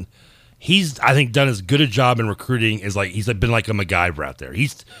 he's, I think, done as good a job in recruiting as he's been like a MacGyver out there.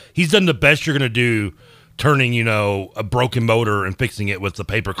 He's done the best you're going to do, turning, a broken motor and fixing it with a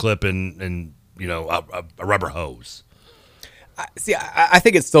paper clip and a rubber hose. See, I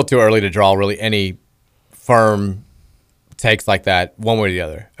think it's still too early to draw really any firm takes like that one way or the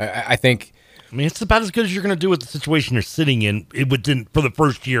other. I think. It's about as good as you're going to do with the situation you're sitting in for the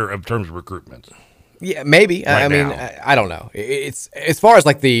first year of terms of recruitment. Yeah, maybe. I don't know. It's as far as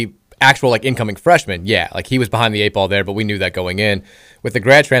the actual incoming freshman. Yeah, he was behind the 8 ball there, but we knew that going in. With the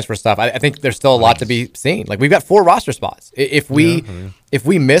grad transfer stuff, I think there's still a lot to be seen. We've got 4 roster spots. If we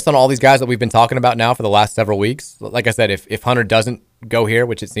miss on all these guys that we've been talking about now for the last several weeks, like I said, if Hunter doesn't go here,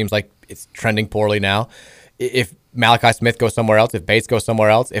 which it seems like it's trending poorly now, if Malachi Smith goes somewhere else, if Bates goes somewhere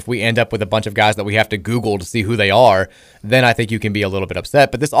else, if we end up with a bunch of guys that we have to Google to see who they are, then I think you can be a little bit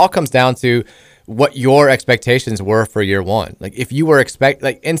upset. But this all comes down to what your expectations were for year one. Like if you were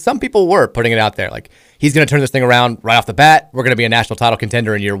and some people were putting it out there, like he's going to turn this thing around right off the bat. We're going to be a national title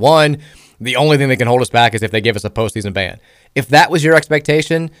contender in year one. The only thing that can hold us back is if they give us a postseason ban. If that was your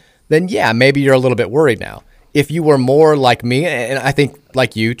expectation, then yeah, maybe you're a little bit worried now. If you were more like me, and I think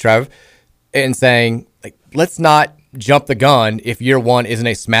like you, Trev, and saying, like, let's not jump the gun if year one isn't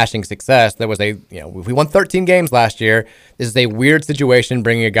a smashing success. There was we won 13 games last year. This is a weird situation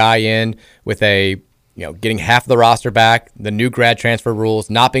bringing a guy in with getting half of the roster back, the new grad transfer rules,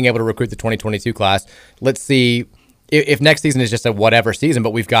 not being able to recruit the 2022 class. Let's see if next season is just a whatever season,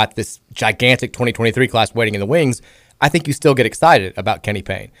 but we've got this gigantic 2023 class waiting in the wings. I think you still get excited about Kenny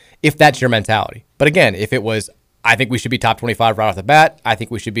Payne if that's your mentality. But again, if it was, I think we should be top 25 right off the bat, I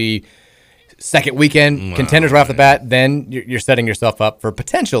think we should be second weekend contenders right off the bat, then you're setting yourself up for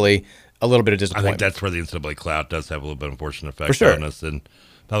potentially a little bit of disappointment. I think that's where the NCAA clout does have a little bit of unfortunate effect for sure. on us. And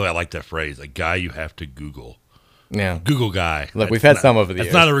by the way, I like that phrase, a guy you have to Google. Yeah. Google guy. Look, we've had some over the years.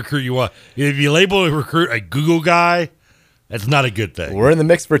 It's not a recruit you want. If you label a recruit a Google guy, that's not a good thing. We're in the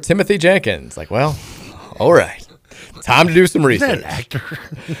mix for Timothy Jenkins. Like, well, all right. Time to do some research. Is that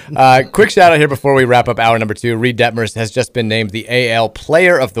an actor? Quick shout out here before we wrap up hour number 2. Reed Detmers has just been named the AL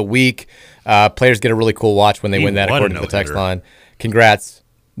Player of the Week. Players get a really cool watch when they win that, according to the text line. Congrats.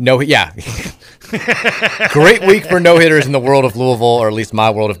 Great week for no-hitters in the world of Louisville, or at least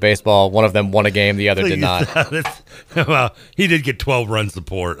my world of baseball. One of them won a game, the other did not. Well, he did get 12 run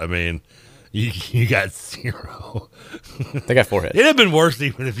support. I mean, you got 0. They got 4 hits. It'd have been worse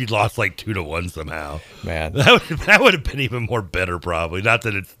even if you'd lost like 2-1 somehow. Man. That would have been even more bitter, probably. Not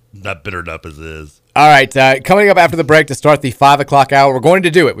that it's not bitter enough as it is. All right, coming up after the break to start the 5 o'clock hour, we're going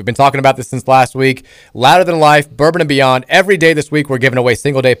to do it. We've been talking about this since last week. Louder Than Life, Bourbon and Beyond. Every day this week, we're giving away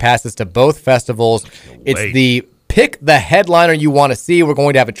single-day passes to both festivals. It's the pick the headliner you want to see. We're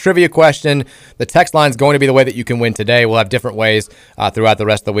going to have a trivia question. The text line is going to be the way that you can win today. We'll have different ways throughout the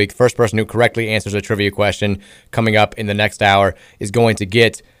rest of the week. First person who correctly answers a trivia question coming up in the next hour is going to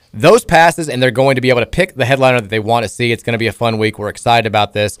get those passes, and they're going to be able to pick the headliner that they want to see. It's going to be a fun week. We're excited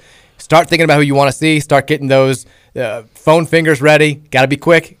about this. Start thinking about who you want to see. Start getting those phone fingers ready. Got to be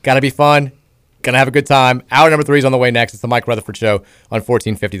quick. Got to be fun. Going to have a good time. Hour number 3 is on the way next. It's the Mike Rutherford Show on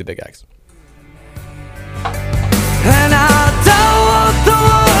 1450 The Big X. And I don't want the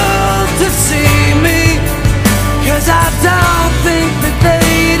world to see me, 'cause I don't think that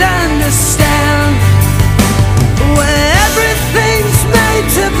they'd understand. When everything's made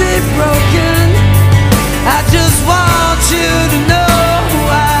to be broken, I just want you to know who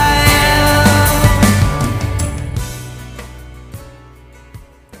I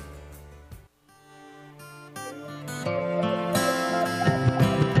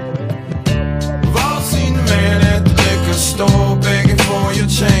We've all seen the man at the liquor store begging for your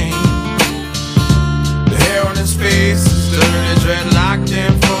change. The hair on his face is dirty, dreadlocked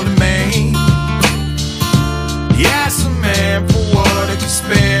in for the main. He asked a man for what he could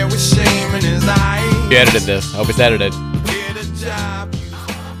spare with shame in his eyes. You edited this. I hope it's edited.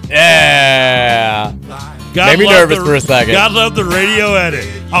 Yeah. Made me nervous for a second. God love the radio edit.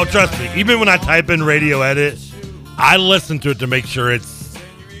 Oh, trust me. Even when I type in radio edit, I listen to it to make sure it's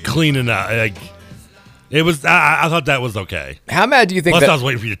clean enough. Like, it was. I thought that was okay. How mad do you think? Plus, I was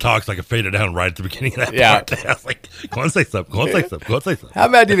waiting for you to talk, so I could fade it down right at the beginning of that part. I was like, "Go on, say something. Go on, say something. Go on, say something." How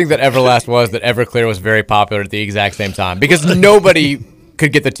mad do you think that Everlast was that Everclear was very popular at the exact same time? Because nobody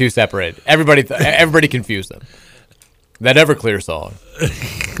could get the two separated. Everybody confused them. That Everclear song.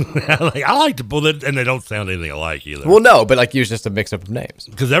 I like to pull it, and they don't sound anything alike either. Well, no, but like, it was just a mix-up of names.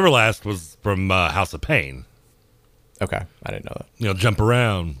 Because Everlast was from House of Pain. Okay, I didn't know that. You know, Jump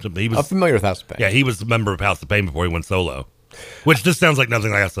Around. I'm familiar with House of Pain. Yeah, he was a member of House of Pain before he went solo. Which just sounds like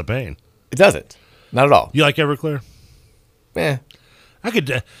nothing like House of Pain. It doesn't. Not at all. You like Everclear? Yeah.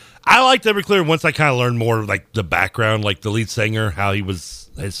 I liked Everclear once I kind of learned more of like the background, like the lead singer, how he was,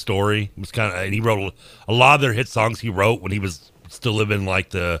 his story was kind of, and he wrote a lot of their hit songs he wrote when he was still living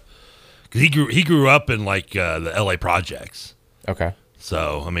like because he grew up in like the LA projects. Okay.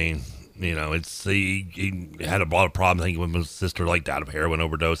 So, I mean, you know, he had a lot of problems. I think when his sister like died of heroin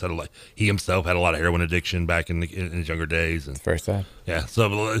overdose, he himself had a lot of heroin addiction back in his younger days. And it's very sad. Yeah.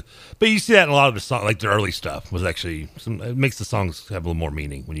 So, but you see that in a lot of the songs, like the early stuff was actually it makes the songs have a little more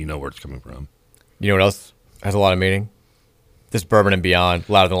meaning when you know where it's coming from. You know what else has a lot of meaning? This Bourbon and Beyond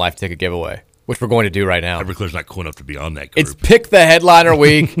Louder Than Life ticket giveaway, which we're going to do right now. Everclear's not cool enough to be on that group. It's Pick the Headliner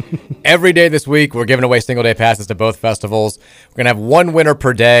week. Every day this week, we're giving away single-day passes to both festivals. We're going to have one winner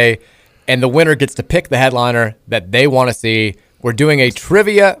per day, and the winner gets to pick the headliner that they want to see We're doing a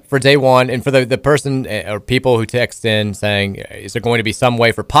trivia for day one. And for the person or people who text in saying, is there going to be some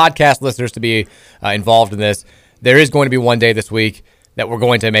way for podcast listeners to be involved in this? There is going to be one day this week that we're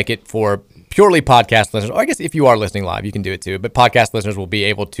going to make it for purely podcast listeners. Or I guess if you are listening live, you can do it too. But podcast listeners will be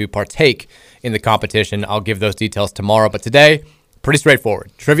able to partake in the competition. I'll give those details tomorrow. But today, pretty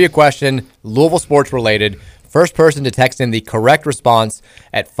straightforward. Trivia question, Louisville sports related. First person to text in the correct response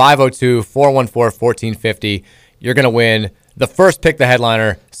at 502-414-1450. You're going to win the first Pick the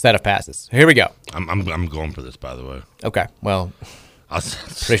Headliner set of passes. Here we go. I'm going for this, by the way. Okay. Well,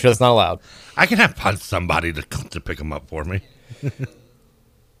 pretty sure that's not allowed. I can find somebody to pick them up for me.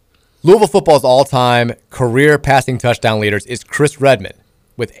 Louisville football's all-time career passing touchdown leaders is Chris Redman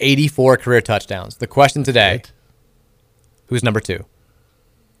with 84 career touchdowns. The question today, who's number 2?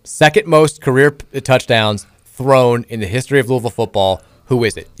 Second most career touchdowns thrown in the history of Louisville football. Who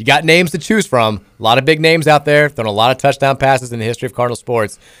is it? You got names to choose from. A lot of big names out there. Thrown a lot of touchdown passes in the history of Cardinal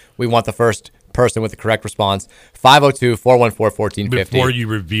sports. We want the first person with the correct response. 502-414-1450. Before you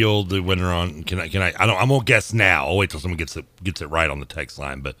reveal the winner on, can I? I won't guess now. I'll wait till someone gets it right on the text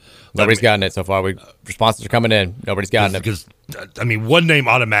line. But nobody's gotten it so far. Responses are coming in. Nobody's gotten it because one name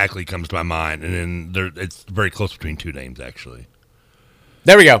automatically comes to my mind, and then it's very close between two names actually.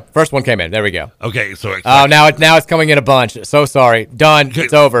 There we go. First one came in. There we go. Okay, so now it's coming in a bunch. So sorry. Done.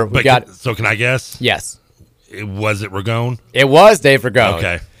 It's over. We got. So can I guess? Yes. Was it Ragone? It was Dave Ragone.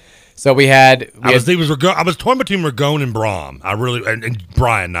 Okay. So we had. I was torn between Ragone and Brom. And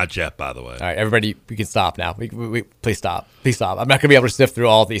Brian, not Jeff, by the way. All right, everybody, we can stop now. We please stop. Please stop. I'm not gonna be able to sift through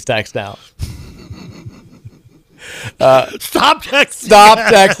all of these texts now. Stop texting. Stop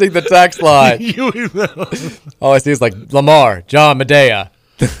texting the text line. All I see is like Lamar, John Medea.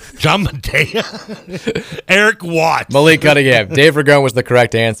 John Medea? Eric Watts. Malik Cunningham. Dave Ragone was the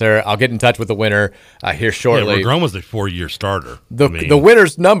correct answer. I'll get in touch with the winner here shortly. Yeah, Ragone was a 4-year starter. The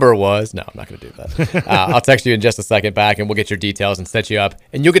winner's number was... No, I'm not going to do that. I'll text you in just a second back, and we'll get your details and set you up.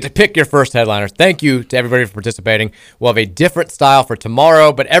 And you'll get to pick your first headliner. Thank you to everybody for participating. We'll have a different style for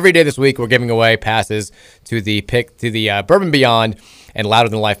tomorrow, but every day this week we're giving away passes to the Bourbon Beyond and Louder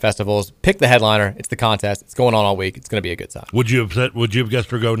Than Life festivals. Pick the headliner. It's the contest. It's going on all week. It's going to be a good time. Would you have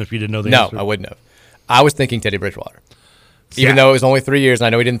guessed Ragone if you didn't know the answer? No, I wouldn't have. I was thinking Teddy Bridgewater. Even though it was only 3 years and I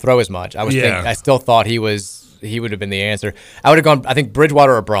know he didn't throw as much. I still thought he would have been the answer. I would have gone, I think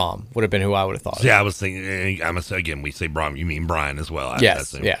Bridgewater or Brom would have been who I would have thought. Yeah, I was thinking, again, we say Brom, you mean Brian as well.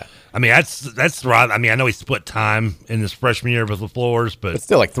 Yes, yeah. I mean, that's right. I mean, I know he split time in his freshman year with LaFleur's, but it's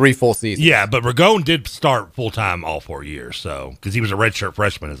still like 3 full seasons. Yeah, but Ragone did start full-time all 4 years, so because he was a redshirt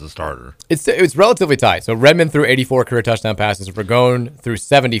freshman as a starter. It's relatively tight. So Redmond threw 84 career touchdown passes. Ragone threw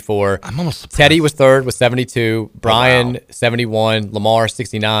 74. I'm almost surprised. Teddy was third with 72. Brian, 71. Lamar,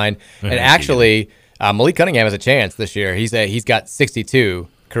 69. And actually, Malik Cunningham has a chance this year. He's got 62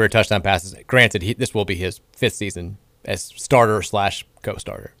 career touchdown passes. Granted, this will be his 5th season as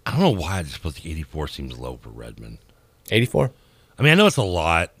starter/co-starter. I don't know why I just suppose the 84 seems low for Redmond. 84? I mean, I know it's a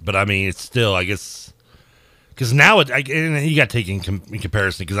lot, but I mean, it's still, I guess, because now and you got to take in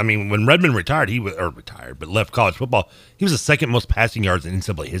comparison, because I mean, when Redmond retired, but left college football, he was the second most passing yards in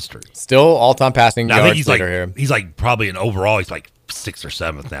NCAA history. Still all-time passing yards I think leader here. He's like probably in overall, he's like 6th or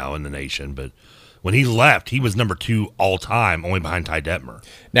 7th now in the nation, but when he left, he was number 2 all-time, only behind Ty Detmer.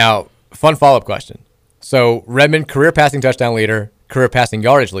 Now, fun follow-up question. So Redmond, career passing touchdown leader, career passing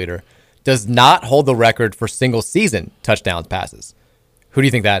yardage leader, does not hold the record for single season touchdowns passes. Who do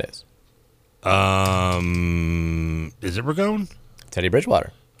you think that is? Is it Ragone? Teddy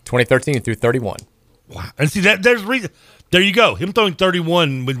Bridgewater, 2013 through 31. Wow. And see, there's reason. There you go. Him throwing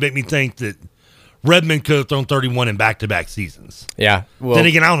 31 would make me think that Redmond could have thrown 31 in back-to-back seasons. Yeah. Well, then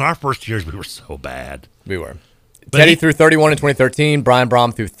again, our first years, we were so bad. We were. Teddy threw 31 in 2013. Brian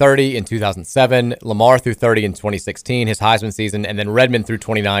Brom threw 30 in 2007. Lamar threw 30 in 2016, his Heisman season. And then Redmond threw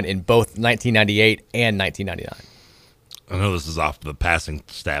 29 in both 1998 and 1999. I know this is off the passing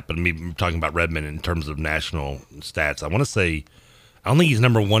stat, but I'm talking about Redmond in terms of national stats. I want to say, I don't think he's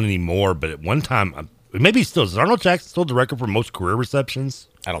number 1 anymore, but at one time, maybe he still is. Arnold Jackson still the record for most career receptions?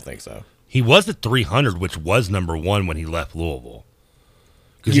 I don't think so. He was at 300, which was number 1 when he left Louisville.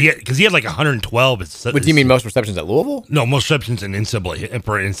 Because he had like 112. What do you mean, most receptions at Louisville? No, most receptions in NCAA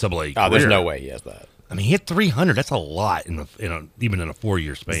for NCAA. Oh, there's no way he has that. I mean, he hit 300. That's a lot even in a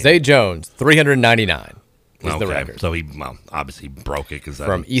 4-year span. Zay Jones, 399 is the record. So he obviously broke it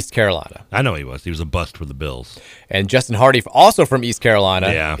from East Carolina. I know he was. He was a bust for the Bills. And Justin Hardy, also from East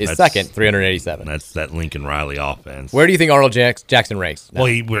Carolina, is second, 387. That's that Lincoln Riley offense. Where do you think Arnold Jackson ranks now?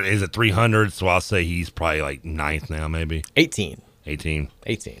 Well, he is at 300, so I'll say he's probably like 9th now, maybe 18. 18.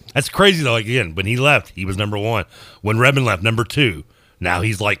 That's crazy, though. Again, when he left, he was number 1. When Redmond left, number 2. Now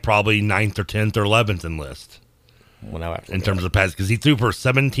he's like probably 9th or 10th or 11th in list. Well, now after in terms of passes, because he threw for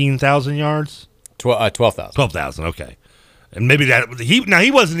 17,000 yards? 12,000. 12,000, okay. And maybe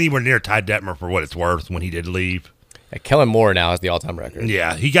he wasn't anywhere near Ty Detmer for what it's worth when he did leave. Kellen Moore now has the all-time record.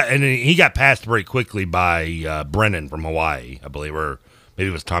 Yeah, he got passed very quickly by Brennan from Hawaii, I believe, or maybe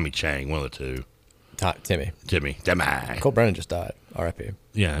it was Tommy Chang, one of the two. Timmy. Cole Brennan just died. R.I.P.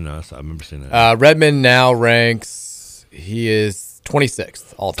 Yeah, I know. I remember seeing that. Redmond now ranks. He is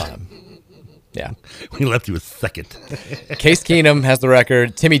 26th all time. Yeah, when he left, he was second. Case Keenum has the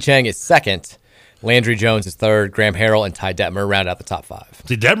record. Timmy Chang is second. Landry Jones is third. Graham Harrell and Ty Detmer round out the top 5.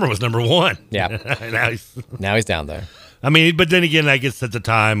 See, Detmer was number 1. Yeah. now he's down there. I mean, but then again, I guess at the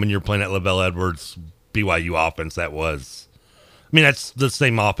time when you're playing at Lavelle Edwards BYU offense, that was, I mean, that's the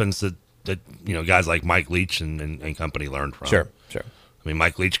same offense that guys like Mike Leach and company learned from. Sure. I mean,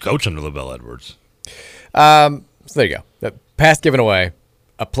 Mike Leach coached under Lavelle Edwards. So there you go. The pass given away.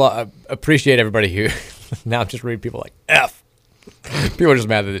 Appreciate everybody who now I'm just reading people like F. People are just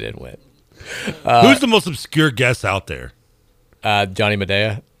mad that they didn't win. Who's the most obscure guess out there? Johnny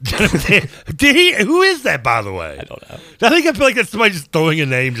Medea. Who is that, by the way? I don't know. I feel like that's somebody just throwing a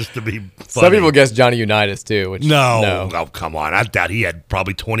name just to be funny. Some people guess Johnny Unitas too. Which no. Oh, come on. I doubt he had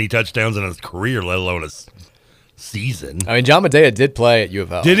probably 20 touchdowns in his career, let alone a season. I mean, John Medea did play at U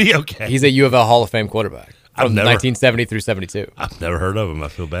of L. Did he? Okay. He's a U of L Hall of Fame quarterback from 1970 through 72. I've never heard of him. I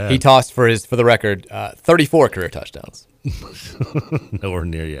feel bad. He tossed for the record 34 career touchdowns. Nowhere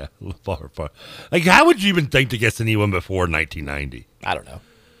near, yeah. Far. Like, how would you even think to guess anyone before 1990? I don't know.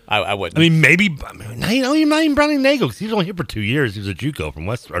 I wouldn't. I mean, maybe. Not even Brownie Nagel, because he was only here for 2 years. He was a JUCO from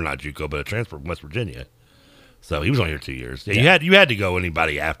not JUCO, but a transfer from West Virginia. So he was only here 2 years. Yeah. You had to go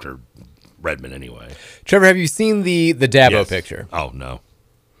anybody after Redmond anyway. Trevor, have you seen the Dabo picture? Oh no,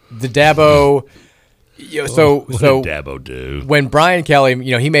 the Dabo. So what did Dabo do? When Brian Kelly,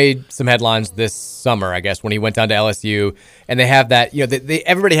 he made some headlines this summer, I guess, when he went down to LSU, and they have that,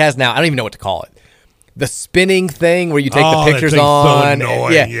 everybody has now, I don't even know what to call it, the spinning thing where you take the pictures on. So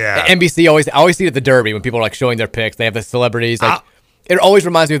annoying, yeah. NBC I always see it at the Derby when people are like showing their pics. They have the celebrities. It always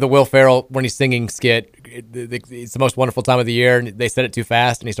reminds me of the Will Ferrell when he's singing skit. It's the most wonderful time of the year, and they said it too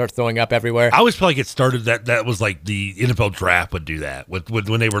fast, and he starts throwing up everywhere. I always felt like it started that was like the NFL draft would do that with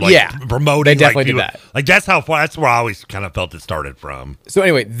when they were promoting. They definitely did that. Like that's where I always kind of felt it started from. So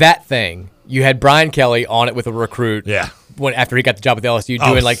anyway, that thing, you had Brian Kelly on it with a recruit. Yeah. After he got the job with LSU,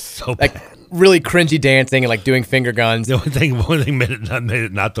 doing really cringy dancing and like doing finger guns. The one thing made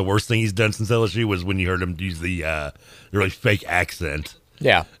it not the worst thing he's done since LSU was when you heard him use the really fake accent.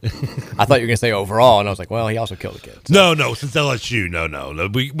 Yeah. I thought you were going to say overall, and I was like, well, he also killed a kid. So. No, since LSU, no.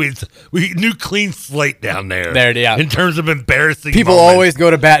 We new clean slate down there. There, yeah. In terms of embarrassing people moments. always go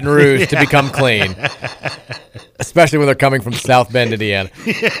to Baton Rouge to become clean, especially when they're coming from South Bend, Indiana.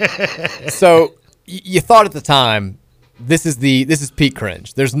 So you thought at the time, this is peak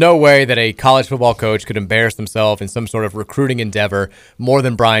cringe. There's no way that a college football coach could embarrass himself in some sort of recruiting endeavor more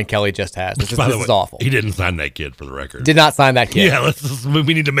than Brian Kelly just has. This is awful. He didn't sign that kid, for the record. Did not sign that kid. Yeah,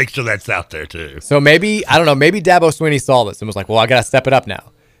 we need to make sure that's out there too. So maybe Dabo Swinney saw this and was like, well, I got to step it up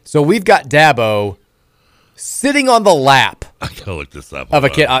now. So we've got Dabo sitting on the lap. I gotta look this up. Of a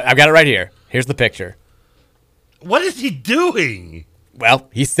kid. I've got it right here. Here's the picture. What is he doing? Well,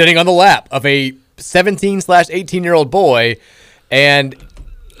 he's sitting on the lap of a 17/18-year-old boy, and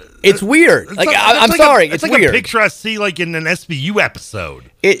it's weird. I'm sorry, it's like weird. A picture I see like in an SVU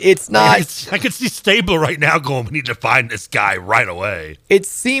episode. It's not. I can see Stabler right now going, we need to find this guy right away. It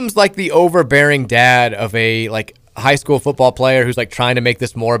seems like the overbearing dad of a high school football player who's trying to make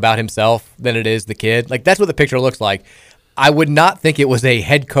this more about himself than it is the kid. That's what the picture looks like. I would not think it was a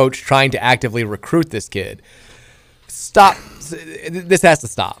head coach trying to actively recruit this kid. Stop. This has to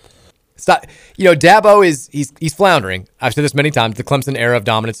stop. Stop. Dabo he's floundering. I've said this many times. The Clemson era of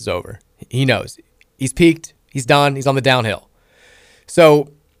dominance is over. He knows. He's peaked. He's done. He's on the downhill.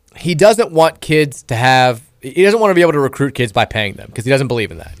 So he doesn't want kids to have. He doesn't want to be able to recruit kids by paying them because he doesn't believe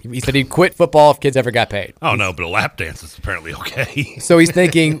in that. He said he'd quit football if kids ever got paid. Oh no, but a lap dance is apparently okay. So he's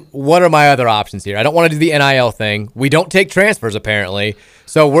thinking, what are my other options here? I don't want to do the NIL thing. We don't take transfers apparently,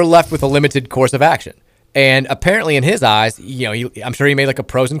 so we're left with a limited course of action. And apparently in his eyes, I'm sure he made a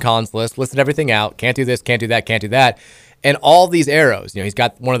pros and cons list, listed everything out. Can't do this, can't do that, can't do that. And all these arrows, he's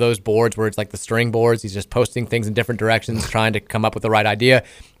got one of those boards where it's like the string boards. He's just posting things in different directions, trying to come up with the right idea.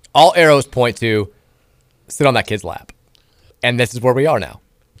 All arrows point to sit on that kid's lap. And this is where we are now.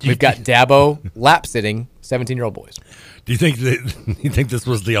 We've got Dabo lap sitting 17-year-old boys. Do you think this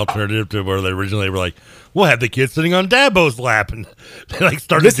was the alternative to where they originally were like, we'll have the kids sitting on Dabo's lap and they like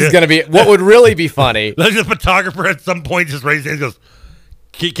started. This is going to be what would really be funny. Like the photographer at some point just raised his hand and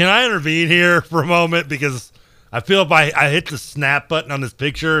goes, "Can I intervene here for a moment? Because I feel if I hit the snap button on this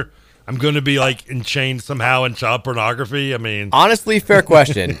picture, I'm going to be like enchained somehow in child pornography." I mean, honestly, fair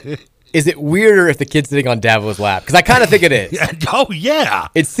question. Is it weirder if the kid's sitting on Dabo's lap? Because I kind of think it is. Oh yeah,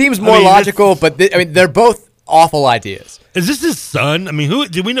 it seems more logical, but they're both awful ideas. Is this his son? I mean, who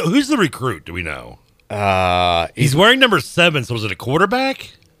do we know? Who's the recruit? Do we know? He's wearing number 7. So is it a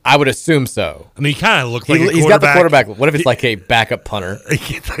quarterback? I would assume so. I mean, he kind of looks like a quarterback. He's got the quarterback. What if it's like a backup punter?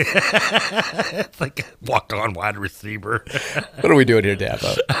 It's like a walk-on wide receiver. What are we doing here,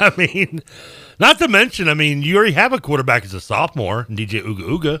 Dabo? I mean, not to mention, I mean, you already have a quarterback as a sophomore, DJ Uga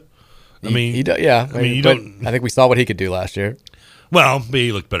Uga. I mean, he does, yeah. I mean, you don't. I think we saw what he could do last year. Well,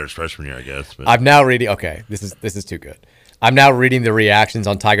 he looked better as freshman year, I guess. But. I'm now reading. Okay, this is too good. I'm now reading the reactions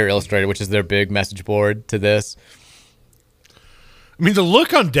on Tiger Illustrated, which is their big message board to this. I mean, the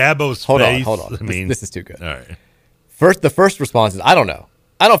look on Dabo's face. Hold on. I mean, this is too good. All right. The first response is, I don't know.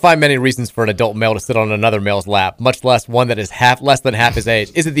 I don't find many reasons for an adult male to sit on another male's lap, much less one that is less than half his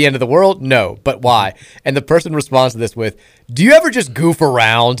age. Is it the end of the world? No, but why? And the person responds to this with, do you ever just goof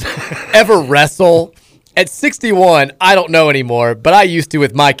around? Ever wrestle? At 61, I don't know anymore, but I used to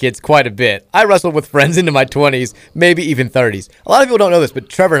with my kids quite a bit. I wrestled with friends into my 20s, maybe even 30s. A lot of people don't know this, but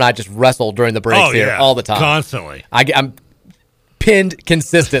Trevor and I just wrestle during the breaks here all the time. Constantly. I'm pinned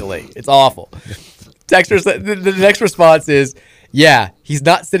consistently. It's awful. The next response is, yeah, he's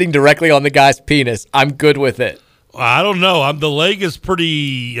not sitting directly on the guy's penis. I'm good with it. I don't know. The leg is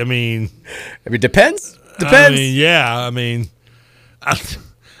pretty, I mean, depends. I mean, yeah. I mean,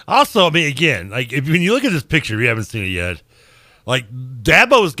 also, I mean, again, like when you look at this picture, if you haven't seen it yet, like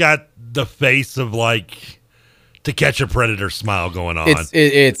Dabo's got the face of like To Catch a Predator smile going on.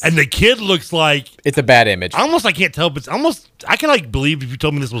 It's and the kid looks like it's a bad image. Almost, I can't tell, but it's almost I can like believe if you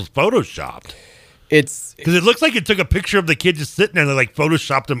told me this was photoshopped. It's because it looks like it took a picture of the kid just sitting there and they like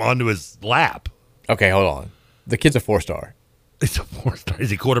photoshopped him onto his lap. Okay, hold on. The kid's a 4-star. It's a 4-star. Is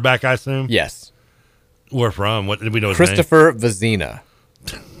he quarterback? I assume. Yes. Where from? What did we know? His Christopher Vazina.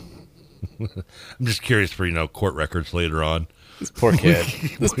 I'm just curious for court records later on. This poor kid.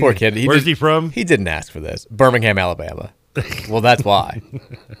 Poor kid. Where's he from? He didn't ask for this. Birmingham, Alabama. Well, that's why.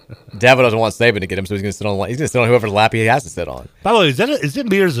 Dabo doesn't want Saban to get him, so he's going to sit on. He's going to sit on whoever's lap he has to sit on. By the way, is it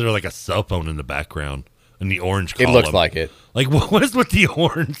me or is there like a cell phone in the background in the orange column? It looks like it. Like what is with the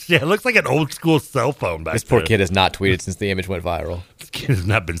orange? Yeah, it looks like an old school cell phone back there. This poor kid has not tweeted since the image went viral. This kid has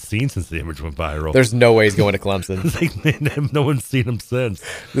not been seen since the image went viral. There's no way he's going to Clemson. No one's seen him since.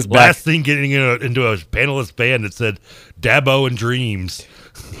 Last thing getting into a panelist band that said Dabo and Dreams.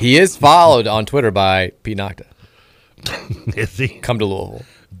 He is followed on Twitter by Pete Nocta. Is he? Come to Louisville.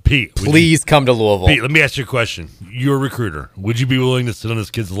 Pete, please come to Louisville. Pete, let me ask you a question. You're a recruiter. Would you be willing to sit on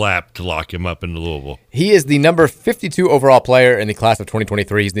this kid's lap to lock him up into Louisville? He is the number 52 overall player in the class of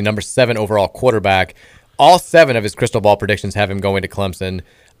 2023. He's the number 7 overall quarterback. All 7 of his crystal ball predictions have him going to Clemson.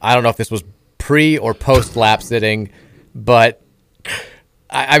 I don't know if this was pre or post lap sitting, but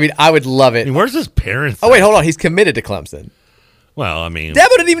I mean, I would love it. I mean, where's his parents? Oh, wait, hold on. He's committed to Clemson. Well, I mean, Dabo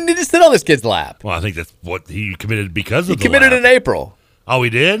didn't even need to sit on this kid's lap. Well, I think that's what he committed because of. He committed in April. Oh, he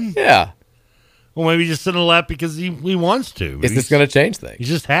did? Yeah. Well, maybe just sit on the lap because he wants to. Maybe is this going to change things? He's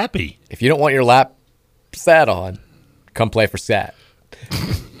just happy. If you don't want your lap sat on, come play for SAT.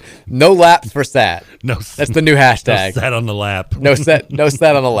 No laps for SAT. No, that's the new hashtag. No sat on the lap. No sat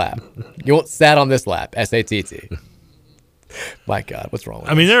on the lap. You won't sat on this lap. SATT. My God, what's wrong with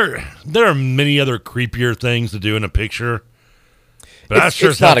I mean, there are many other creepier things to do in a picture. But I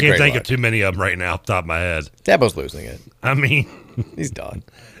sure can't think of too many of them right now off the top of my head. Dabo's losing it. I mean, he's done.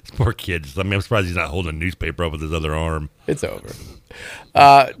 This poor kid. I mean, I'm surprised he's not holding a newspaper up with his other arm. It's over.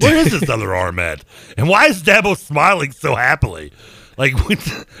 Where is his other arm at? And why is Dabo smiling so happily? Like,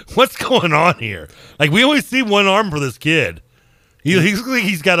 what's going on here? Like, we always see one arm for this kid.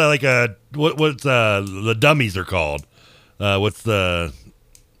 He's got what's the dummies are called? What's the?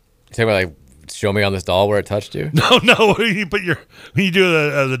 You talking about like show me on this doll where it touched you? No. When you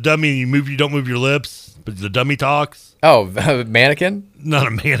do the dummy, you don't move your lips, but the dummy talks. Oh, mannequin? Not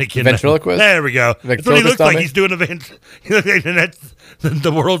a mannequin. Ventriloquist? There we go. That's what he looks like. He's doing a and that's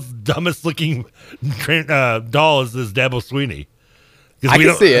the world's dumbest looking doll is this Dabo Sweeney. I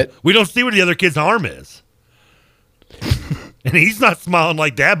can see it. We don't see where the other kid's arm is. And he's not smiling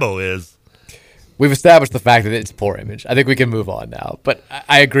like Dabo is. We've established the fact that it's a poor image. I think we can move on now. But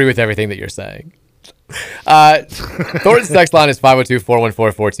I agree with everything that you're saying. Thornton's text line is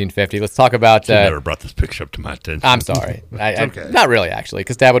 502-414-1450. Let's talk about... You never brought this picture up to my attention. I'm sorry. Okay. Not really, actually,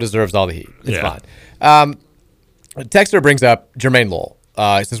 because Dabo deserves all the heat. It's Yeah. fine. Texter brings up Jermaine Lowell.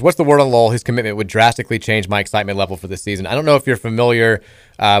 He says, what's the word on Lowell? His commitment would drastically change my excitement level for this season. I don't know if you're familiar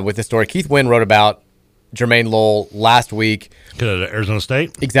with this story. Keith Wynn wrote about Jermaine Lowell last week. Arizona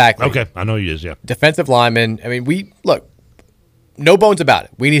State? Exactly. Okay, I know he is, yeah. Defensive lineman. I mean, look, no bones about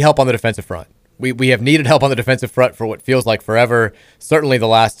it. We need help on the defensive front. We have needed help on the defensive front for what feels like forever, certainly the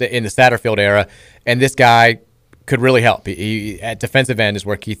last in the Satterfield era, and this guy could really help. He at defensive end is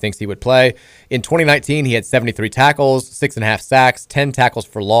where Keith thinks he would play. In 2019, he had 73 tackles, 6.5 sacks, 10 tackles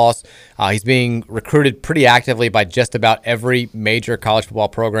for loss. He's being recruited pretty actively by just about every major college football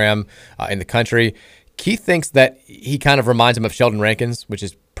program in the country. Keith thinks that he kind of reminds him of Sheldon Rankins, which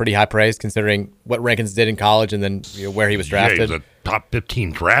is pretty high praise considering what Rankins did in college and then where he was drafted. Yeah, he was a top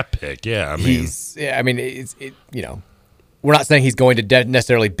 15 draft pick. Yeah, we're not saying he's going to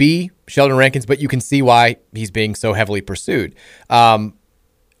necessarily be Sheldon Rankins, but you can see why he's being so heavily pursued.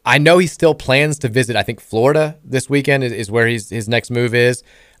 I know he still plans to visit, I think, Florida this weekend is where his next move is.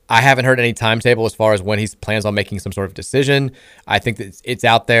 I haven't heard any timetable as far as when he plans on making some sort of decision. I think that it's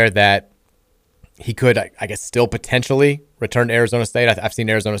out there that he could, I guess, still potentially return to Arizona State. I've seen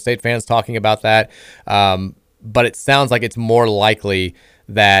Arizona State fans talking about that. But it sounds like it's more likely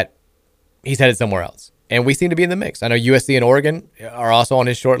that he's headed somewhere else. And we seem to be in the mix. I know USC and Oregon are also on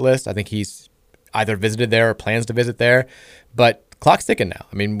his short list. I think he's either visited there or plans to visit there. But clock's ticking now.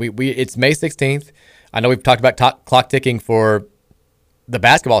 I mean, it's May 16th. I know we've talked about clock ticking for the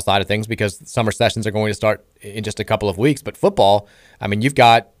basketball side of things because summer sessions are going to start in just a couple of weeks. But football, I mean, you've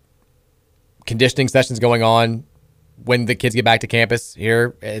got conditioning sessions going on when the kids get back to campus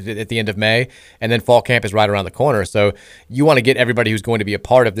here at the end of May, and then fall camp is right around the corner. So you want to get everybody who's going to be a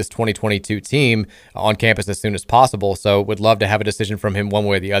part of this 2022 team on campus as soon as possible. So would love to have a decision from him one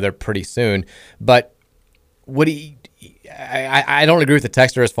way or the other pretty soon. But would he? I don't agree with the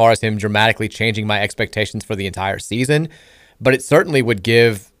texter as far as him dramatically changing my expectations for the entire season, but it certainly would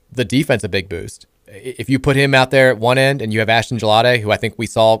give the defense a big boost. If you put him out there at one end and you have Ashton Gelade, who I think we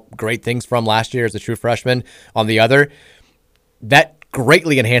saw great things from last year as a true freshman, on the other, that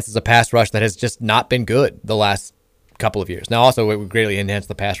greatly enhances a pass rush that has just not been good the last couple of years. Now, also, it would greatly enhance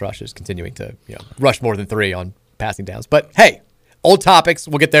the pass rushes, continuing to rush more than 3 on passing downs. But, hey, old topics.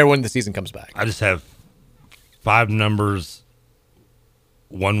 We'll get there when the season comes back. I just have 5 numbers,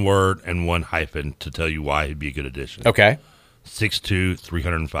 1 word, and 1 hyphen to tell you why he'd be a good addition. Okay. 6'2",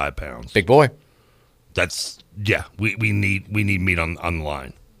 305 pounds. Big boy. That's we need meat on the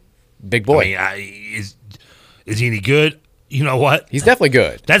line. Big boy. I mean, is he any good? You know what? He's definitely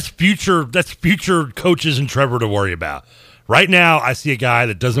good. That's future coaches and Trevor to worry about. Right now, I see a guy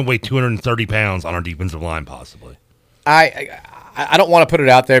that doesn't weigh 230 pounds on our defensive line, possibly. I don't want to put it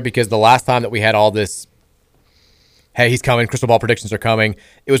out there because the last time that we had all this, hey, he's coming, crystal ball predictions are coming,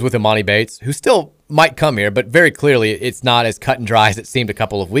 it was with Imani Bates, who still might come here, but very clearly it's not as cut and dry as it seemed a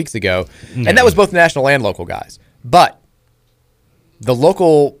couple of weeks ago. No. And that was both national and local guys. But the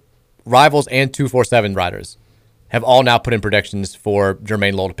local rivals and 247 riders have all now put in predictions for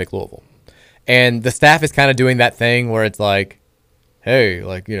Jermaine Lowell to pick Louisville. And the staff is kind of doing that thing where it's like, hey,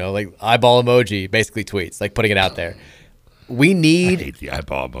 like eyeball emoji, basically tweets, like putting it out there. We need. I hate the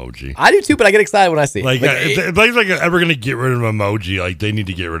eyeball emoji. I do too, but I get excited when I see it. If they're ever going to get rid of an emoji, like they need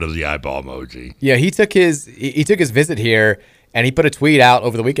to get rid of the eyeball emoji. Yeah, he took his visit here and he put a tweet out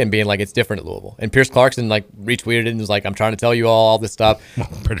over the weekend being like, it's different at Louisville. And Pierce Clarkson retweeted it and was like, I'm trying to tell you all this stuff. Well,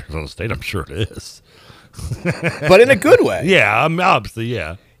 Arizona State, I'm sure it is. But in a good way. Yeah, obviously,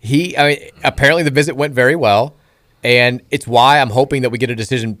 yeah. Apparently the visit went very well. And it's why I'm hoping that we get a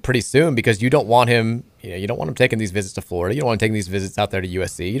decision pretty soon because you don't want him, you don't want him taking these visits to Florida. You don't want him taking these visits out there to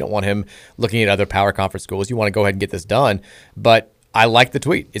USC. You don't want him looking at other power conference schools. You want to go ahead and get this done. But I like the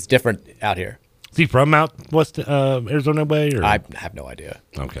tweet. It's different out here. Is he from out west Arizona way? Or? I have no idea.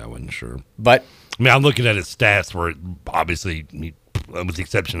 Okay, I wasn't sure. But I'm looking at his stats where obviously, with the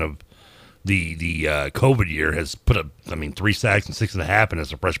exception of the COVID year, has put up 3 sacks and 6.5, and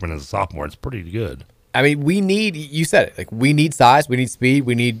as a freshman and as a sophomore, it's pretty good. We need, you said it, we need size, we need speed,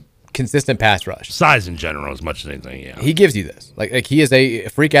 we need consistent pass rush. Size in general as much as anything, yeah. He gives you this. Like he is a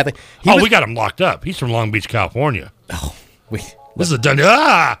freak athlete. We got him locked up. He's from Long Beach, California. Oh, this is a done.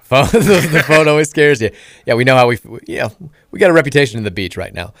 The phone always scares you. Yeah, we know how we got a reputation in the beach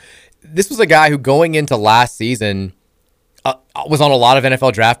right now. This was a guy who going into last season was on a lot of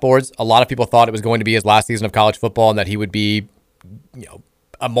NFL draft boards. A lot of people thought it was going to be his last season of college football and that he would be,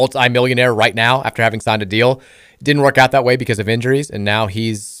 a multi-millionaire right now after having signed a deal. It didn't work out that way because of injuries, and now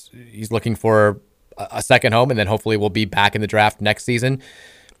he's looking for a second home, and then hopefully we'll be back in the draft next season.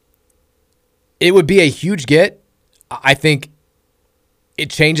 It would be a huge get. I think it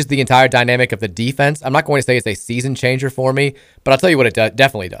changes the entire dynamic of the defense. I'm not going to say it's a season changer for me, but I'll tell you what it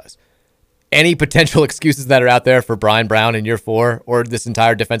definitely does. Any potential excuses that are out there for Brian Brown in year 4 or this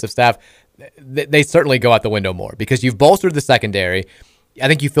entire defensive staff, they certainly go out the window more because you've bolstered the secondary. I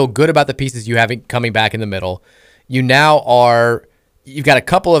think you feel good about the pieces you have coming back in the middle. You've got a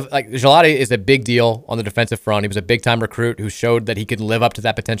couple of, like, Gelati is a big deal on the defensive front. He was a big-time recruit who showed that he could live up to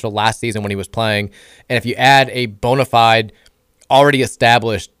that potential last season when he was playing. And if you add a bona fide, already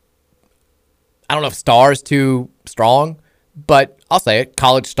established, I don't know if star is too strong, but I'll say it,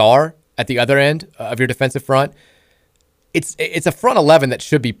 college star at the other end of your defensive front, it's a front 11 that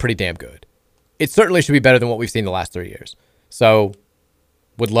should be pretty damn good. It certainly should be better than what we've seen the last 3 years. So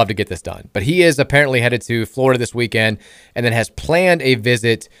would love to get this done. But he is apparently headed to Florida this weekend and then has planned a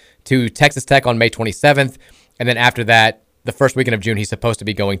visit to Texas Tech on May 27th. And then after that, the first weekend of June, he's supposed to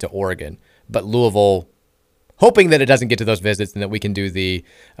be going to Oregon. But Louisville, hoping that it doesn't get to those visits and that we can do the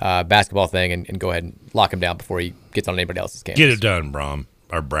basketball thing and go ahead and lock him down before he gets on anybody else's campus. Get it done, Brown,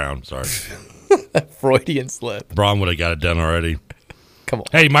 sorry. Freudian slip. Braun would have got it done already. Come on.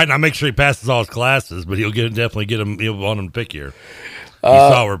 Hey, he might not make sure he passes all his classes, but he'll definitely get him. He'll want him to pick here. You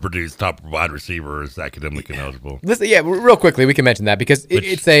saw where Purdue's top wide receiver is academically ineligible. Real quickly, we can mention that because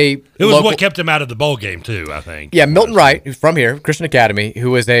it was what kept him out of the bowl game too, I think. Yeah, Milton Wright, who's from here, Christian Academy,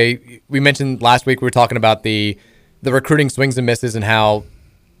 who was we mentioned last week, we were talking about the recruiting swings and misses and how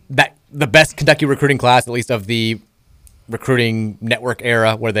that the best Kentucky recruiting class, at least of the recruiting network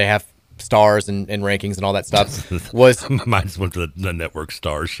era where they have stars and rankings and all that stuff was mine just went to the network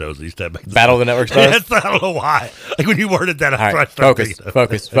stars shows they used to have Battle of the Network Stars. Yes, I don't know why. Like when you worded that, all right, focus.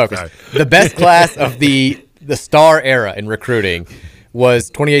 The best class of the star era in recruiting was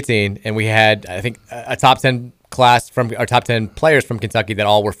 2018, and we had, I think, a top 10 class from our top 10 players from Kentucky that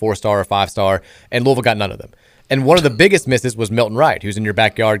all were 4-star or 5-star, and Louisville got none of them. And one of the biggest misses was Milton Wright, who's in your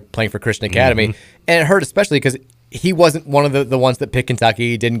backyard playing for Christian Academy, and it hurt especially because he wasn't one of the ones that picked Kentucky.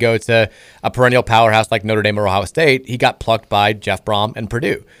 He didn't go to a perennial powerhouse like Notre Dame or Ohio State. He got plucked by Jeff Brom and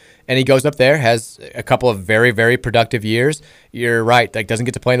Purdue. And he goes up there, has a couple of very, very productive years. You're right. Like, doesn't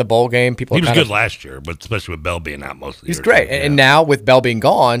get to play in the bowl game. He was good last year, but especially with Bell being out most of the year. He's great. And now with Bell being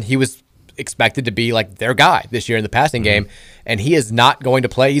gone, he was expected to be like their guy this year in the passing game. And he is not going to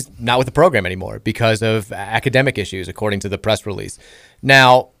play. He's not with the program anymore because of academic issues, according to the press release.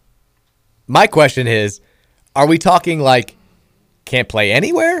 Now, my question is, are we talking like can't play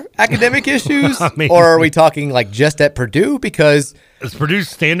anywhere academic issues? Or are we talking like just at Purdue? Because is Purdue's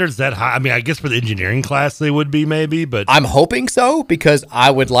standards that high? I mean, I guess for the engineering class they would be maybe, but I'm hoping so because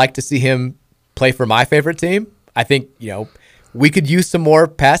I would like to see him play for my favorite team. I think, we could use some more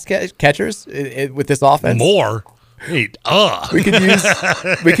pass catchers with this offense. More? Hey, we could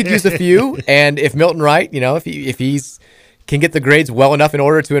use a few. And if Milton Wright, if he's can get the grades well enough in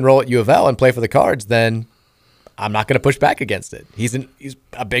order to enroll at U of L and play for the Cards, then I'm not going to push back against it. He's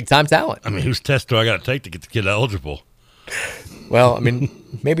a big-time talent. I mean, whose test do I got to take to get the kid eligible? Well, I mean,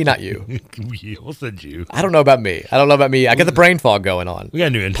 maybe not you. We'll send you. I don't know about me. I got the brain fog going on. We got a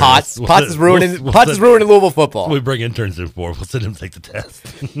new intern. Potts is ruining Louisville football. We bring interns in for. We'll send him to take the test.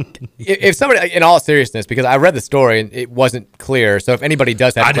 If somebody, in all seriousness, because I read the story and it wasn't clear, so if anybody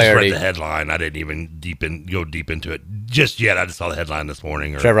does have clarity. I just read the headline. I didn't even go deep into it just yet. I just saw the headline this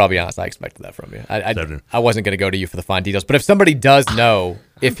morning. Trevor, I'll be honest, I expected that from you. I wasn't going to go to you for the fine details, but if somebody does know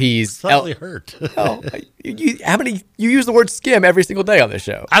if he's slightly hurt. You use the word skim every single day on this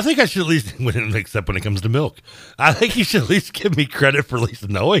show. I think I should at least, except when it comes to milk, I think you should at least give me credit for at least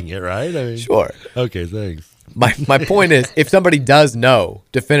knowing it, right? I mean, sure. Okay, thanks. My point is, if somebody does know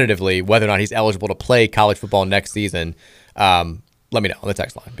definitively whether or not he's eligible to play college football next season, let me know on the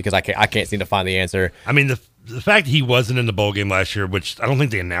text line because I can't seem to find the answer. I mean, the fact he wasn't in the bowl game last year, which I don't think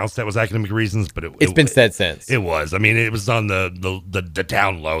they announced that was academic reasons, but it's been said since. It was. I mean, it was on the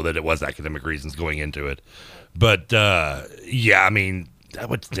down low that it was academic reasons going into it. But, I mean, that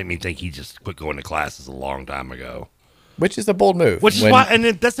would make me think he just quit going to classes a long time ago. Which is a bold move. Which is why, and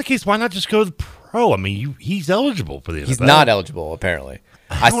if that's the case, why not just go to the pro? I mean, he's eligible for the NFL. He's not eligible, apparently.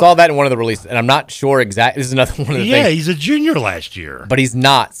 I saw that in one of the releases, and I'm not sure exactly. This is another one of the things. Yeah, he's a junior last year. But he's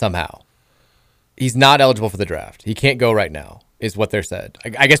not somehow. He's not eligible for the draft. He can't go right now, is what they're said.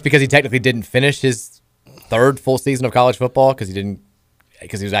 I guess because he technically didn't finish his third full season of college football because he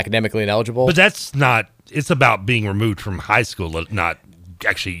was academically ineligible. But that's not. It's about being removed from high school, not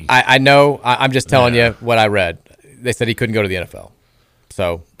actually. I know. I'm just telling you what I read. They said he couldn't go to the NFL.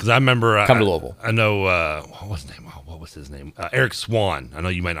 So, because I remember come to Louisville. I know what was his name? Eric Swan. I know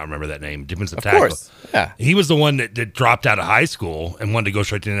you might not remember that name. Defensive Of tackle. course, yeah. He was the one that dropped out of high school and wanted to go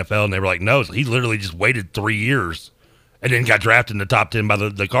straight to the NFL, and they were like, no. So he literally just waited 3 years and then got drafted in the top 10 by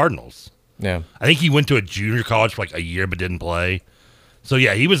the Cardinals. Yeah. I think he went to a junior college for like a year but didn't play. So,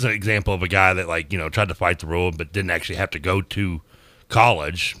 yeah, he was an example of a guy that, like, tried to fight the rule but didn't actually have to go to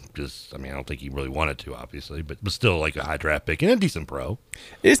college. I don't think he really wanted to, obviously, but was still like a high draft pick and a decent pro.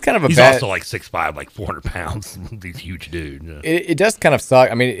 It's kind of He's also like 6'5", like 400 pounds. He's a huge dude. Yeah. It does kind of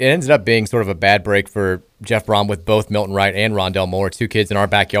suck. I mean, it ended up being sort of a bad break for Jeff Brom with both Milton Wright and Rondell Moore, two kids in our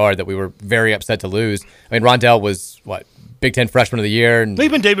backyard that we were very upset to lose. I mean, Rondell was, Big Ten Freshman of the Year. And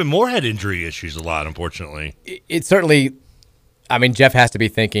even David Moore had injury issues a lot, unfortunately. It certainly, Jeff has to be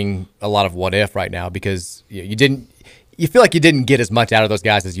thinking a lot of what if right now because you feel like you didn't get as much out of those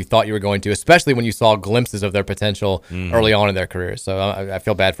guys as you thought you were going to, especially when you saw glimpses of their potential early on in their careers. So I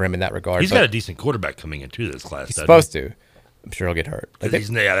feel bad for him in that regard. He's got a decent quarterback coming into this class. He's supposed to. I'm sure he'll get hurt. That's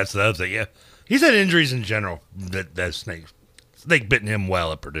the other thing. Yeah, he's had injuries in general. That snake bitten him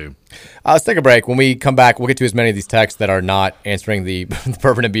well at Purdue. Let's take a break. When we come back, we'll get to as many of these texts that are not answering the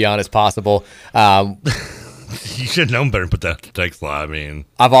Bourbon and Beyond as possible. You should have known better and put that to text line.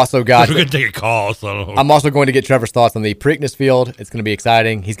 I've also got. We're going to take a call. So I'm also going to get Trevor's thoughts on the Preakness field. It's going to be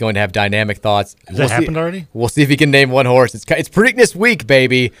exciting. He's going to have dynamic thoughts. Has that happened already? We'll see if he can name one horse. It's Preakness week,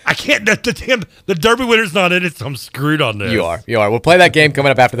 baby. I can't. The Derby winner's not in it, so I'm screwed on this. You are. We'll play that game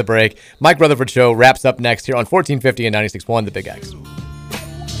coming up after the break. Mike Rutherford Show wraps up next here on 1450 and 96.1 The Big X. Saying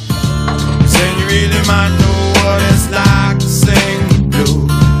you really might know what it's like to sing blue.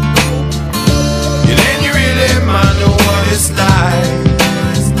 I know what it's like.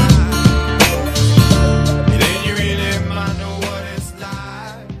 Then you really might know what it's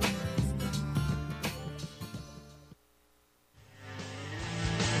like.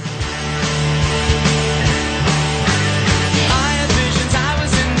 I had visions, I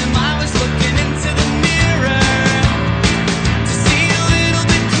was in them, I was looking into the mirror to see a little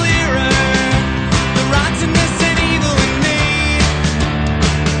bit clearer the rottenness and evil in me.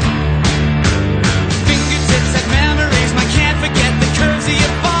 Forget the curves of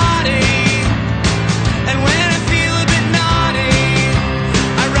your body. And when I feel a bit naughty,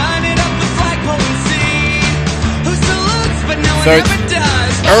 I run it up the flagpole and see who salutes, but no one ever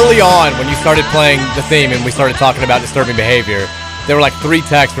does. Early on, when you started playing the theme and we started talking about disturbing behavior, there were like 3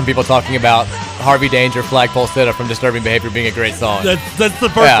 texts from people talking about Harvey Danger, Flagpole Sitta from Disturbing Behavior being a great song. That's the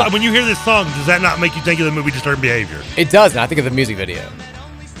first time. When you hear this song, does that not make you think of the movie Disturbing Behavior? It does, and I think of the music video.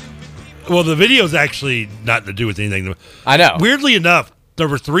 Well, the video's actually not to do with anything. I know. Weirdly enough, there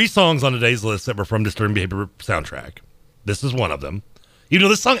were 3 songs on today's list that were from Disturbing Behavior soundtrack. This is one of them.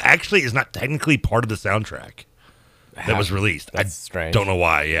 This song actually is not technically part of the soundtrack that was released. That's strange. Don't know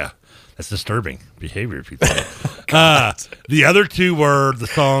why, yeah. That's disturbing behavior, if you think. The other 2 were the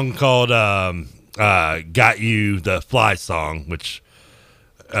song called Got You, the Fly song, which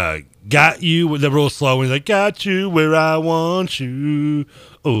got you, the real slow, and he's like, got you where I want you.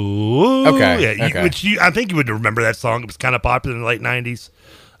 Oh, okay. Yeah, which I think you would remember that song. It was kind of popular in the late 90s.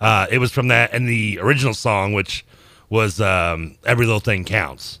 It was from that, and the original song, which was Every Little Thing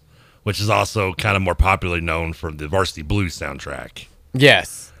Counts, which is also kind of more popularly known for the Varsity Blues soundtrack.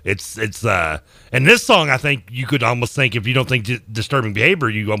 Yes. It's and this song, I think you could almost think, if you don't think Disturbing Behavior,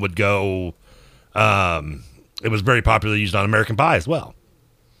 you would go, it was very popularly used on American Pie as well.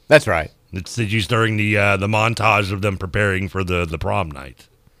 That's right. It's used during the montage of them preparing for the prom night.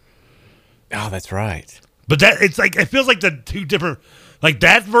 Oh, that's right. But that it feels like the 2 different, like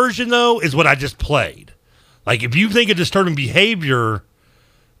that version though is what I just played. Like if you think of Disturbing Behavior,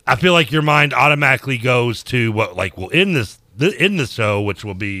 I feel like your mind automatically goes to what will end the show, which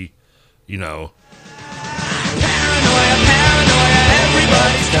will be, Paranoia,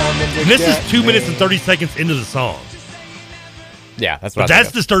 everybody's coming to this is 2 minutes and 30 seconds into the song. Yeah, that's what. But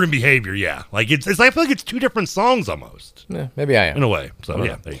that's Disturbing Behavior, yeah. Like it's I feel like it's 2 different songs almost. Yeah, maybe I am in a way. So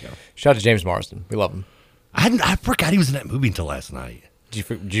yeah, there you go. Shout out to James Marsden. We love him. I forgot he was in that movie until last night. Do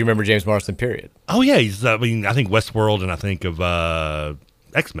you remember James Marsden? Period. Oh yeah, he's. I think Westworld, and I think of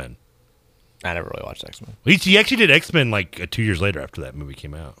X-Men. I never really watched X-Men. He actually did X-Men 2 years later after that movie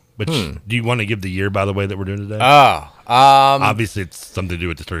came out. Which do you want to give the year, by the way, that we're doing today? Obviously it's something to do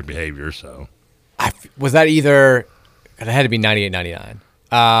with Disturbing Behavior. So was that either? It had to be 98, 99.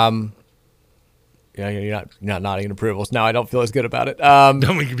 Yeah, you're not nodding in approval. So now I don't feel as good about it.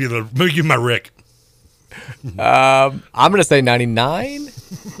 Let me give you my Rick. I'm gonna say 99.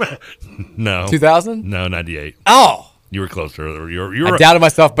 No. 2000. No, 98. Oh, You were closer. You're I doubted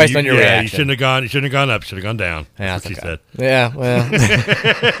myself based on your reaction. You shouldn't have gone. You shouldn't have gone up. Should have gone down. Yeah, that's what she said. Yeah, well.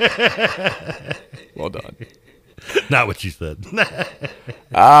 Well done. Not what you said.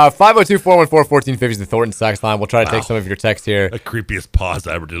 502-414-1450 is the Thornton Sax line. We'll try to take some of your text here. The creepiest pause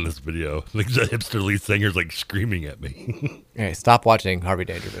I ever did in this video. Like the hipster lead singer's like screaming at me. Hey, stop watching Harvey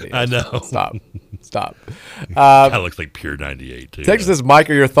Danger videos. I know. Stop. That looks like pure 98 too. Text says, Mike,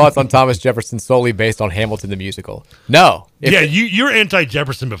 are your thoughts on Thomas Jefferson solely based on Hamilton the musical? No. You're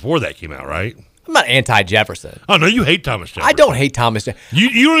anti-Jefferson before that came out, right? I'm not anti-Jefferson. Oh, no, you hate Thomas Jefferson. I don't hate Thomas Jefferson.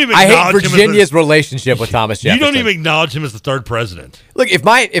 You don't even I acknowledge hate Virginia's relationship with Thomas Jefferson. You don't even acknowledge him as the third president. Look, if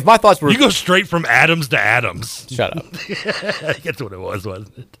my thoughts were... You go straight from Adams to Adams. Shut up. That's what it was,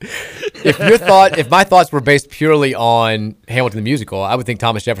 wasn't it? If my thoughts were based purely on Hamilton the musical, I would think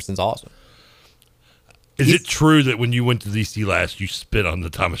Thomas Jefferson's awesome. Is it true that when you went to D.C. last, you spit on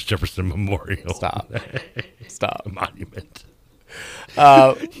the Thomas Jefferson Memorial? Stop. Monument.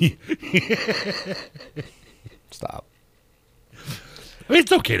 Stop. I mean,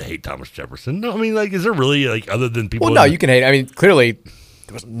 it's okay to hate Thomas Jefferson. No, I mean, like, is there really, like, other than people? Well, no, you can hate. I mean, clearly,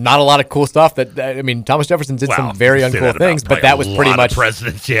 there was not a lot of cool stuff I mean, Thomas Jefferson did some very uncool things, but that was pretty much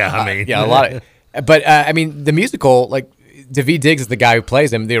presidents. Yeah, I mean, yeah, a lot of. But I mean, the musical, like, Daveed Diggs is the guy who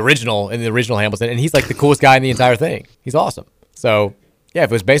plays him, the original Hamilton, and he's like the coolest guy in the entire thing. He's awesome. So yeah,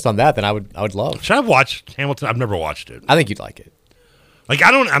 if it was based on that, then I would love. Should I watch Hamilton? I've never watched it. I think you'd like it. Like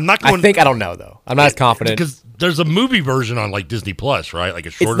I'm not going. I don't know though. I'm not as confident because there's a movie version on like Disney Plus, right? Like a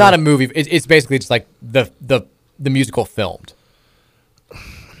shorter. It's not a movie. It's basically just like the musical filmed.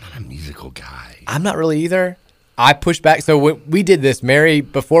 I'm not a musical guy. I'm not really either. I pushed back. So we did this, Mary,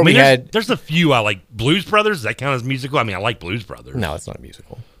 before there's a few I like. Blues Brothers, does that count as musical? I mean, I like Blues Brothers. No, it's not a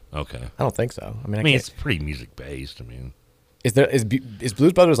musical. Okay. I don't think so. I mean, it's pretty music based. I mean, is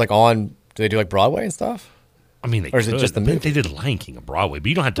Blues Brothers like on? Do they do like Broadway and stuff? I mean, or is it just the movie? They did Lion King on Broadway, but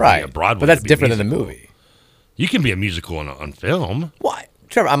you don't have to be a Broadway. But that's different than the movie. You can be a musical on film. Why,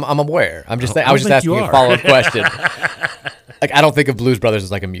 Trevor? I'm aware. I'm just saying. I was just asking you a follow-up question. Like, I don't think of Blues Brothers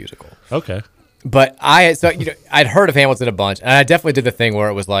as like a musical. Okay. But I'd heard of Hamilton a bunch, and I definitely did the thing where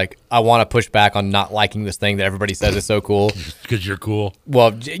it was like, I want to push back on not liking this thing that everybody says is so cool. Because you're cool.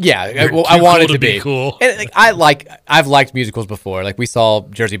 Well, yeah, I want it to be cool. And like, I've liked musicals before. Like, we saw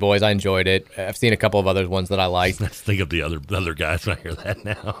Jersey Boys, I enjoyed it. I've seen a couple of other ones that I liked. Let's think of the other guys when I hear that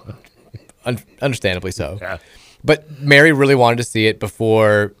now. Understandably so. Yeah. But Mary really wanted to see it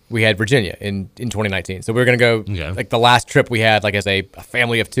before we had Virginia in 2019. So we were going to go, like the last trip we had, like as a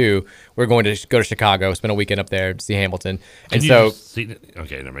family of two, we are going to go to Chicago, spend a weekend up there to see Hamilton. And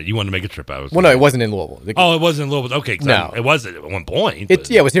okay, never mind. You wanted to make a trip out. Well, no, it wasn't in Louisville. It wasn't in Louisville. Okay, no. It was at one point.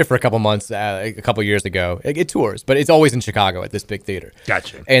 It was here for a couple months, a couple years ago. It tours, but it's always in Chicago at this big theater.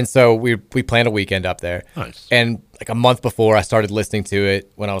 Gotcha. And so we planned a weekend up there. Nice. And like a month before, I started listening to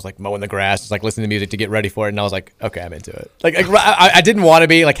it when I was like mowing the grass, just like listening to music to get ready for it. And I was like, okay, I'm into it. Like I didn't want to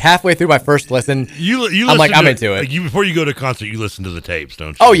be. Like halfway through my first listen, I'm like, I'm into it. Like before you go to a concert, you listen to the tapes,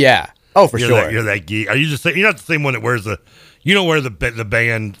 don't you? Oh yeah. Oh, for sure. You're that geek. Are you just you're not the same one that wears the. You don't wear the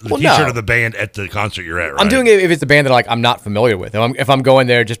band, T-shirt of the band at the concert you're at, right? I'm doing it if it's a band that I'm not familiar with. If I'm going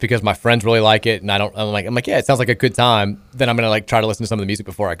there just because my friends really like it, and I'm like, yeah, it sounds like a good time. Then I'm gonna try to listen to some of the music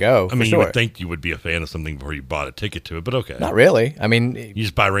before I go. I mean, you would think you would be a fan of something before you bought a ticket to it, but okay. Not really. I mean, you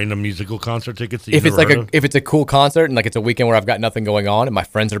just buy random musical concert tickets. If it's if it's a cool concert and like it's a weekend where I've got nothing going on and my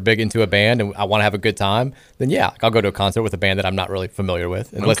friends are big into a band and I want to have a good time, then yeah, I'll go to a concert with a band that I'm not really familiar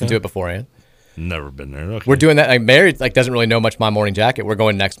with and listen to it beforehand. Never been there. Okay. We're doing that. Like, Mary doesn't really know much My Morning Jacket. We're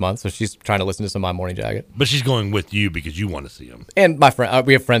going next month, so she's trying to listen to some My Morning Jacket. But she's going with you because you want to see them. And my friend,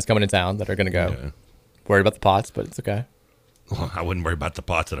 we have friends coming in town that are going to go. Yeah. Worried about the pots, but it's okay. Well, I wouldn't worry about the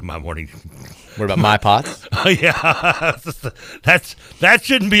pots at My Morning. Worry about my pots? Oh yeah, that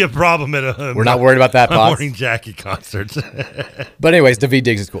shouldn't be a problem at a. We're not worried about that. My Morning Jacket concerts. But anyways, Daveed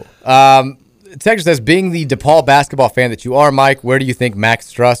Diggs is cool. Texas says, being the DePaul basketball fan that you are, Mike, where do you think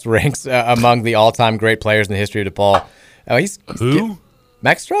Max Struss ranks among the all-time great players in the history of DePaul? He's Who?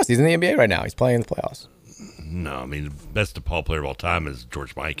 Max Struss. He's in the NBA right now. He's playing in the playoffs. No, I mean, the best DePaul player of all time is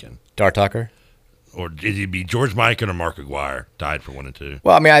George Mikan. Dar Tucker? Or did he be George Mikan or Mark Aguirre? Tied for 1 and 2.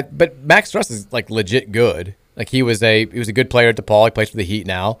 Well, I mean, but Max Struss is like legit good. Like he was a good player at DePaul. He plays for the Heat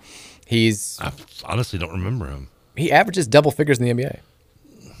now. I honestly don't remember him. He averages double figures in the NBA.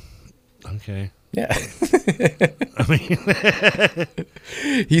 Okay. Yeah. I mean,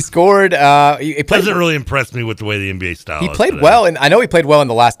 he scored. He doesn't really impress me with the way the NBA style. He played well, and I know he played well in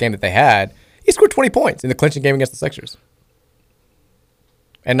the last game that they had. He scored 20 points in the clinching game against the Sixers,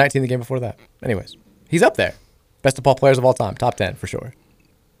 and 19 the game before that. Anyways, he's up there. Best DePaul players of all time, top 10 for sure.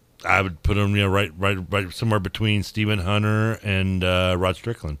 I would put him, right somewhere between Stephen Hunter and Rod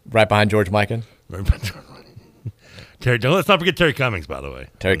Strickland. Right behind George Mikan. Right behind Terry. Let's not forget Terry Cummings, by the way.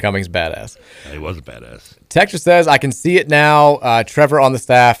 Terry Cummings, badass. Yeah, he was a badass. Texture says, I can see it now. Trevor on the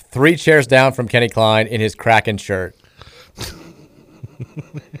staff, 3 chairs down from Kenny Klein in his Kraken shirt.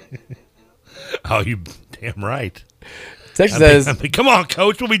 Oh, you damn right. Texture says, come on,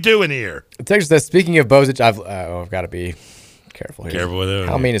 Coach, what are we doing here? Texture says, speaking of Bozich, I've got to be careful here. Careful with it.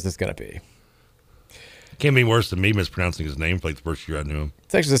 How mean is this going to be? Can't be worse than me mispronouncing his name for like the first year I knew him.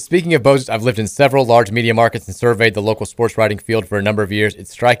 Texture says, speaking of Bozich, I've lived in several large media markets and surveyed the local sports writing field for a number of years. It's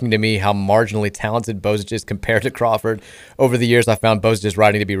striking to me how marginally talented Bozich is compared to Crawford. Over the years, I found Bozich's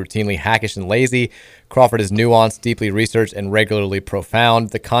writing to be routinely hackish and lazy. Crawford is nuanced, deeply researched, and regularly profound.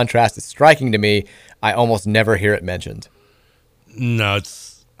 The contrast is striking to me. I almost never hear it mentioned. No,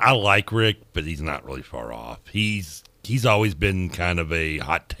 I like Rick, but he's not really far off. He's always been kind of a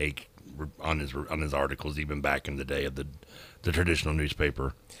hot take on his articles, even back in the day of the traditional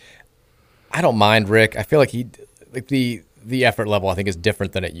newspaper. I don't mind Rick. I feel like the effort level I think is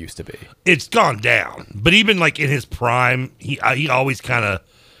different than it used to be. It's gone down, but even like in his prime, he always kind of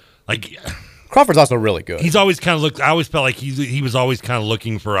like. Crawford's also really good. He's always kind of looked. I always felt like he was always kind of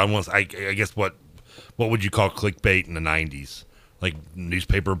looking for I guess what would you call clickbait in the 90s? Like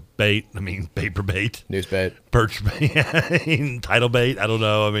newspaper bait? I mean, paper bait? Newsbait. Perch bait? Title bait? I don't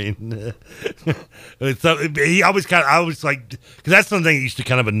know. I mean, so he always I was like, because that's something that used to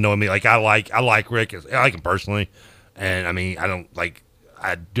kind of annoy me. Like, I like Rick. I like him personally. And I mean, I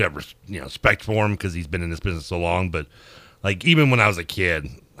do have respect for him because he's been in this business so long. But like, even when I was a kid,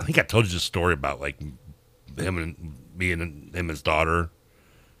 I think I told you this story about like him and his daughter.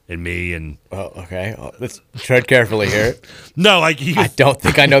 And me and okay, let's tread carefully here. No, like I don't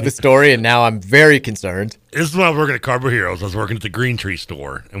think I know the story, and now I'm very concerned. This is when I was working at Cardboard Heroes. I was working at the Green Tree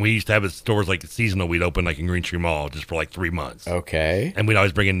store, and we used to have his stores like seasonal. We'd open like in Green Tree Mall just for like 3 months. Okay, and we'd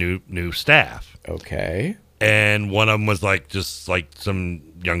always bring in new staff. Okay, and one of them was like just like some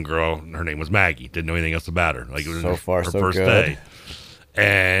young girl. Her name was Maggie. Didn't know anything else about her. Like it was her first good. day.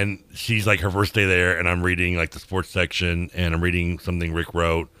 And she's like her first day there, and I'm reading like the sports section, and I'm reading something Rick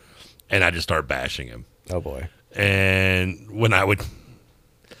wrote. And I just start bashing him. Oh boy! And when I would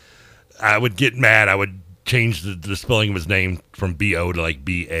get mad, I would change the spelling of his name from B-O to like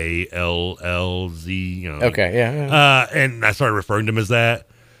B-A-L-L-Z. Okay, yeah. And I started referring to him as that.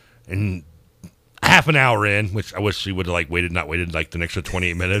 And half an hour in, which I wish she would have like not waited like the extra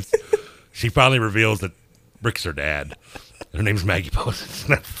 28 minutes, she finally reveals that Rick's her dad. Her name's Maggie Bozich.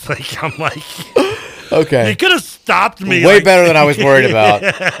 And that's like, I'm like. Okay. You could have stopped me. Way better than I was worried about.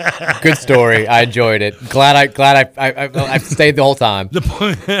 Good story. I enjoyed it. Glad I stayed the whole time. The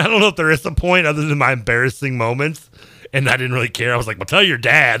point, I don't know if there is a point other than my embarrassing moments, and I didn't really care. I was like, well, tell your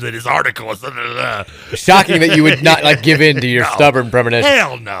dad that his article is Shocking that you would not like give in to your stubborn premonition.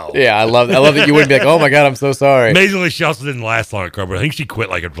 Hell no. Yeah, I love that you wouldn't be like, oh my God, I'm so sorry. Amazingly, she also didn't last long at Cardboard. I think she quit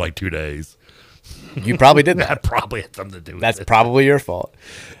like after like 2 days. You probably did that. That probably had something to do with That's it. probably your fault.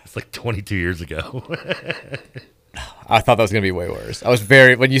 It's like 22 years ago. I thought that was going to be way worse.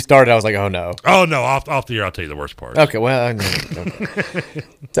 When you started, I was like, oh no. Oh no, off the year, I'll tell you the worst part. Okay, well,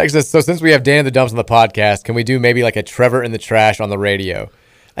 Text us, so since we have Dan in the Dumps on the podcast, can we do maybe like a Trevor in the Trash on the radio?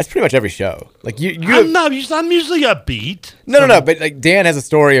 That's pretty much every show. Like I'm usually upbeat. No. But like Dan has a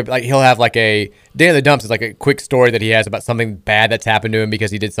story of like he'll have like Dan in the Dumps is like a quick story that he has about something bad that's happened to him because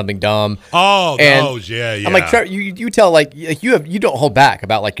he did something dumb. Oh, those, yeah. I'm like, Trevor, you tell like you don't hold back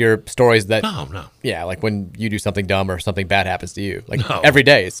about like your stories that. No. Yeah, like when you do something dumb or something bad happens to you. Like every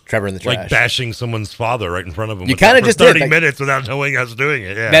day is Trevor in the Trash. Like bashing someone's father right in front of him. You kind of just 30 did, minutes without knowing I was doing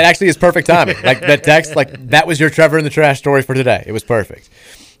it. Yeah, that actually is perfect timing. Like that text, like that was your Trevor in the Trash story for today. It was perfect.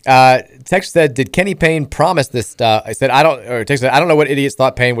 Text said, did Kenny Payne promise this stuff? I said, Text said, I don't know what idiots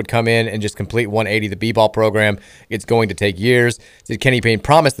thought Payne would come in and just complete 180 the B-ball program. It's going to take years. Did Kenny Payne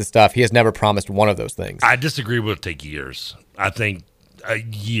promise this stuff? He has never promised one of those things. I disagree with it take years. I think a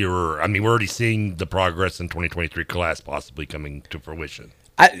year. I mean, we're already seeing the progress in 2023 class possibly coming to fruition.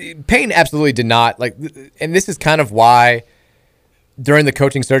 Payne absolutely did not like, and this is kind of why during the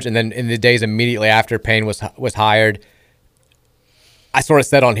coaching search and then in the days immediately after Payne was hired, I sort of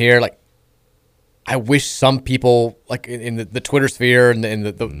said on here, like, I wish some people, like in the Twitter sphere and in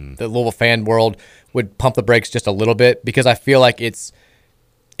the Louisville fan world, would pump the brakes just a little bit because I feel like it's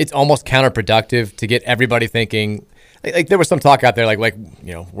almost counterproductive to get everybody thinking. Like there was some talk out there, like we're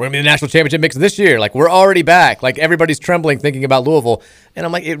gonna be the national championship mix this year. Like we're already back. Like everybody's trembling thinking about Louisville, and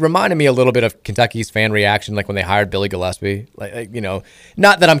I'm like, it reminded me a little bit of Kentucky's fan reaction, like when they hired Billy Gillispie. Like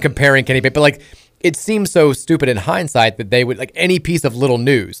not that I'm comparing Kenny Payne, but like. it seems so stupid in hindsight that they would, like, any piece of little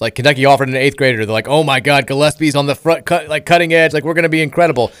news, like Kentucky offered an 8th grader, they're like, oh my God, Gillespie's on the front, cutting edge, like, we're going to be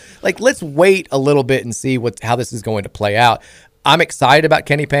incredible. Like, let's wait a little bit and see how this is going to play out. I'm excited about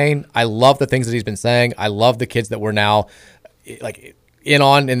Kenny Payne. I love the things that he's been saying. I love the kids that we're now, like, in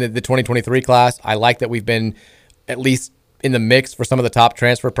the 2023 class. I like that we've been at least in the mix for some of the top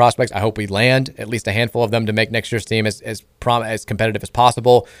transfer prospects. I hope we land at least a handful of them to make next year's team as competitive as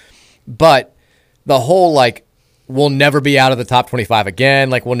possible. But the whole, like, we'll never be out of the top 25 again.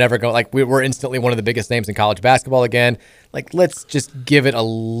 Like, we'll never go. Like, we're instantly one of the biggest names in college basketball again. Like, let's just give it a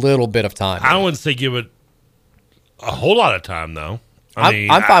little bit of time. I wouldn't say give it a whole lot of time, though.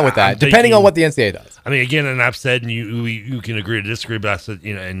 I'm fine with that, depending on what the NCAA does. I mean, again, and I've said, and you can agree to disagree, but I said,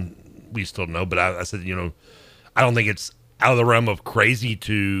 and we still know, but I said, I don't think it's out of the realm of crazy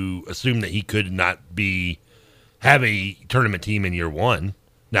to assume that he could not have a tournament team in year one.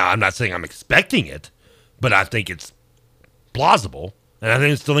 Now, I'm not saying I'm expecting it, but I think it's plausible. And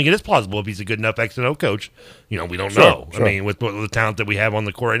I still think it is plausible if he's a good enough X and O coach. We don't know. Sure. I mean, with the talent that we have on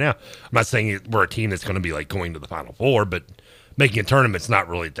the court right now, I'm not saying we're a team that's going to be like going to the Final Four, but making a tournament's not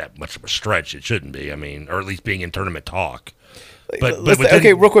really that much of a stretch. It shouldn't be. I mean, or at least being in tournament talk.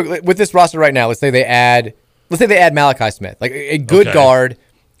 Okay, real quick, with this roster right now, let's say they add Malachi Smith, like a good guard,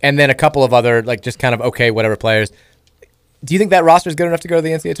 and then a couple of other, like, just kind of okay, whatever players. Do you think that roster is good enough to go to the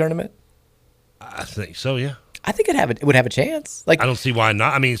NCAA tournament? I think so, yeah. I think it would have a chance. Like, I don't see why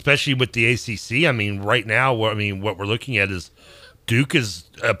not. I mean, especially with the ACC. I mean, right now, what we're looking at is Duke is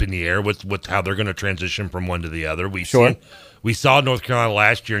up in the air with how they're going to transition from one to the other. We saw North Carolina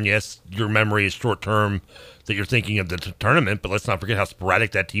last year, and yes, your memory is short term that you're thinking of the tournament, but let's not forget how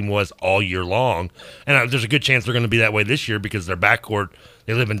sporadic that team was all year long. And there's a good chance they're going to be that way this year because their backcourt,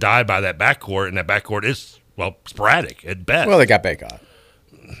 they live and die by that backcourt, and that backcourt is, well, sporadic at best. Well, they got Bacot.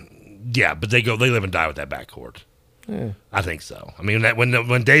 Yeah, but they live and die with that backcourt. Yeah. I think so. I mean,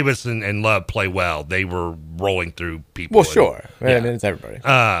 when Davis and Love play well, they were rolling through people. Well, sure. Yeah. I mean, it's everybody.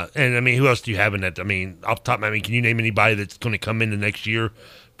 And I mean, who else do you have in that? I mean, off the top, can you name anybody that's going to come into next year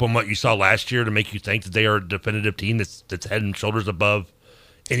from what you saw last year to make you think that they are a definitive team that's head and shoulders above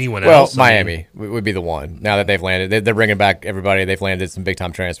anyone else? Well, Miami would be the one. Now that they've landed, they're bringing back everybody. They've landed some big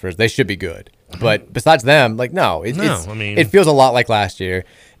time transfers. They should be good. But besides them, like, it feels a lot like last year,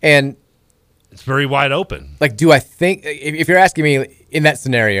 and it's very wide open. Like, do I think if you're asking me in that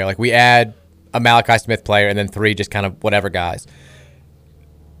scenario, like we add a Malachi Smith player and then 3 just kind of whatever guys.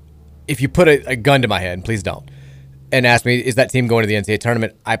 If you put a gun to my head, and please don't, and ask me, is that team going to the NCAA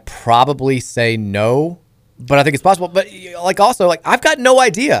tournament? I probably say no, but I think it's possible. But I've got no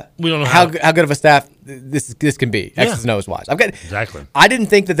idea. We don't know how good of a staff this can be. X's and O's wise. Exactly. I didn't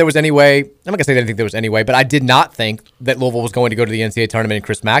think that there was any way. I'm not gonna say I didn't think there was any way, but I did not think that Louisville was going to go to the NCAA tournament in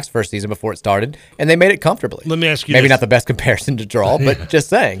Chris Mack's first season before it started, and they made it comfortably. Let me ask you, maybe not the best comparison to draw, but just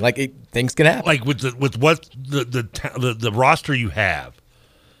saying, like, things can happen. Like with what the roster you have.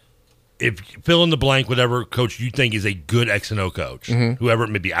 If fill in the blank, whatever coach you think is a good X and O coach, whoever it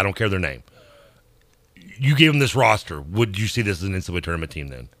may be, I don't care their name. You gave them this roster. Would you see this as an NCAA tournament team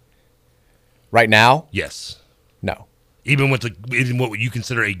then? Right now? Yes. No. Even what you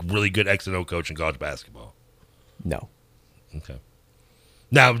consider a really good X and O coach in college basketball? No. Okay.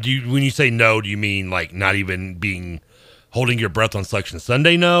 Now, when you say no, do you mean like not even holding your breath on Selection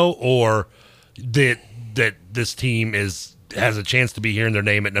Sunday? No, or that this team has a chance to be hearing their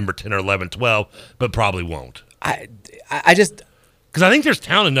name at number 10 or 11, 12, but probably won't. I just. Because I think there's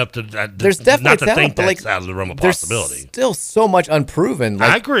talent enough to there's definitely not to talent, think but that's out of the realm of possibility. There's still so much unproven.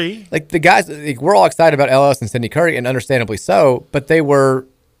 Like, I agree. Like the guys, we're all excited about Ellis and Sidney Curry, and understandably so. But they were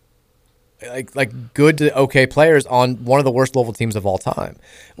like good to okay players on one of the worst Louisville teams of all time.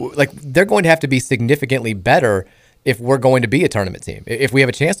 Like, they're going to have to be significantly better if we're going to be a tournament team, if we have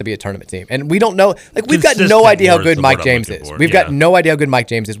a chance to be a tournament team. And we don't know, like, we've got no idea how good Mike James is. We've got no idea how good Mike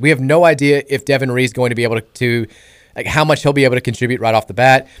James is. We have no idea if Devin Ree's going to be able to like, how much he'll be able to contribute right off the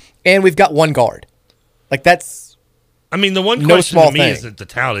bat. And we've got one guard. Like, that's I mean, the one question to me is that the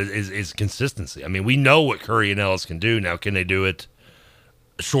talent is consistency. I mean, we know what Curry and Ellis can do. Now, can they do it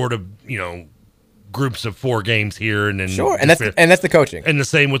short of, groups of 4 games here and then sure, and that's the coaching. And the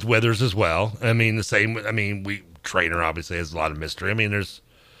same with Withers as well. I mean, Trainer obviously has a lot of mystery. I mean,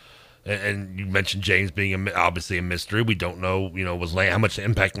 and you mentioned James being obviously a mystery. We don't know, how much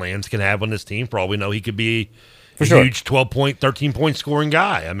impact Lance can have on this team. For all we know, he could be a huge 12-point, 13-point scoring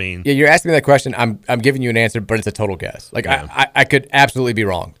guy. I mean, yeah, you're asking me that question. I'm giving you an answer, but it's a total guess. Like, yeah. I could absolutely be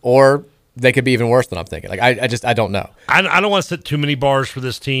wrong, or they could be even worse than I'm thinking. Like, I don't know. I don't want to set too many bars for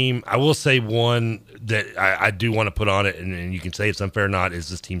this team. I will say one that I do want to put on it, and you can say it's unfair or not, is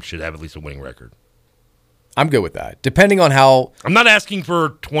this team should have at least a winning record. I'm good with that. Depending on how... I'm not asking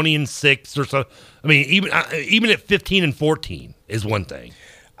for 20-6 or so. I mean, even at 15-14 is one thing.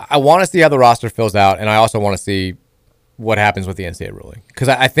 I want to see how the roster fills out, and I also want to see what happens with the NCAA ruling. Because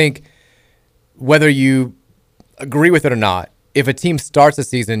I think whether you agree with it or not, if a team starts a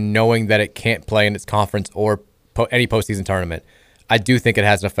season knowing that it can't play in its conference or any postseason tournament, I do think it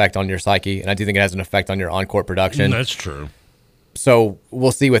has an effect on your psyche, and I do think it has an effect on your on-court production. That's true. So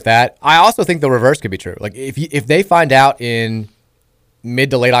we'll see with that. I also think the reverse could be true. Like if they find out in mid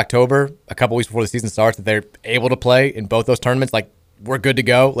to late October, a couple weeks before the season starts, that they're able to play in both those tournaments, like we're good to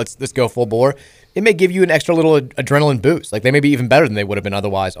go, let's go full bore, it may give you an extra little adrenaline boost. Like they may be even better than they would have been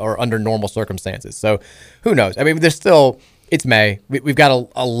otherwise or under normal circumstances. So who knows? I mean, it's May. We've got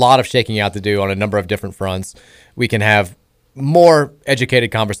a lot of shaking out to do on a number of different fronts. We can have more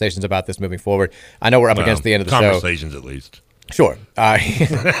educated conversations about this moving forward. I know we're up against the end of the show. Conversations at least. Sure.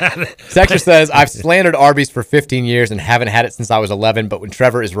 Texter says, I've slandered Arby's for 15 years and haven't had it since I was 11, but when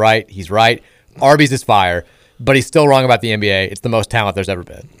Trevor is right, he's right. Arby's is fire, but he's still wrong about the NBA. It's the most talent there's ever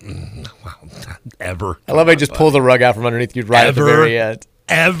been. Wow. Ever. I love how he just pulled the rug out from underneath you right at the very end.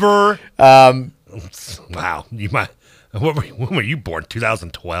 Ever. Wow. You might. When were you born?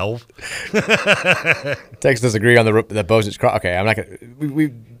 2012. Texas agree on the Bozich. Okay, I'm not gonna.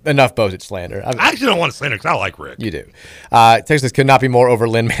 We enough Bozich slander. I actually don't want to slander because I like Rick. You do. Texas could not be more over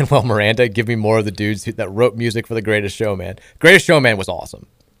Lin-Manuel Miranda. Give me more of the dudes that wrote music for The Greatest Showman. Greatest Showman was awesome.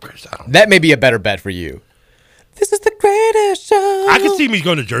 That may be a better bet for you. This is the greatest show. I can see me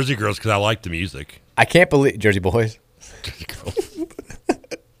going to Jersey Girls because I like the music. I can't believe Jersey Boys. Jersey Girls.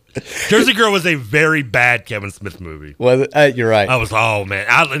 Jersey Girl was a very bad Kevin Smith movie. Well, you're right. I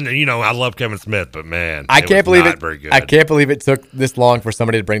love Kevin Smith, but man, I can't believe it. Very good. I can't believe it took this long for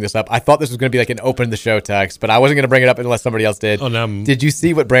somebody to bring this up. I thought this was going to be like an open the show text, but I wasn't going to bring it up unless somebody else did. Oh, no. Did you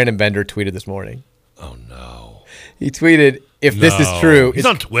see what Brandon Bender tweeted this morning? Oh no. He tweeted, "If this is true, he's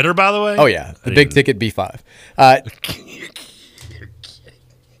on Twitter, by the way." Oh yeah, the big ticket B5.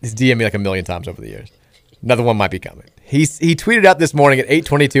 He's DM'd me like a million times over the years. Another one might be coming. He tweeted out this morning at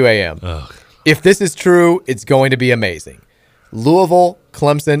 8:22 a.m. Ugh. If this is true, it's going to be amazing. Louisville,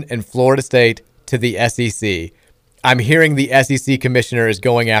 Clemson, and Florida State to the SEC. I'm hearing the SEC commissioner is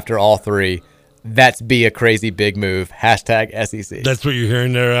going after all three. That's be a crazy big move. Hashtag SEC. That's what you're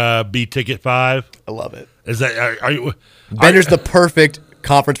hearing there, B Ticket 5? I love it. Is that are you? Bender's the perfect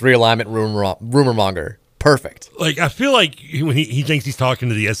conference realignment rumor monger. Perfect. Like, I feel like when he thinks he's talking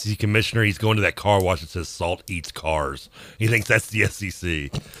to the SEC commissioner, he's going to that car wash that says "Salt Eats Cars." He thinks that's the SEC. You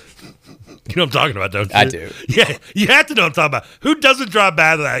know what I'm talking about, don't you? I do. Yeah, you have to know what I'm talking about. Who doesn't drive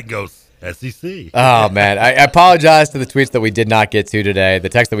by that and goes, SEC? Oh, man. I apologize to the tweets that we did not get to today. The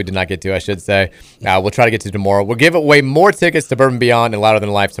text that we did not get to, I should say. We'll try to get to tomorrow. We'll give away more tickets to Bourbon Beyond and Louder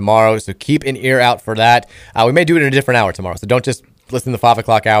Than Life tomorrow, so keep an ear out for that. We may do it in a different hour tomorrow, so don't just listen to the 5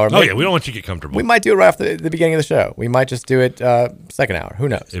 o'clock hour. Oh, yeah, we don't want you to get comfortable. We might do it right after the beginning of the show. We might just do it second hour. Who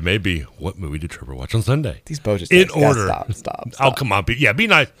knows? It may be, what movie did Trevor watch on Sunday? These Bojis in order. Stop. Oh, come on. Be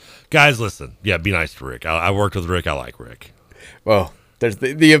nice. Guys, listen. Yeah, be nice to Rick. I worked with Rick. I like Rick. Well, there's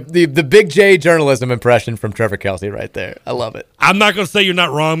the Big J journalism impression from Trevor Kelsey right there. I love it. I'm not going to say you're not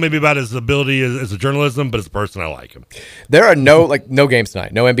wrong maybe about his ability as a journalism, but as a person, I like him. There are no games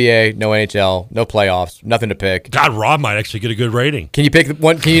tonight. No NBA, no NHL, no playoffs, nothing to pick. God, Rob might actually get a good rating. Can you pick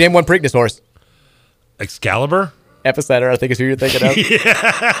one? Can you name one Preakness horse? Excalibur? Epicenter, I think is who you're thinking of.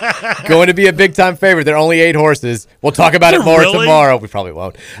 Yeah. Going to be a big-time favorite. There are only 8 horses. We'll talk about it more tomorrow. We probably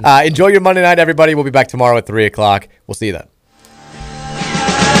won't. Enjoy your Monday night, everybody. We'll be back tomorrow at 3 o'clock. We'll see you then.